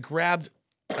 I grabbed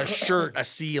a shirt I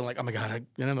see and like, oh my God, I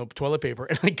don't know, toilet paper.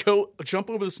 And I jump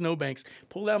over the snowbanks,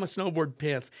 pull down my snowboard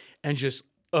pants and just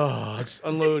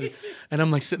unload. And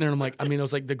I'm like sitting there and I'm like, it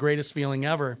was like the greatest feeling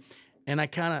ever. And I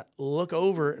kind of look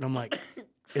over and I'm like,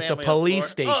 it's a police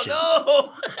station.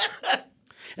 Oh no.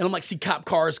 And I'm like, see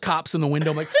cops in the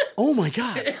window. I'm like, oh my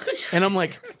God. And I'm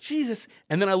like, Jesus.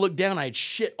 And then I look down, I had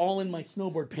shit all in my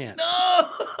snowboard pants. No.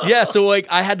 Yeah, so like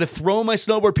I had to throw my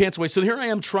snowboard pants away. So here I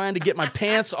am trying to get my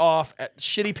pants off,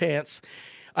 shitty pants.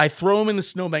 I throw them in the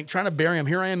snowbank, trying to bury them.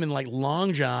 Here I am in like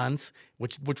long johns,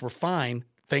 which were fine.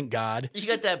 Thank God. You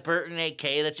got that Burton AK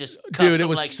that just dude, it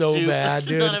was like so soup. bad,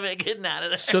 dude. None of it getting out of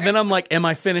there. So then I'm like, am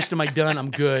I finished? Am I done?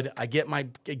 I'm good. I get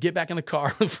back in the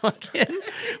car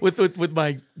with with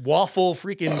my waffle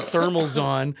freaking thermals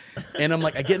on, and I'm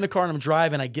like, I get in the car and I'm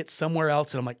driving. I get somewhere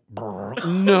else and I'm like,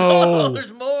 no,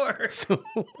 there's more.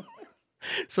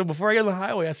 So before I get on the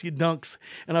highway, I see Dunks,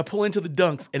 and I pull into the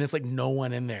Dunks, and it's like no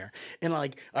one in there, and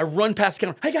like I run past the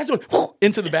counter. Hey guys,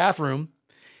 into the bathroom,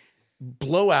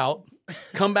 blow out.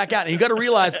 Come back out, and you got to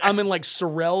realize I'm in like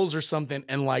Sorels or something,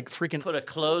 and like freaking put a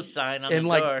close sign on and the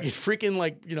like door. freaking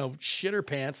like shitter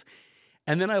pants,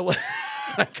 and then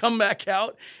I come back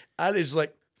out. I just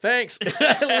like thanks, and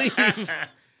I leave.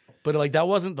 But like that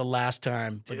wasn't the last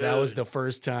time, but that was the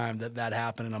first time that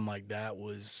happened, and I'm like that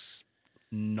was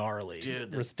gnarly.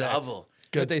 Dude, the Respect. double.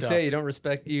 What they say, you don't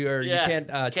respect you or you can't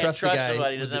trust the guy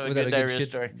somebody who doesn't have a without good diarrhea shit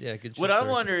story. Yeah, good shit What I'm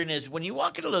story. wondering is when you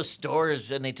walk into those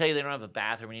stores and they tell you they don't have a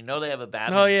bathroom and you know they have a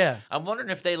bathroom. Oh yeah. I'm wondering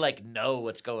if they like know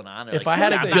what's going on. They're If like, I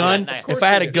had "We're a not gun, that night." if I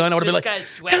had a gun, I would have been like, guy's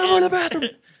sweating. "Tell him on the bathroom."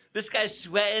 This guy's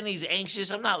sweating. He's anxious.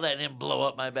 I'm not letting him blow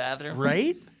up my bathroom.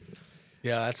 Right?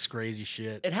 Yeah, that's crazy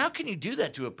shit. And how can you do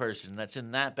that to a person that's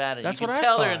in that bad? That's you what can I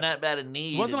tell they're thought. in that bad a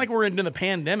need. It wasn't like we're in the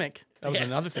pandemic. That was Yeah.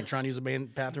 another thing, trying to use a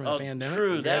bathroom in Oh, the pandemic.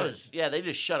 true. Forget That it. was they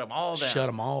just shut them all down. Shut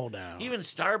them all down. Even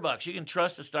Starbucks, you can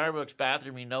trust the Starbucks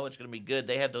bathroom. You know it's going to be good.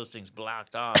 They had those things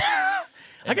blocked off.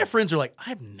 I got friends who are like,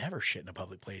 I've never shit in a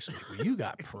public place. I'm like, well, you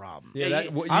got problems. Yeah,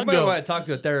 you I'll might go- want to talk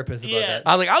to a therapist about that.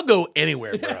 I was like, I'll go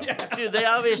anywhere, bro. Dude, they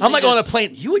obviously. I'm like on a just-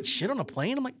 plane. You would shit on a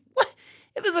plane? I'm like, what?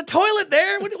 If there's a toilet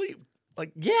there, what do we?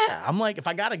 Like, yeah. I'm like, if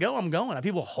I gotta go, I'm going. And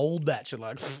people hold that shit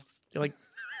like, like,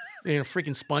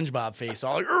 freaking SpongeBob face.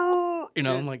 All like,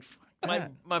 I'm like,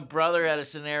 my brother had a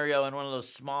scenario in one of those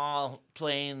small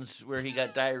planes where he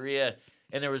got diarrhea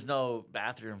and there was no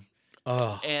bathroom.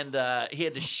 Oh. And he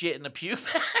had to shit in the pew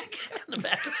bag. In the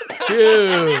back of the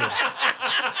Dude.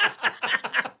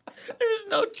 There was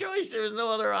no choice. There was no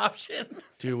other option.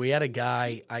 Dude, we had a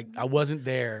guy. I wasn't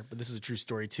there, but this is a true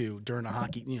story too. During a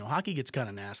hockey, hockey gets kind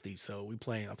of nasty. So I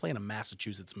play in a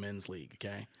Massachusetts men's league.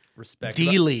 Okay, Respect.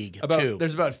 D League too.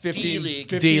 There's about 15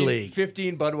 D-League.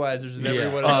 15 Budweisers in every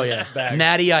one of Oh those yeah, bags.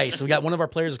 Natty Ice. We got one of our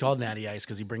players is called Natty Ice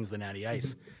because he brings the Natty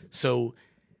Ice. So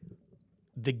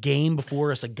the game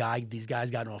before us, these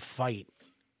guys got in a fight,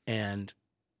 and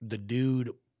the dude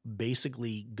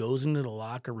basically goes into the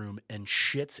locker room and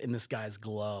shits in this guy's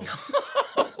glove.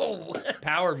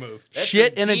 Power move. That's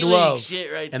Shit some in a D-League glove,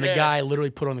 shit right and there. the guy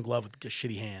literally put on the glove with a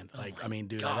shitty hand. Like,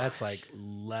 dude, gosh. that's like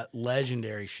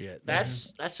legendary shit.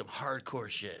 That's some hardcore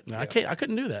shit. No, I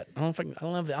couldn't do that. I don't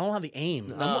have the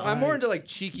aim. I'm more into like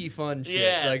cheeky fun shit.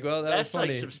 Yeah, Like, well, that that's was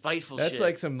funny. like some spiteful That's shit.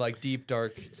 like some like deep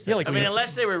dark. Yeah, like I mean,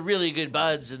 unless they were really good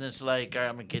buds, and it's like, all right,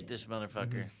 I'm gonna get this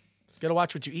motherfucker. Gotta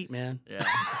watch what you eat, man. Yeah.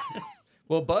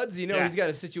 Well, Buds, Yeah. he's got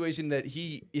a situation that if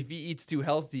he eats too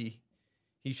healthy,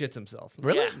 he shits himself.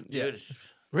 Really? Yeah, dude.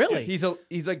 Really? He's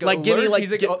like Like getting, like,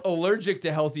 he's allergic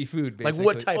to healthy food. Like Basically.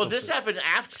 what type Well, of this food? happened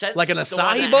after since Like an the acai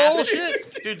one that bowl happened.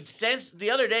 shit? Dude, since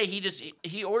the other day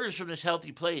he orders from this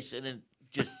healthy place and then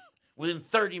just within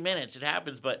 30 minutes it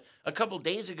happens. But a couple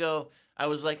days ago I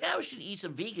was like, we should eat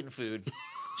some vegan food.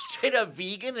 Straight up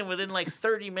vegan, and within like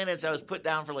 30 minutes I was put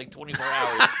down for like 24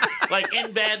 hours. Like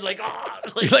in bed, like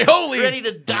like, holy, ready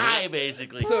to die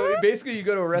basically. So basically, you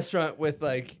go to a restaurant with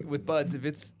Buds. If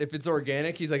it's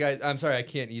organic, he's like, I'm sorry, I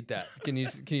can't eat that. Can you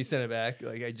send it back?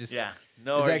 Like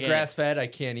no. Is that grass fed? I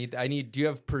can't eat that. Do you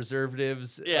have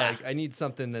preservatives? Yeah. Like, I need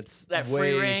something that's that way,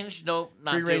 free range? Nope,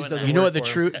 not free range doing doesn't that. You know work what the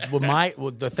for him.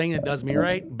 truth? The thing that does me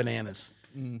right, bananas.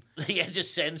 Yeah, it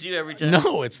just sends you every time.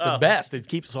 No, it's the best. It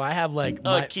keeps. So I have like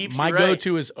it keeps my you right.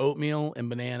 go-to is oatmeal and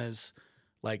bananas,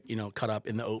 like cut up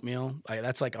in the oatmeal.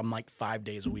 That's like I'm like 5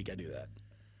 days a week I do that,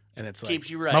 and it's like Keeps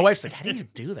you right. My wife's like, "How do you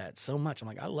do that so much?" I'm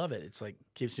like, "I love it. It's like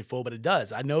keeps you full, but it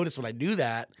does. I notice when I do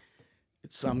that,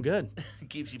 I'm good. It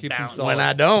keeps you Keeps 'em bouncing. solid. When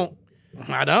I don't,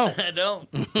 I don't. I don't.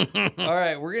 All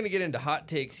right, we're gonna get into hot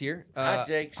takes here. Hot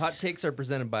takes. Hot takes are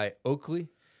presented by Oakley.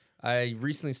 I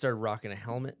recently started rocking a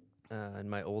helmet in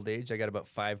my old age. I got about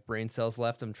 5 brain cells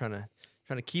left. I'm trying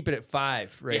to keep it at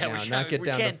 5 right now, not get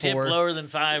down to 4. We can't tip lower than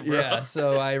 5, bro. Yeah,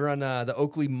 so I run the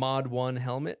Oakley Mod 1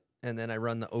 helmet, and then I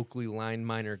run the Oakley Line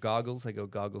Miner goggles. I go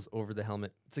goggles over the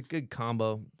helmet. It's a good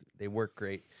combo. They work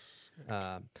great.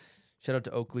 Shout out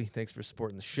to Oakley. Thanks for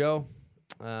supporting the show.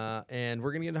 And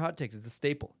we're going to get into hot takes. It's a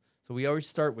staple. So we always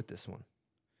start with this one.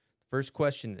 First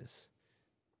question is,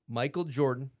 Michael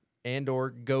Jordan and or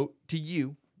GOAT to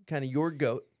you, kind of your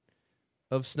GOAT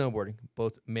of snowboarding,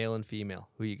 both male and female.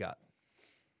 Who you got?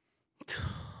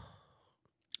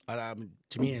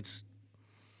 To me, it's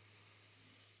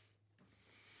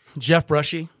Jeff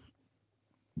Brushy,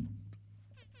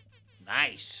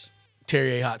 Nice.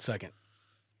 Terry A. Hot second,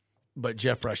 but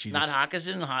Jeff Brushy. Not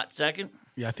Hawkinson, hot second.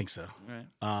 Yeah, I think so.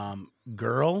 Right.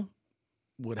 Girl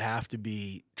would have to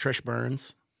be Trish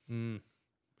Burns.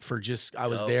 For just, I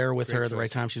was there with Great her at the right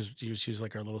choice. time. She was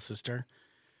like our little sister.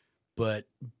 But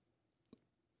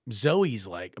Zoe's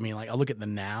like, I look at the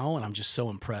now and I'm just so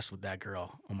impressed with that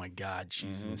girl. Oh my God,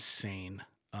 she's insane.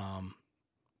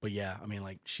 But yeah,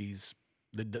 she's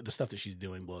the stuff that she's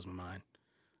doing blows my mind.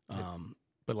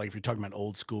 But like if you're talking about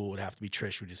old school, it would have to be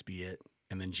Trish would just be it.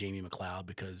 And then Jamie McLeod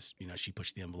because she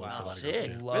pushed the envelope for a lot of girls sick.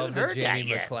 too. Love heard the that Jamie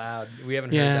yet. McLeod. We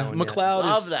haven't heard Yeah, that one yet. McLeod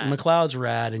Love that. McLeod's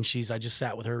rad, and I just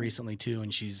sat with her recently too,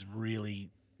 and she's really,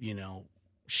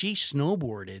 she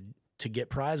snowboarded to get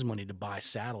prize money to buy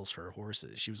saddles for her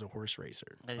horses. She was a horse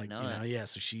racer. I didn't know that. Yeah,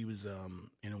 so she was,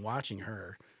 watching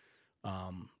her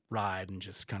ride and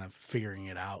just kind of figuring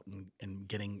it out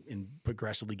and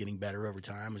progressively getting better over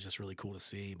time was just really cool to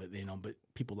see. But but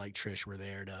people like Trish were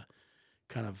there to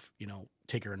kind of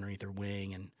take her underneath her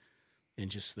wing and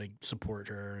just like support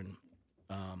her and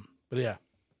but yeah.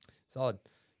 Solid.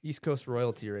 East Coast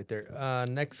royalty right there.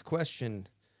 Next question.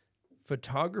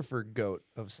 Photographer GOAT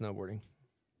of snowboarding.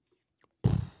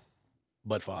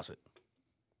 Bud Fawcett.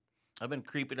 I've been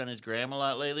creeping on his gram a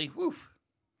lot lately. Woof.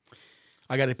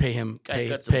 I got to pay him. Guy's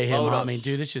got some Pay him. photos.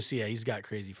 Dude, it's just he's got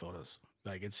crazy photos.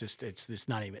 Like it's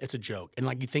not even. It's a joke. And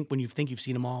like when you think you've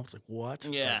seen them all, it's like what? It's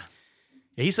Yeah. like,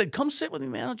 Yeah, he said, "Come sit with me,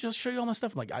 man. I'll just show you all my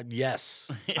stuff." I'm like, "Yes,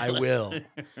 I will,"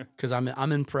 because I'm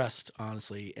impressed,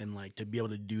 honestly, and like to be able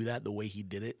to do that the way he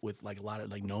did it with like a lot of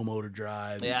like no motor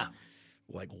drives,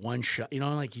 like one shot,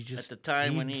 like he just at the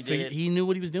time when he did it, he knew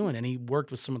what he was doing, and he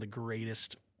worked with some of the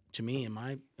greatest, to me, in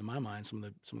my mind, some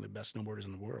of the best snowboarders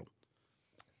in the world.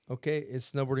 Okay, is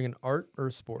snowboarding an art or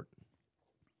a sport?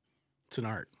 It's an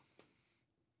art.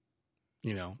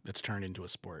 That's turned into a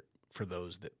sport for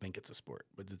those that think it's a sport,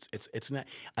 but it's not.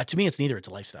 To me, it's neither. It's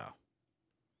a lifestyle.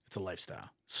 It's a lifestyle.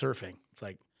 Surfing. It's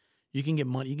like you can get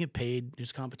money, you can get paid.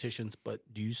 There's competitions, but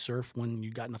do you surf when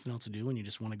you got nothing else to do and you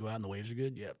just want to go out and the waves are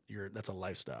good? Yeah, that's a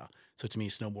lifestyle. So to me,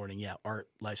 snowboarding, yeah, art,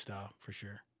 lifestyle for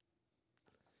sure.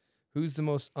 Who's the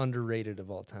most underrated of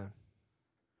all time?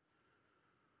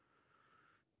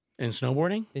 In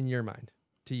snowboarding? In your mind,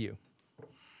 to you.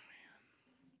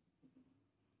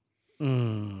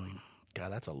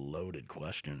 God, that's a loaded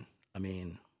question. I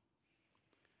mean,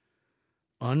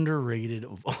 underrated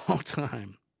of all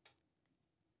time.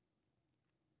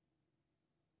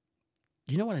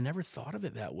 You know what? I never thought of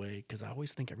it that way because I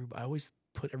always think I always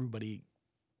put everybody,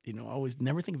 I always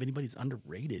never think of anybody's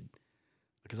underrated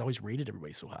because I always rated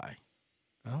everybody so high.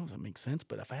 I don't know if that makes sense,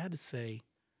 but if I had to say,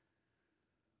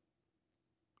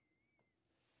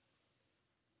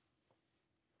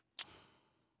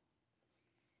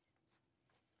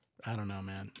 I don't know,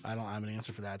 man. I don't have an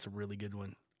answer for that. It's a really good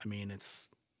one. I mean,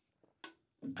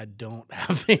 I don't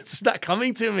have, it's not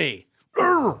coming to me.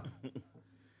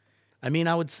 I mean,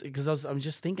 I would, because I'm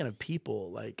just thinking of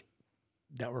people like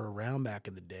that were around back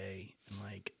in the day. And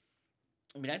like,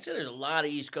 I mean, I'd say there's a lot of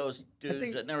East Coast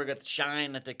dudes that never got the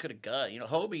shine that they could have got.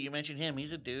 Hobie, you mentioned him.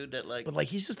 He's a dude that like, but like,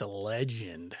 he's just a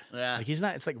legend. Yeah. Like he's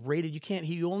not, it's like rated.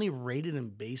 You only rated him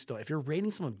based on, if you're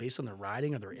rating someone based on their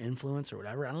riding or their influence or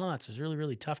whatever, I don't know. It's just really,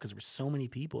 really tough because there were so many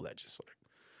people that just like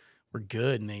were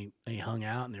good and they hung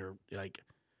out and they're like,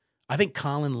 I think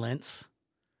Colin Lentz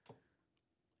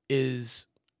is,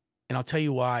 and I'll tell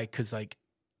you why, because like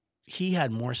he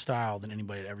had more style than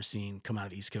anybody had ever seen come out of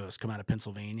the East Coast, come out of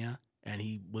Pennsylvania. And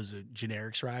he was a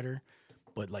generics rider,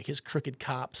 but like his crooked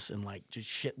cops and like just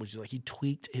shit was just like he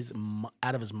tweaked his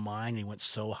out of his mind and he went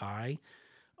so high.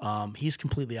 He's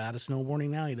completely out of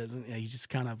snowboarding now. He's just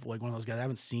kind of like one of those guys. I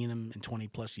haven't seen him in 20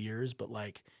 plus years, but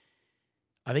like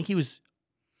I think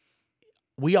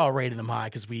we all rated him high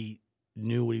because we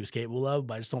knew what he was capable of,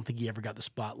 but I just don't think he ever got the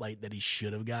spotlight that he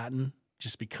should have gotten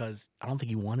just because I don't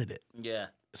think he wanted it. Yeah.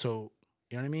 So,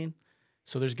 you know what I mean?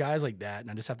 So there's guys like that,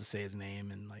 and I just have to say his name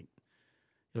and like,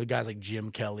 guys like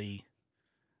Jim Kelly,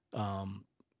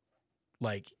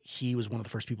 like he was one of the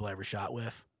first people I ever shot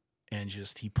with, and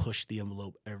just he pushed the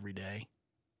envelope every day,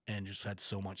 and just had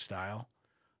so much style.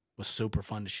 Was super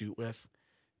fun to shoot with,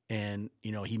 and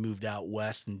he moved out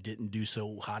west and didn't do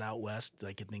so hot out west.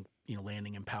 Like I think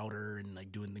landing in powder and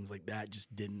like doing things like that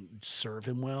just didn't serve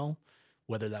him well.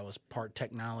 Whether that was part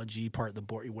technology, part the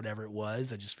board, whatever it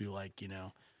was, I just feel like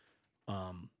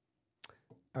All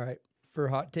right. For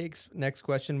hot takes, next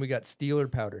question, we got steel or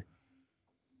powder?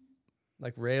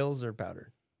 Like rails or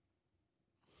powder?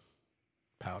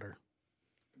 Powder.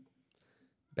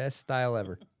 Best style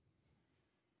ever?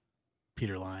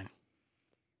 Peter Line.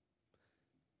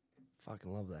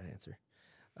 Fucking love that answer.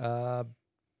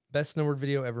 Best snowboard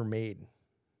video ever made?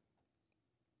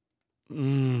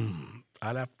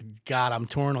 I'd have to, God, I'm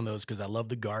torn on those because I love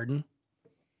The Garden,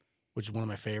 which is one of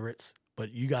my favorites.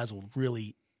 But you guys will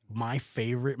really, my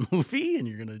favorite movie, and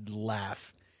you're going to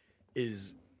laugh,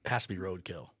 has to be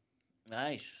Roadkill.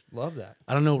 Nice. Love that.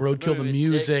 I don't know, Roadkill, the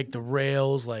music, sick. the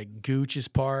rails, like Gooch's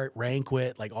part,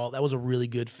 Ranquit, like all that was a really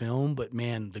good film. But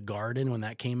man, The Garden, when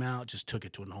that came out, just took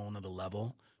it to a whole nother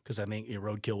level. Because I think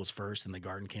Roadkill was first, and The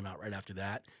Garden came out right after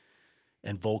that.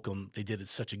 And Volcom, they did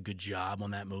such a good job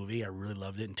on that movie. I really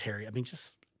loved it. And Terry, I mean,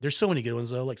 just there's so many good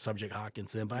ones though, like Subject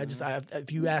Hawkinson. But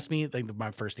if you ask me, I think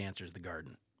my first answer is The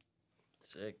Garden.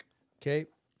 Sick. Okay.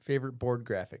 Favorite board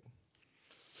graphic?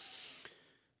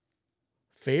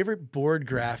 Favorite board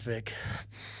graphic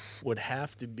would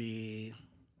have to be,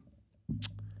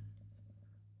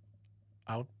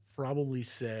 I would probably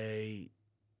say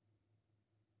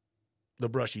the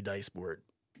Brushy Dice board.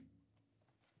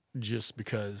 Just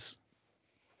because,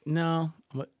 no,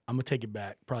 I'm going to take it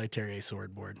back. Probably Terrier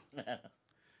Sword board.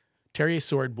 Terrier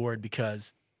Sword board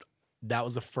because that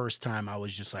was the first time I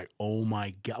was just like, oh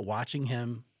my God. Watching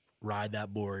him ride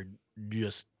that board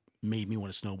just made me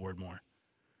want to snowboard more.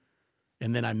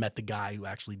 And then I met the guy who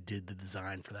actually did the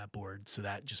design for that board. So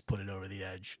that just put it over the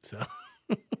edge. So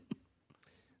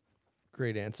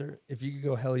Great answer. If you could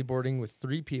go heliboarding with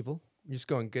 3 people, you're just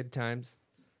going good times,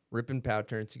 ripping pow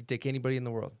turns. You can take anybody in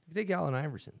the world. You can take Allen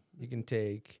Iverson. You can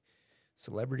take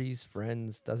celebrities,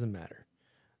 friends, doesn't matter.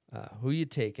 Who you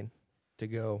taking to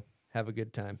go have a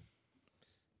good time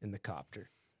in the copter?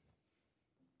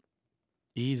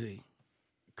 Easy.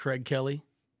 Craig Kelly,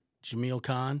 Jamil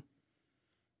Khan,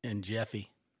 and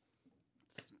Jeffy.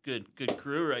 Good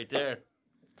crew right there.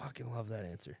 Fucking love that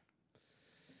answer.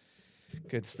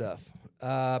 Good stuff.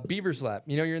 Beaver slap.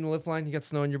 You know you're in the lift line. You got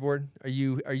snow on your board. Are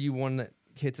you one that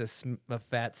hits a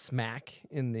fat smack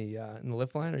in the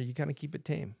lift line, or you kind of keep it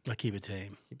tame? I keep it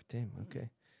tame. Keep it tame. Okay.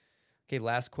 Okay.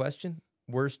 Last question.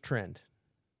 Worst trend.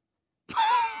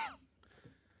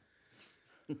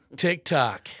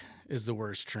 TikTok is the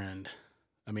worst trend.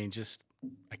 I mean,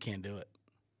 I can't do it.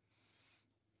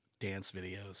 Dance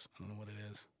videos. I don't know what it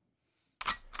is.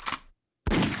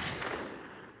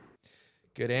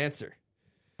 Good answer.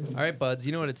 All right, buds.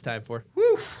 You know what it's time for.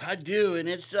 Woo, I do, and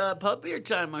it's pub beer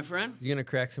time, my friend. You gonna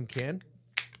crack some can?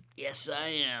 Yes, I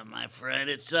am, my friend.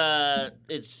 It's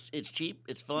cheap,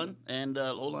 it's fun, and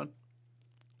hold on,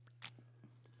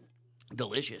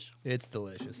 delicious. It's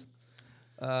delicious.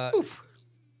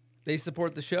 They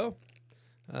support the show.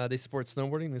 They support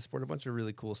snowboarding. They support a bunch of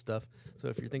really cool stuff. So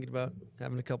if you're thinking about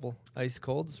having a couple ice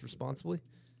colds responsibly,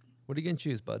 what are you gonna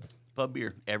choose, buds? Pub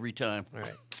beer every time. All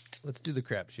right, let's do the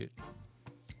crapshoot.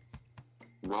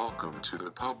 Welcome to the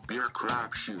Pub Beer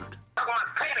Crapshoot.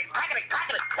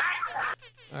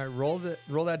 All right, roll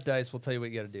that dice. We'll tell you what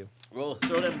you got to do.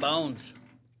 Throw them bones.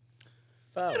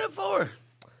 Get a 4.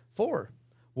 4.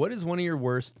 What is one of your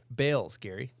worst bails,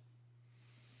 Gary?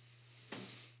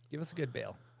 Give us a good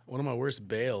bail. One of my worst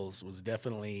bails was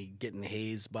definitely getting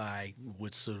hazed by,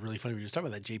 which is really funny. We were just talking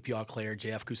about that. JP Auclair,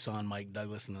 JF Cousin, Mike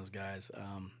Douglas, and those guys.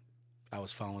 I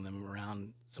was following them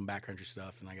around some backcountry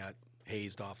stuff, and I got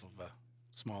hazed off of a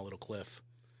small little cliff,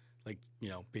 like,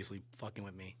 basically fucking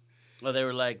with me. Well, they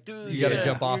were like, dude, you got to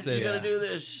jump off this. You got to do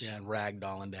this. Yeah, and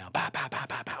ragdolling down, bah, bah, bah,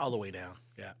 bah, bah, all the way down.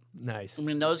 Yeah. Nice. I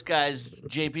mean, those guys,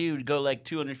 JP would go like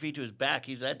 200 feet to his back.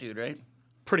 He's that dude, right?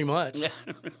 Pretty much. Yeah.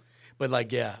 But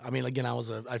I mean, again,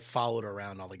 I followed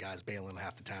around all the guys bailing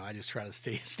half the time. I just try to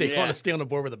stay on the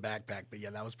board with a backpack. But yeah,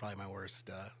 that was probably my worst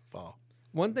fall.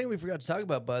 One thing we forgot to talk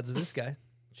about, buds, is this guy,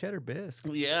 Cheddar Bisque.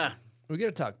 Yeah. We got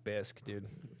to talk Bisque, dude.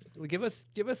 Give us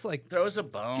like throw us a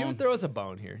bone. Throw us a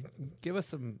bone here. Give us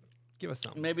something.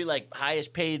 Maybe like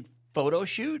highest paid photo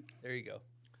shoot. There you go.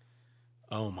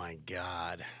 Oh my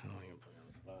God.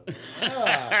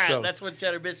 So that's what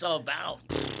Cheddar Bisque's all about.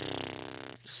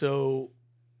 So,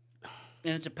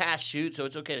 and it's a past shoot, so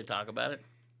it's okay to talk about it.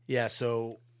 Yeah.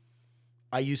 So,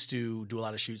 I used to do a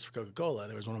lot of shoots for Coca-Cola.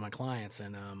 There was one of my clients,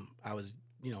 and I was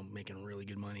making really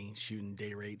good money shooting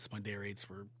day rates. My day rates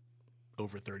were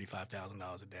over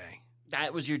 $35,000 a day.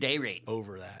 That was your day rate?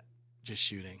 Over that. Just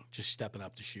shooting. Just stepping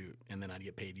up to shoot. And then I'd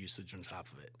get paid usage on top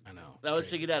of it. I know. That was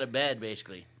to get out of bed,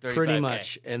 basically. Pretty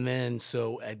much. And then,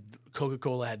 so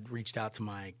Coca-Cola had reached out to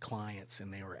my clients,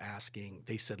 and they were asking,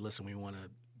 they said, listen, we want to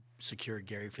secure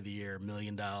Gary for the year, $1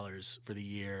 million for the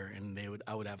year. And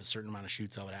I would have a certain amount of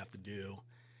shoots I would have to do.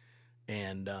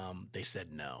 And they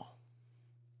said no.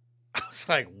 I was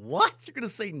like, what? You're going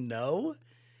to say no?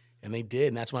 And they did,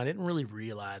 and that's when I didn't really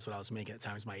realize what I was making at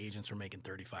times. My agents were making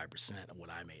 35% of what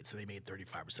I made, so they made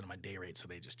 35% of my day rate, so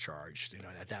they just charged. And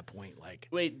at that point, like...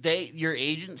 Wait, your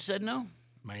agent said no?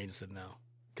 My agent said no,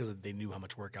 because they knew how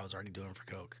much work I was already doing for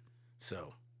Coke.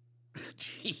 So...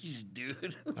 Jeez,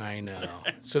 dude. I know.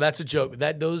 So that's a joke.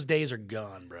 Those days are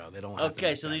gone, bro. They don't happen.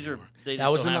 Okay, so these anymore.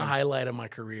 that was in the highlight of my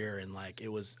career, and like it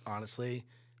was honestly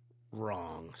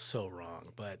wrong, so wrong,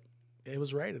 but... It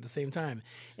was right at the same time.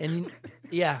 And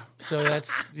yeah, so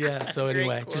that's, so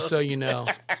anyway, just so you know.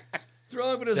 It's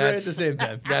wrong, but it's right at the same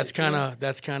time. That's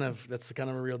kind of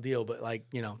a real deal. But like,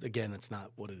 again, it's not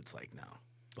what it's like now.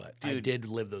 But dude, I did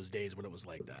live those days when it was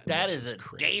like that. That is a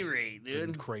day rate, dude.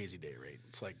 It's a crazy day rate.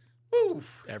 It's like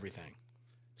everything.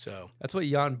 So that's what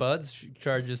Jan Buds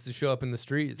charges to show up in the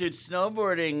streets. Dude,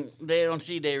 snowboarding, they don't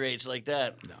see day rates like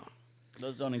that. No.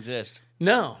 Those don't exist.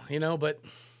 No, but...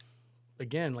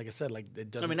 Again, like I said, like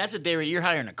it doesn't. I mean, that's a day rate. You're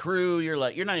hiring a crew. You're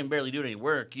not even barely doing any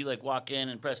work. You like walk in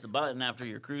and press the button after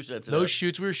your crew sets it up. Those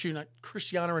shoots we were shooting at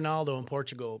Cristiano Ronaldo in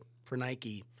Portugal for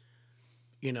Nike.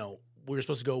 We were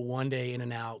supposed to go one day in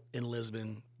and out in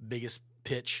Lisbon, biggest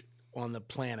pitch on the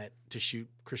planet to shoot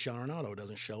Cristiano Ronaldo.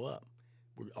 Doesn't show up.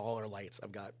 All our lights.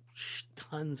 I've got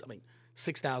tons. I mean,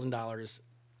 $6,000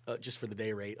 just for the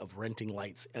day rate of renting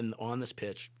lights and on this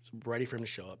pitch, ready for him to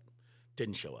show up.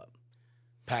 Didn't show up.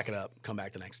 Pack it up, come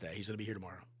back the next day. He's going to be here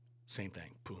tomorrow. Same thing.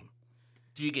 Boom.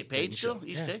 Do you get paid still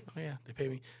each day? Oh, yeah. They pay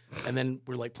me. And then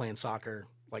we're like playing soccer.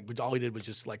 Like, all we did was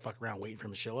just like fuck around waiting for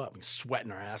him to show up. We're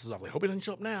sweating our asses off. Like, hope he doesn't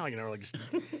show up now. Like just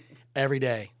every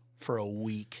day for a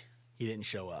week. He didn't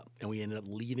show up. And we ended up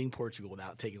leaving Portugal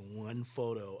without taking one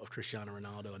photo of Cristiano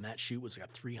Ronaldo. And that shoot was like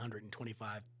a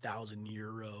 325,000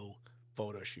 euro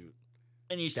photo shoot.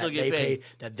 And you still get paid.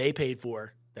 That they paid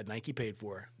for, that Nike paid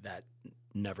for, that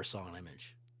never saw an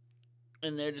image.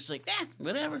 And they're just like,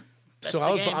 whatever. That's So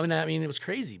the game. I mean, it was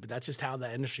crazy, but that's just how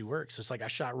that industry works. It's like I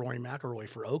shot Rory McIlroy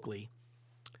for Oakley,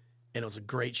 and it was a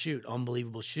great shoot,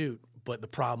 unbelievable shoot. But the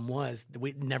problem was that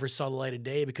we never saw the light of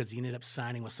day because he ended up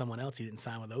signing with someone else. He didn't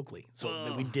sign with Oakley.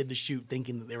 So we did the shoot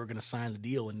thinking that they were going to sign the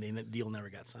deal, and the deal never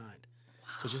got signed.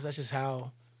 Wow. So that's just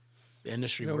how the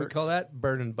industry works. We call that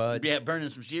burning bud. Yeah, burning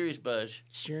some serious bud.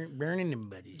 Sure, burning them,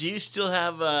 buddy. Do you still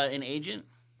have an agent?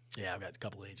 Yeah, I've got a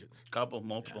couple agents.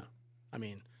 Multiple. Yeah. I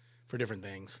mean, for different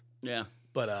things. Yeah.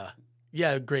 But,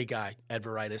 yeah, great guy. Ed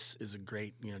Veritis is a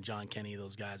great, John Kenny,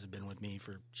 those guys have been with me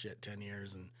for 10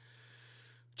 years. And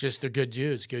just they're good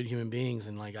dudes, good human beings.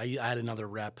 And, like, I had another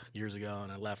rep years ago,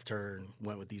 and I left her and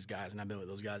went with these guys. And I've been with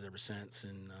those guys ever since.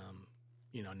 And,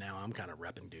 now I'm kind of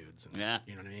repping dudes. And, yeah.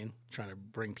 You know what I mean? Trying to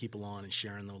bring people on and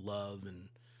sharing the love. And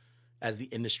as the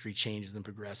industry changes and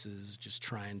progresses, just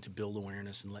trying to build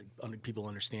awareness and let people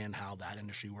understand how that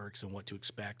industry works and what to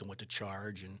expect and what to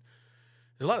charge. And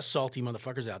there's a lot of salty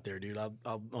motherfuckers out there, dude. I'll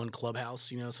on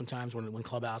Clubhouse, sometimes when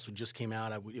Clubhouse just came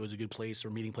out, it was a good place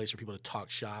or meeting place for people to talk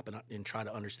shop and try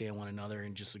to understand one another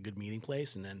and just a good meeting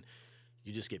place. And then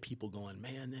you just get people going,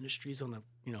 man, the industry's on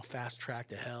a fast track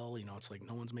to hell. It's like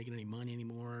no one's making any money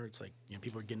anymore. It's like,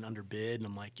 people are getting underbid. And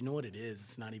I'm like, you know what it is?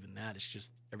 It's not even that. It's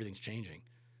just everything's changing.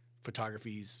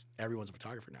 Everyone's a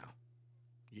photographer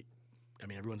now.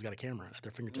 Everyone's got a camera at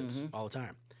their fingertips all the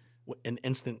time. An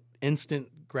instant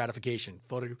gratification,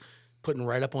 photo putting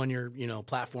right up on your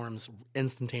platforms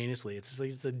instantaneously. It's just like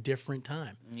it's a different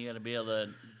time. You got to be able to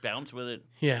bounce with it.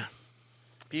 Yeah,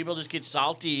 people just get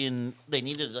salty and they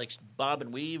need to like bob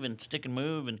and weave and stick and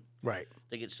move, and right.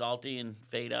 They get salty and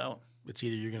fade out. It's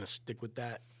either you're going to stick with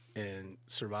that and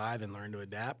survive and learn to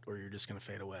adapt, or you're just going to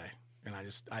fade away. And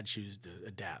I choose to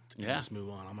adapt and just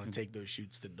move on. I'm going to take those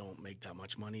shoots that don't make that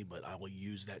much money, but I will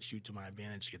use that shoot to my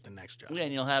advantage to get the next job. Yeah,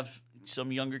 and you'll have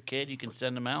some younger kid. You can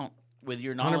send them out with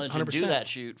your knowledge 100%. And do that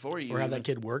shoot for you. Or have that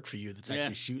kid work for you that's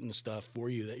actually shooting stuff for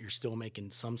you that you're still making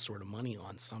some sort of money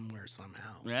on somewhere,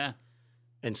 somehow. Yeah.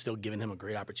 And still giving him a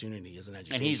great opportunity as an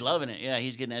education. And he's loving it. Yeah,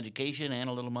 he's getting education and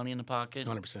a little money in the pocket.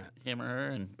 100%. Him or her,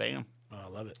 and bam. Oh, I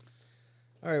love it.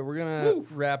 All right, we're going to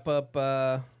wrap up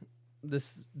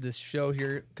this show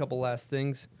here. A couple last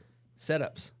things.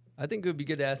 Setups. I think it would be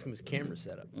good to ask him his camera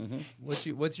setup. Mm-hmm.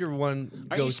 What's your one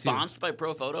Are go-to? you sponsored by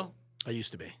Pro Photo? I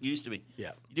used to be. Used to be.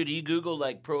 Yeah. Dude, do you Google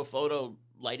like Pro Photo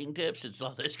lighting tips? It's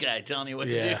all this guy telling you what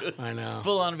to do. I know.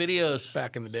 Full on videos.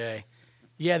 Back in the day.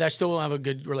 Yeah, I still have a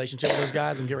good relationship with those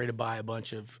guys. I'm getting ready to buy a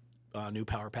bunch of new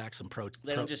power packs and Pro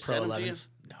They don't just Pro send them to you? 11s.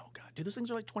 No, God. Dude, those things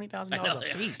are like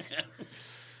 $20,000 a piece.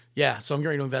 Yeah, so I'm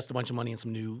going to invest a bunch of money in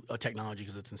some new technology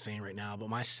because it's insane right now. But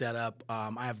my setup,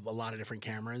 I have a lot of different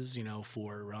cameras,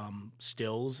 for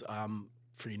stills.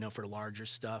 For larger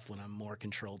stuff, when I'm more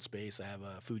controlled space, I have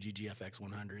a Fuji GFX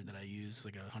 100 that I use,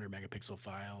 like a 100 megapixel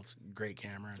file. It's a great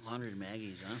camera. 100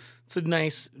 meggies, huh?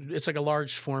 It's like a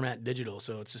large format digital,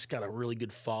 so it's just got a really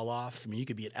good fall off. I mean, you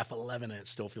could be at f11 and it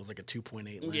still feels like a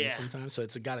 2.8 lens sometimes. So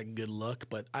it's got a good look.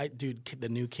 But the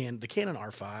Canon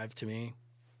R5 to me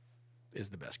is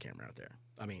the best camera out there.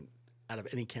 I mean, out of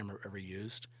any camera I've ever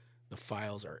used, the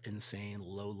files are insane,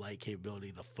 low light capability,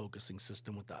 the focusing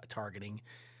system with the targeting.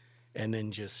 And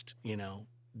then just,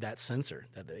 that sensor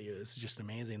that they use is just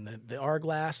amazing. The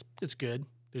R-Glass, it's good.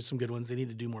 There's some good ones. They need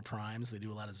to do more primes. They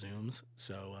do a lot of zooms.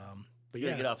 So, but you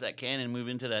gotta get off that Canon and move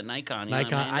into that Nikon.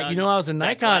 Nikon. I was a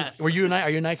Nikon. Are you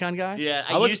a Nikon guy? Yeah,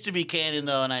 I used to be Canon,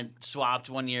 though, and I swapped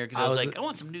one year because I was like, I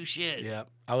want some new shit. Yeah,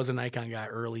 I was a Nikon guy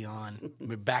early on,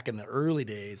 back in the early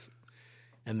days.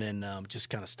 And then just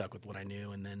kind of stuck with what I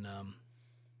knew. And then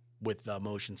with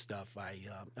motion stuff,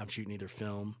 I'm shooting either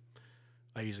film.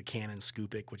 I use a Canon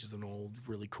Scoopik, which is an old,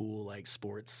 really cool, like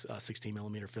sports 16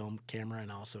 millimeter film camera, and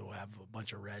I also have a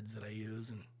bunch of Reds that I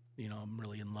use. And I'm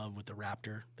really in love with the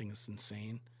Raptor. I think it's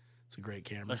insane. It's a great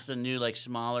camera. That's the new, like,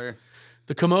 smaller.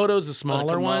 The Komodo's the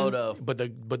smaller one, Komodo. but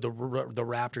the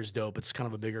Raptor's dope. It's kind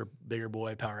of a bigger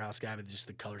boy powerhouse guy, but just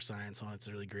the color science on it's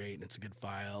really great, and it's a good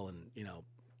file. And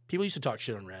people used to talk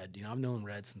shit on Red. I've known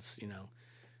Red since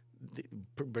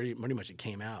pretty much it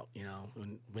came out,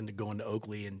 when to go into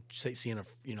Oakley and seeing a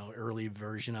early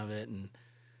version of it. And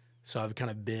so I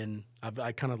kind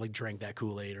of like drank that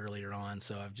Kool-Aid earlier on.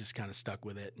 So I've just kind of stuck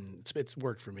with it, and it's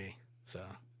worked for me. So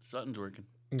something's working.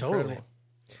 Totally.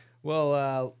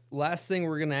 Well, last thing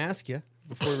we're going to ask you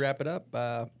before we wrap it up,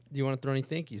 do you want to throw any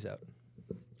thank yous out?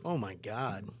 Oh my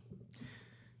God.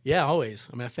 Yeah, always.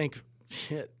 I mean, I thank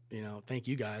shit, thank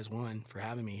you guys, one, for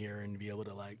having me here and to be able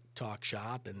to like talk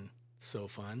shop, and it's so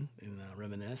fun and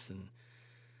reminisce, and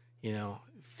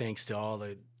thanks to all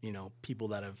the people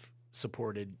that have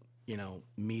supported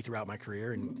me throughout my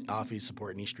career, and obviously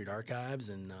supporting East Street Archives,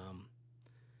 and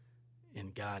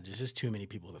God, there's just too many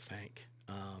people to thank.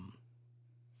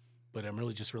 But I'm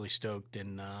really stoked,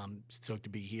 and stoked to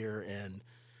be here, and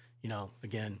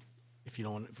again, if you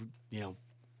don't want,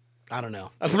 I don't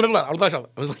know. I was like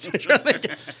trying to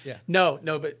think. Yeah. No,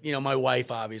 but my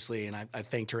wife, obviously, and I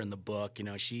thanked her in the book.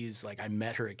 She's like, I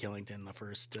met her at Killington the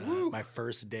first my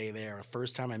first day there. The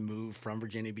first time I moved from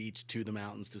Virginia Beach to the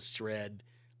mountains to Shred,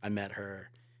 I met her,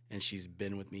 and she's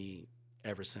been with me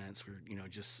ever since. We're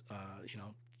just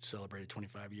celebrated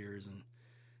 25 years, and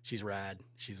she's rad.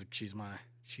 She's the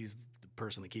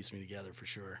person that keeps me together for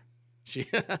sure.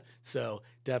 So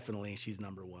definitely she's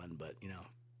number one, but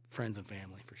friends and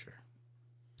family for sure.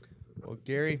 Well,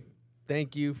 Gary,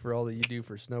 thank you for all that you do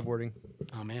for snowboarding.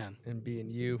 Oh man, and being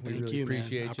you. We Thank really you,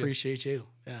 appreciate man. you. I appreciate you.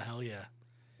 Yeah, hell yeah.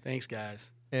 Thanks,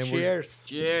 guys. And cheers.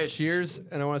 Cheers.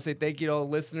 And I want to say thank you to all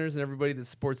the listeners and everybody that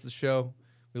supports the show.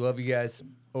 We love you guys.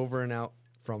 Over and out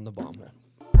from the bomb hole.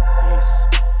 Peace.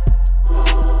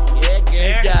 Yeah,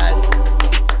 Thanks, guys.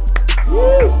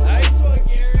 Woo. Nice.